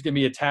there's going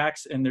to be a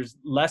tax, and there's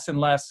less and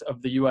less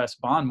of the U.S.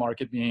 bond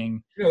market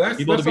being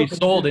able to be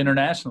sold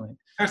internationally.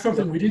 That's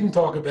something we didn't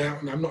talk about,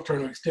 and I'm not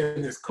trying to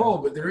extend this call,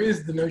 but there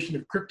is the notion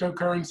of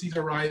cryptocurrencies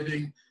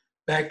arriving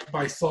backed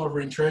by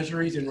sovereign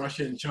treasuries in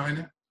Russia and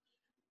China.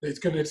 It's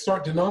going to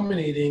start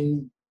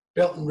denominating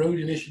Belt and Road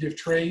Initiative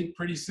trade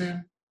pretty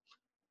soon.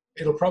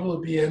 It'll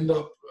probably end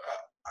up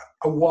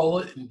a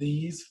wallet in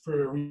these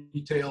for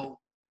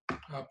retail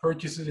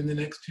purchases in the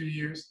next 2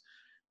 years.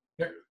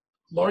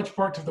 Large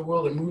parts of the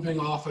world are moving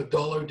off a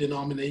dollar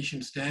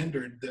denomination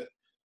standard that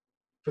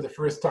for the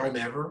first time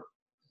ever.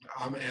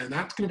 And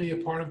that's going to be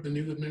a part of the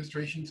new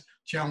administration's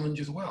challenge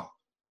as well.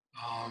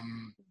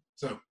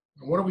 So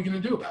what are we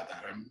going to do about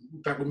that?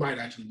 In fact, we might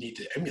actually need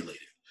to emulate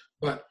it.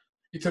 But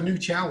it's a new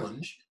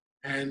challenge,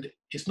 and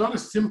it's not a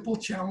simple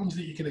challenge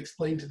that you can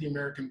explain to the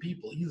American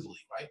people easily,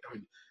 right? I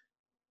mean,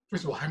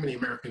 first of all, how many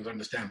Americans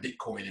understand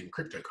Bitcoin and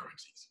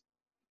cryptocurrencies?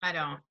 I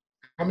don't.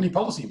 How many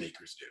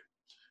policymakers do?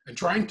 And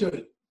trying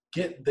to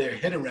get their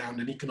head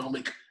around an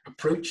economic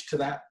approach to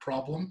that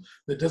problem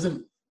that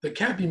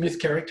can't be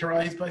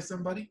mischaracterized by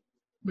somebody.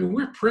 I mean,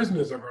 we're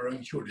prisoners of our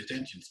own short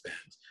attention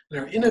spans and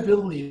our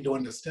inability to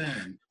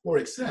understand or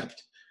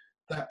accept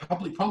that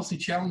public policy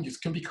challenges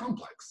can be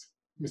complex.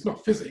 I mean, it's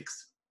not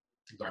physics.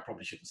 I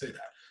probably shouldn't say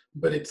that,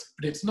 but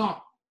it's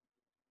not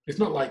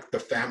like the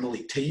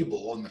family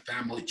table and the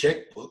family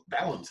checkbook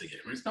balancing it.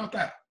 I mean, it's not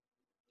that.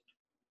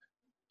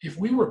 If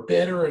we were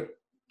better at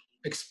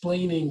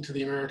explaining to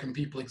the American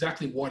people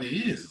exactly what it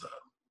is, though,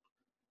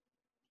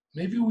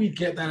 maybe we'd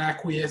get that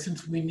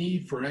acquiescence we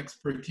need for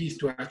expertise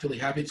to actually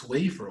have its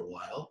way for a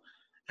while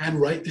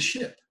and right the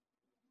ship.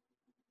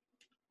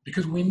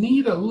 Because we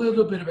need a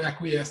little bit of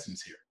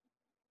acquiescence here.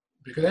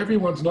 Because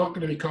everyone's not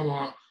going to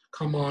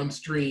come on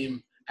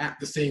stream at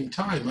the same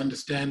time,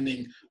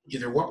 understanding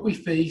either what we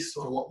face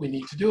or what we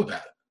need to do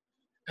about it.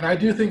 And I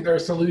do think there are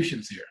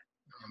solutions here.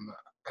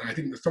 And I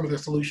think that some of the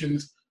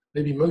solutions,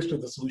 maybe most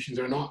of the solutions,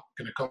 are not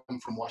going to come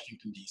from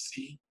Washington,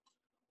 D.C.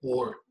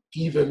 or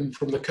even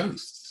from the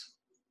coasts.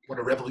 What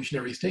a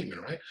revolutionary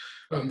statement, right?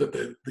 That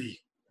the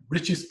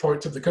richest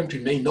parts of the country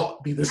may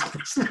not be the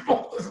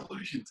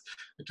solutions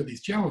to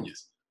these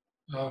challenges.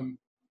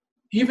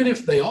 Even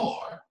if they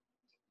are,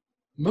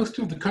 most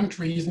of the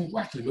country isn't,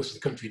 well, actually most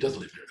of the country does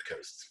live near the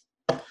coasts.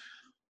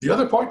 The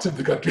other parts of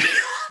the country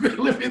that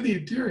live in the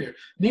interior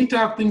need to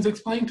have things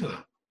explained to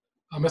them,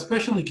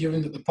 especially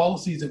given that the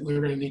policies that we're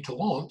going to need to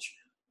launch,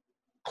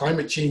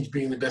 climate change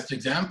being the best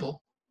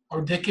example,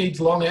 are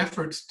decades-long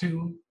efforts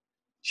to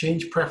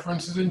change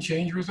preferences and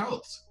change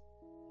results.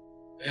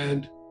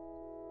 And,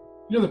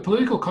 the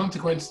political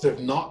consequences of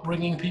not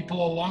bringing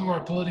people along are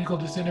political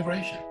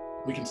disintegration.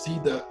 We can see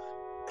the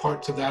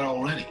parts of that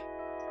already.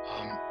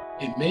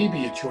 It may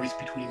be a choice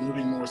between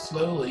moving more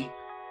slowly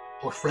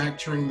or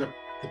fracturing the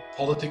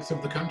politics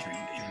of the country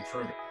even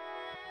further.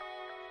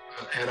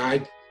 And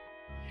I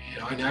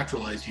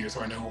naturalized here,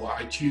 so I know what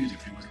I choose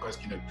if it was a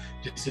question of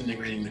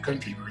disintegrating the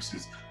country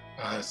versus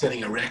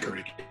setting a record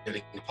of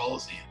getting the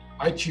policy.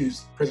 I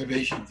choose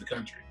preservation of the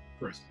country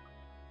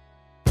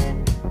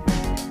personally.